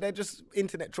these people, they're just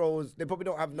internet trolls. They probably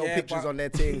don't have no pictures on their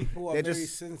thing. People are very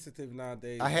sensitive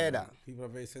nowadays. I hear that. People are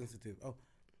very sensitive. Oh,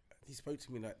 he spoke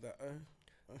to me like that.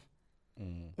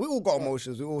 We all got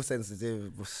emotions. We're all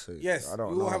sensitive. Yes, we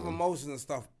all have emotions and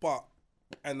stuff,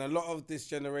 and a lot of this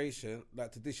generation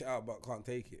like to dish it out but can't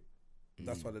take it.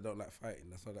 That's why they don't like fighting.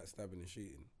 That's why they like stabbing and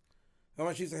shooting. How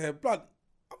much used to hear blood?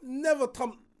 I've never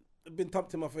been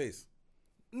thumped in my face.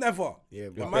 Never. Yeah,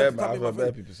 I've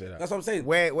heard people say that. That's what I'm saying.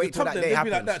 Wait till that day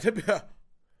happens. Like that. They'd be like,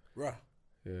 bruh.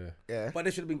 Yeah. But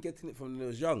they should have been getting it from when they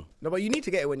was young. No, but you need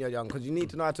to get it when you're young because you need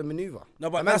to know how to maneuver. No,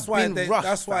 but that's why they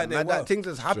that things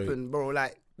just happen, bro.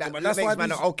 Like that makes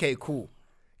man okay, cool.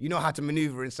 You know how to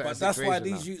maneuver in certain situations. But that's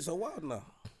why these youths are wild now.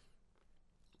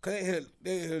 Cause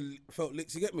they felt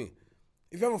licks. You get me?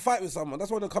 If you have a fight with someone, that's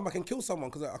why they'll come back and kill someone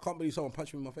because I can't believe someone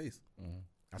punched me in my face.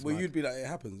 Well, you'd be like, it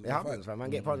happens. It happens, fam. Man,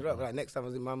 get punched up. Like next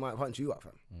time, I might punch you up,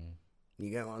 fam. You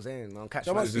get what I'm saying? Man, catch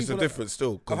There's a difference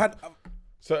still.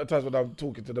 Certain times when I'm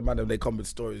talking to the man and they come with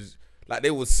stories, like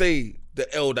they will say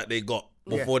the L that they got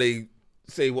before they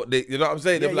say what they, you know what I'm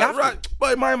saying? They'll be like, right,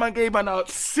 but my man gave man a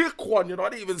sick one, you know, I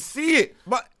didn't even see it.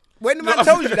 But when the man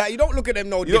tells you that, you don't look at them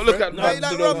no different. You don't look at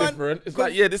them no different. It's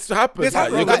like, this happens. This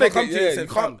happens. You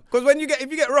can't. Because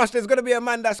if you get rushed, there's going to be a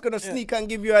man that's going to sneak and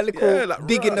give you a little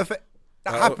dig in the face.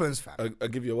 That happens, fam. I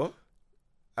give you a what?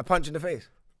 A punch in the face.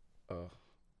 What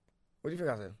do you think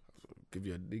I said? Give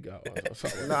you a dig out.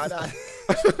 Nah.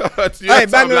 Hey,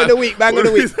 banger of the week. Banger of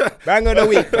the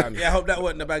week, fam. Yeah, I hope that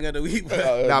wasn't the banger of the week.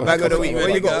 Nah, banger of the week.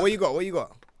 What you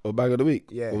got? Oh, banger of the week?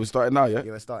 Yeah. Well, we're starting now, yeah?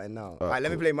 Yeah, we're starting now. All right,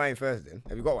 let me play mine first then.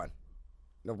 Have you got one?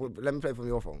 No, let me play from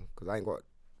your phone because I ain't got,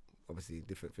 obviously,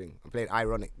 different thing. I'm playing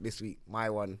Ironic this week. My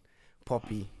one,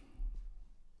 Poppy,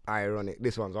 Ironic.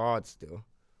 This one's hard still.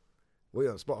 We're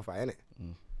on Spotify, innit?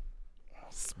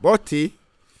 Spotty.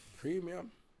 Premium.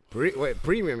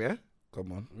 Premium, yeah?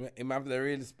 Come on. It might be the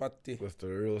real Spotty. What's the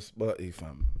real Spotty,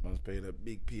 fam? Man's paying a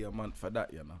big P a month for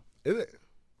that, you know? Is it?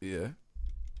 Yeah.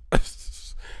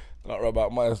 Not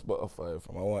about my Spotify,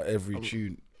 fam. I want every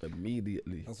tune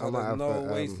immediately. So there's no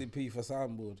wasted P for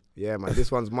soundboard. Yeah, man.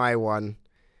 This one's my one.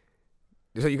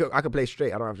 So I can play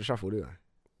straight. I don't have to shuffle, do I?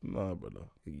 No, brother.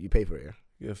 You pay for it, yeah?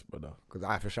 Yes, brother. Because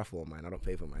I have to shuffle mine. I don't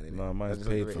pay for mine. Innit? No, mine's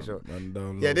paid for. Sure.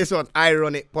 Yeah, this one's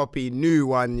Ironic, Poppy, new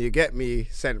one. You get me?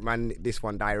 Sent man this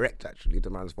one direct actually to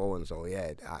man's phone. So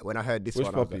yeah, when I heard this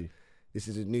one, Poppy? Like, this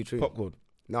is a new tune. Popcorn?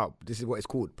 No, this is what it's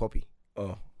called, Poppy.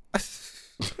 Oh.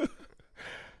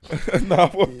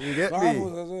 Nah, you get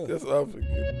me? That's what I'm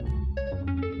thinking.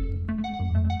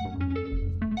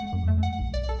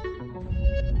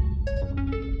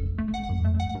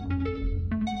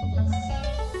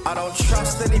 I don't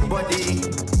trust anybody.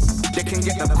 They can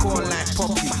get the call like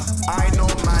Poppy. I know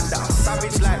man that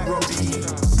savage like Robbie.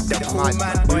 They're cool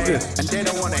man boy, and they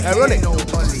don't wanna hear no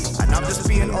bully. And I'm just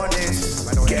being honest.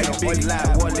 Getting big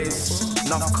like Wallace.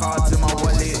 Enough cards in my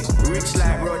wallet. Rich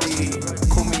like Roddy.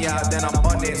 Call me out, then I'm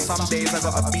on it. Some days I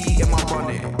got a beat in my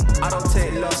bonnet. I don't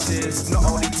take losses. Not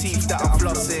only teeth that I'm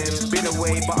flossing. Been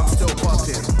away, but I'm still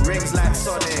popping. Rings like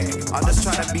Sonic. I'm just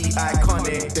trying to be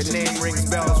iconic. The name rings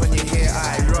bells when you hear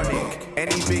ironic.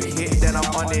 Any big hit, then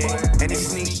I'm on it. Any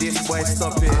sneak this, boy,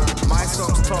 stop it. My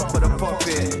song's top of the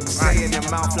poppet. Stay in your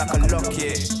mouth like a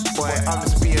locket. Boy, I'm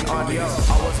just being on it.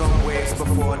 I was on waves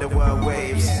before there were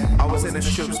waves. I was in the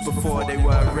shoops before they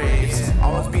were raves. I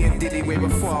was being Diddy way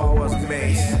before I was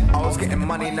Mace. I was getting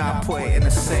money, now I put it in the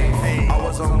safe. I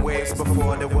was on waves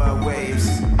before there were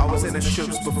waves. I was in the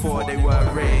shoops before they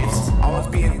were raves. I was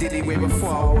being Diddy way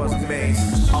before I was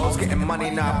Mace. I was getting money,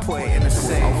 now I put it in the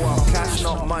safe. I want cash,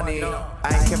 not money.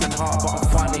 I ain't Kevin Hart, but I'm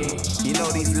funny. You know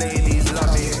these ladies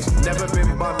love me. Never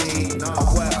been bummy.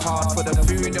 I work hard for the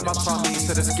food in my tummy.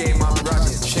 So this game I'm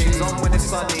running. Shades on when it's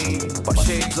sunny, but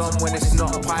shades on when it's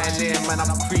not. Pioneer, man,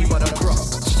 I'm cream of the crop.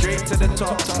 Straight to the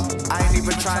top. I ain't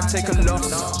even try and take a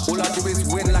loss. All I do is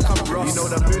win like I'm Ross. You know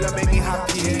the moolah make me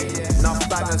happy. Enough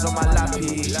bangers on my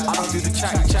lappy. I don't do the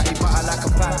chatty, but I like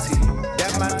a patty.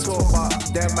 Them man talk,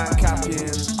 but them man capping.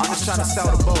 I'm just trying to sell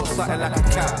the boat, something like a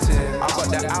captain. I got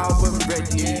the album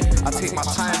ready. I take my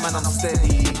time and I'm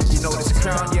steady. You know this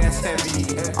crown, yeah, it's heavy.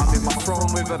 I'm in my throne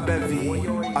with a bevy.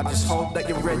 I just hope that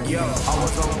you're ready. I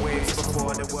was on waves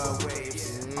before there were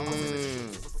waves.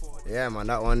 Yeah, man,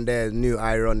 that one there is new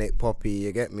Ironic Poppy.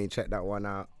 You get me? Check that one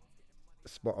out.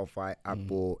 Spotify,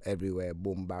 Apple, everywhere.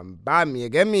 Boom, bam, bam. You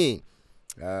get me?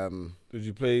 Did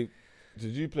you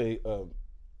play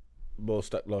Ball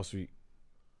Stack last week?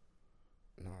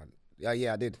 No.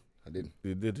 Yeah, I did.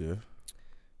 You did, yeah?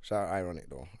 Shout out Ironic,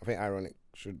 though. I think Ironic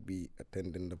should be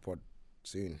attending the pod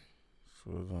soon.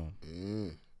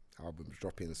 Album's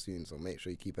dropping soon, so make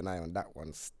sure you keep an eye on that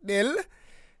one still.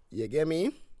 You get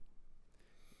me?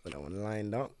 Got that one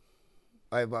lined up.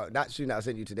 Right, but that tune that I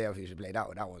sent you today, I think you should play that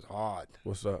one. That was hard.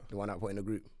 What's that? The one I put in the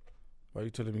group. Why are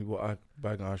you telling me what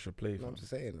banger I should play? No, I'm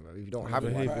just saying, if you don't have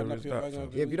one,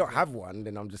 if you don't have one,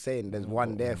 then I'm just saying there's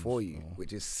one there for you,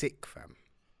 which is sick, fam.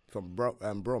 From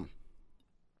Brom.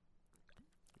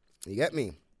 You get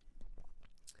me?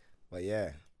 But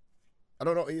yeah, I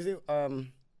don't know. Is it? I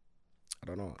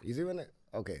don't know. Is it in it?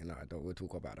 Okay, no, I don't. We'll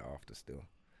talk about that after still.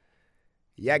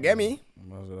 Yeah, get me?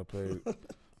 Might as well play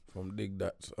from Dig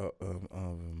That's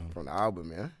album. From the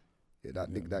album, yeah? Yeah,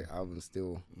 that Dig That album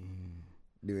still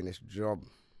doing its job.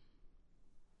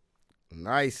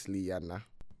 Nicely, Yana.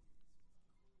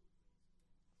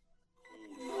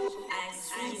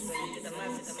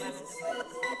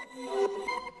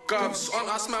 Gubs, on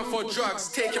us man for drugs,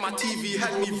 taking my TV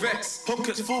had me vexed.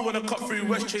 Pockets full when I cut through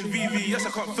West Chain VV, yes I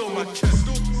can't feel my chest.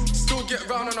 Still get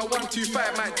round on a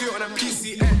 125, might do it on a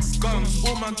PCX. Guns,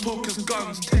 all man talk is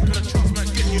guns, taking a chance,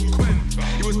 might get you quint.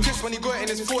 He was pissed when he got it in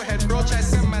his forehead, bro, try to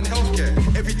send man healthcare.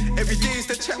 Every day is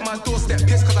to check my doorstep,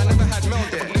 pissed cause I never had mail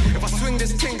there. If I swing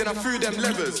this thing, then I threw them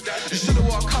levers. You should've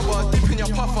wore a cover, dip in your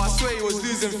puffer, I swear you was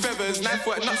losing feathers.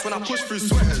 9-foot nuts when I push through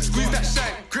sweaters. Squeeze that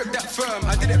shank, grip that firm,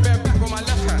 I did it bare back with my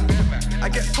left hand. I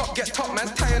get top,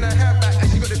 man's tying her hair back, and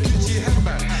she got the Gucci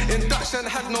headband. Induction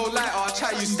had no lighter, I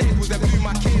try use staples, then blew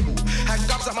my cable. Had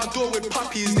Gubs at my door with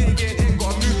puppies, they get in,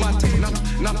 gotta move my tape.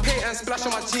 Now paint and splash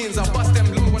on my jeans, I bust them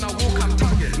low when I walk, I'm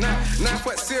tugging.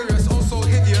 9-foot serious, also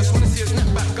hideous, wanna see his neck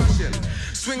back gushing.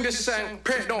 Swing this shank,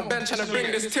 pray it don't bend, tryna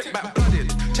bring this tip back blooded.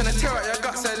 Tryna tear out your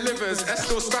guts and livers, S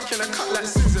still scratching a cut like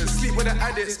scissors. Sleep with the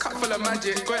addicts, cut full of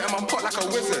magic, got it in my pot like a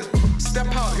wizard. Step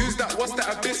out, who's that, what's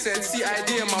that abyss said,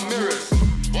 CID in my mirrors.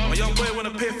 My young boy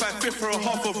wanna pay 5 for a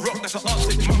half of rock, that's an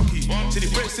Arctic monkey. Said he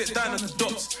breaks it down at the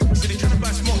dots, said he tryna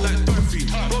buy smoke like Dorothy.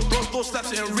 Bro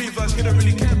slaps it in reverse, he don't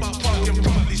really care about parking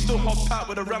properly. Still hop out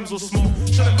with the Rams or smoke,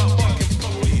 shut about parking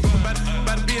properly.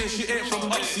 Bad being, she ain't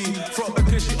from Uxie, front back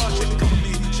and she arch it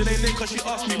properly. She ain't name cause she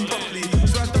asked me properly,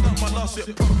 so I done up my last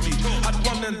bit properly. Had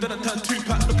one and then I turned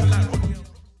 2-pack looking like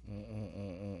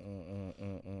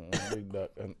Big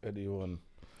That and Eddie One.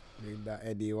 Big That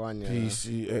Eddie One, yeah.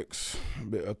 PCX,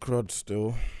 bit of crud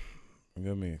still. You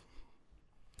get me?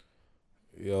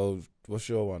 Yo, what's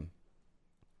your one?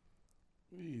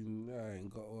 I ain't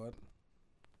got one.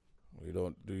 We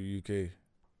don't do UK.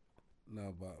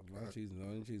 No, but I'm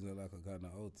choosing like a kind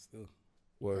of old still.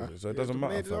 What is it? So it doesn't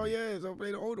matter. Oh yeah, so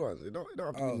play the old ones. It don't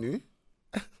have to be new.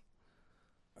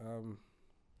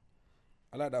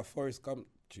 I like that Forrest Gump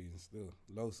tune still.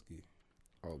 Lowski.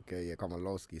 Okay, yeah, come on,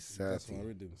 Lowski's 30. That's my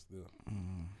rhythm still.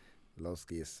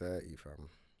 Lowski is 30, fam.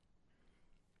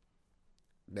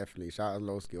 Definitely, shout out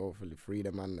Lowski. Hopefully, free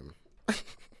them and them.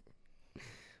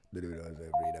 The dude doesn't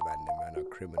free them and them, man, are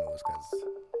criminals, cuz.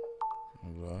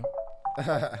 What?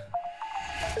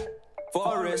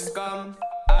 Forrest Gump.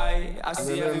 I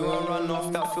see everyone run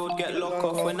off that field, get locked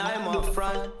off when I'm up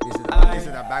front. This is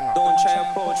a banger. Don't try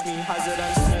approach me, hazard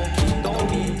and smoky, don't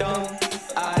be dumb.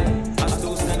 I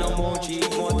still send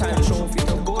emoji, more time trophy,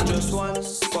 the gorgeous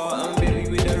ones. Spartan baby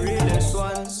with the realest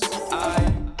ones.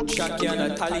 Shaki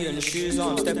and Italian shoes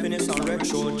on, stepping in some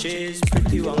retro J's.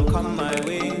 Pretty one come my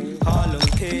way, Harlem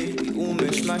Pay, we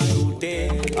almost smash all day.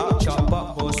 Arch up,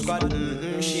 butthole squad,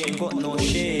 she ain't got no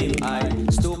shame. I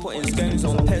still putting skanks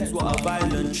on pets, what a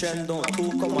violent trend, don't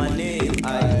talk on my name.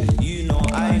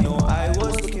 I know, I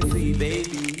was looking for you,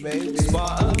 baby.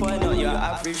 Spartan boy, not your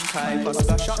average type. I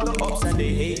splash up the ops and they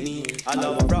hate me. I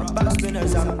love rock back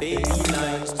spinners and baby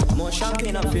nights. More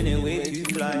champagne, I'm feeling way too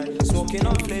fly. Smoking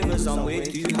on flavors, I'm way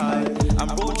too high.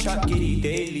 I'm broad chat giddy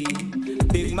daily.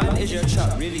 Big man, is your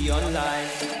chat really online?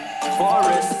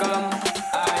 Forrest Gump.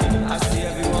 I see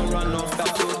everyone run off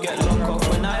that field, get locked off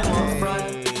when I'm up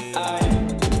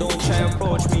front. Don't try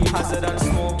approach me, hazard and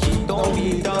smoky, don't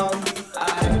be dumb.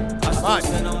 I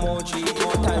still send emoji,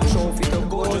 more time trophy, the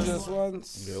gorgeous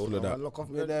ones. Yeah, all of that. Lock off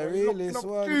With the realest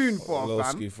ones. tune for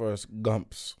Lowski, Forrest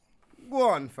Gumps. Go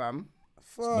on, fam.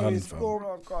 Forrest fam. Gump.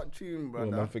 I can't tune, Well,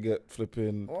 brother. man, forget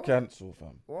flipping What? cancel,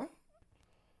 fam. What?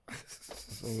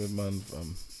 What's wrong with man,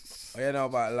 fam? Oh, you know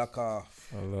about lock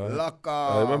off. Lock I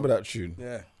off. remember that tune.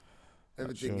 Yeah.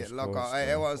 Everything That get lock tune's off. close, I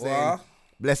hear what I'm saying. What?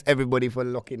 Bless everybody for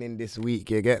locking in this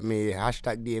week. You get me?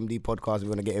 Hashtag DMD podcast. If you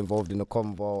want to get involved in the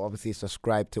convo, obviously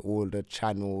subscribe to all the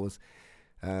channels,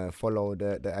 follow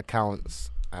the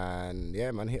accounts, and yeah,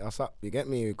 man, hit us up. You get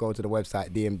me? Go to the website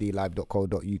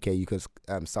dmdlive.co.uk. You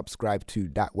can subscribe to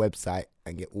that website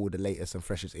and get all the latest and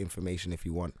freshest information if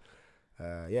you want.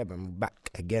 Yeah, man, we're back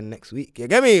again next week. You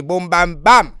get me? Boom, bam,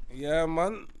 bam. Yeah,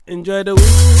 man. Enjoy the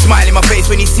week. Smile in my face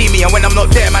when you see me, and when I'm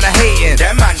not there, man, I hating.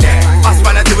 Them man there. Us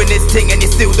man are doing this thing, and you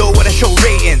still don't wanna show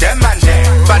rating. Them man there.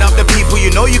 Bad up the people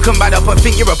you know you can bad up and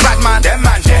think you're a bad man. Them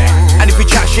man there. And if we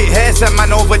chat shit here, some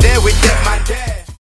man over there with them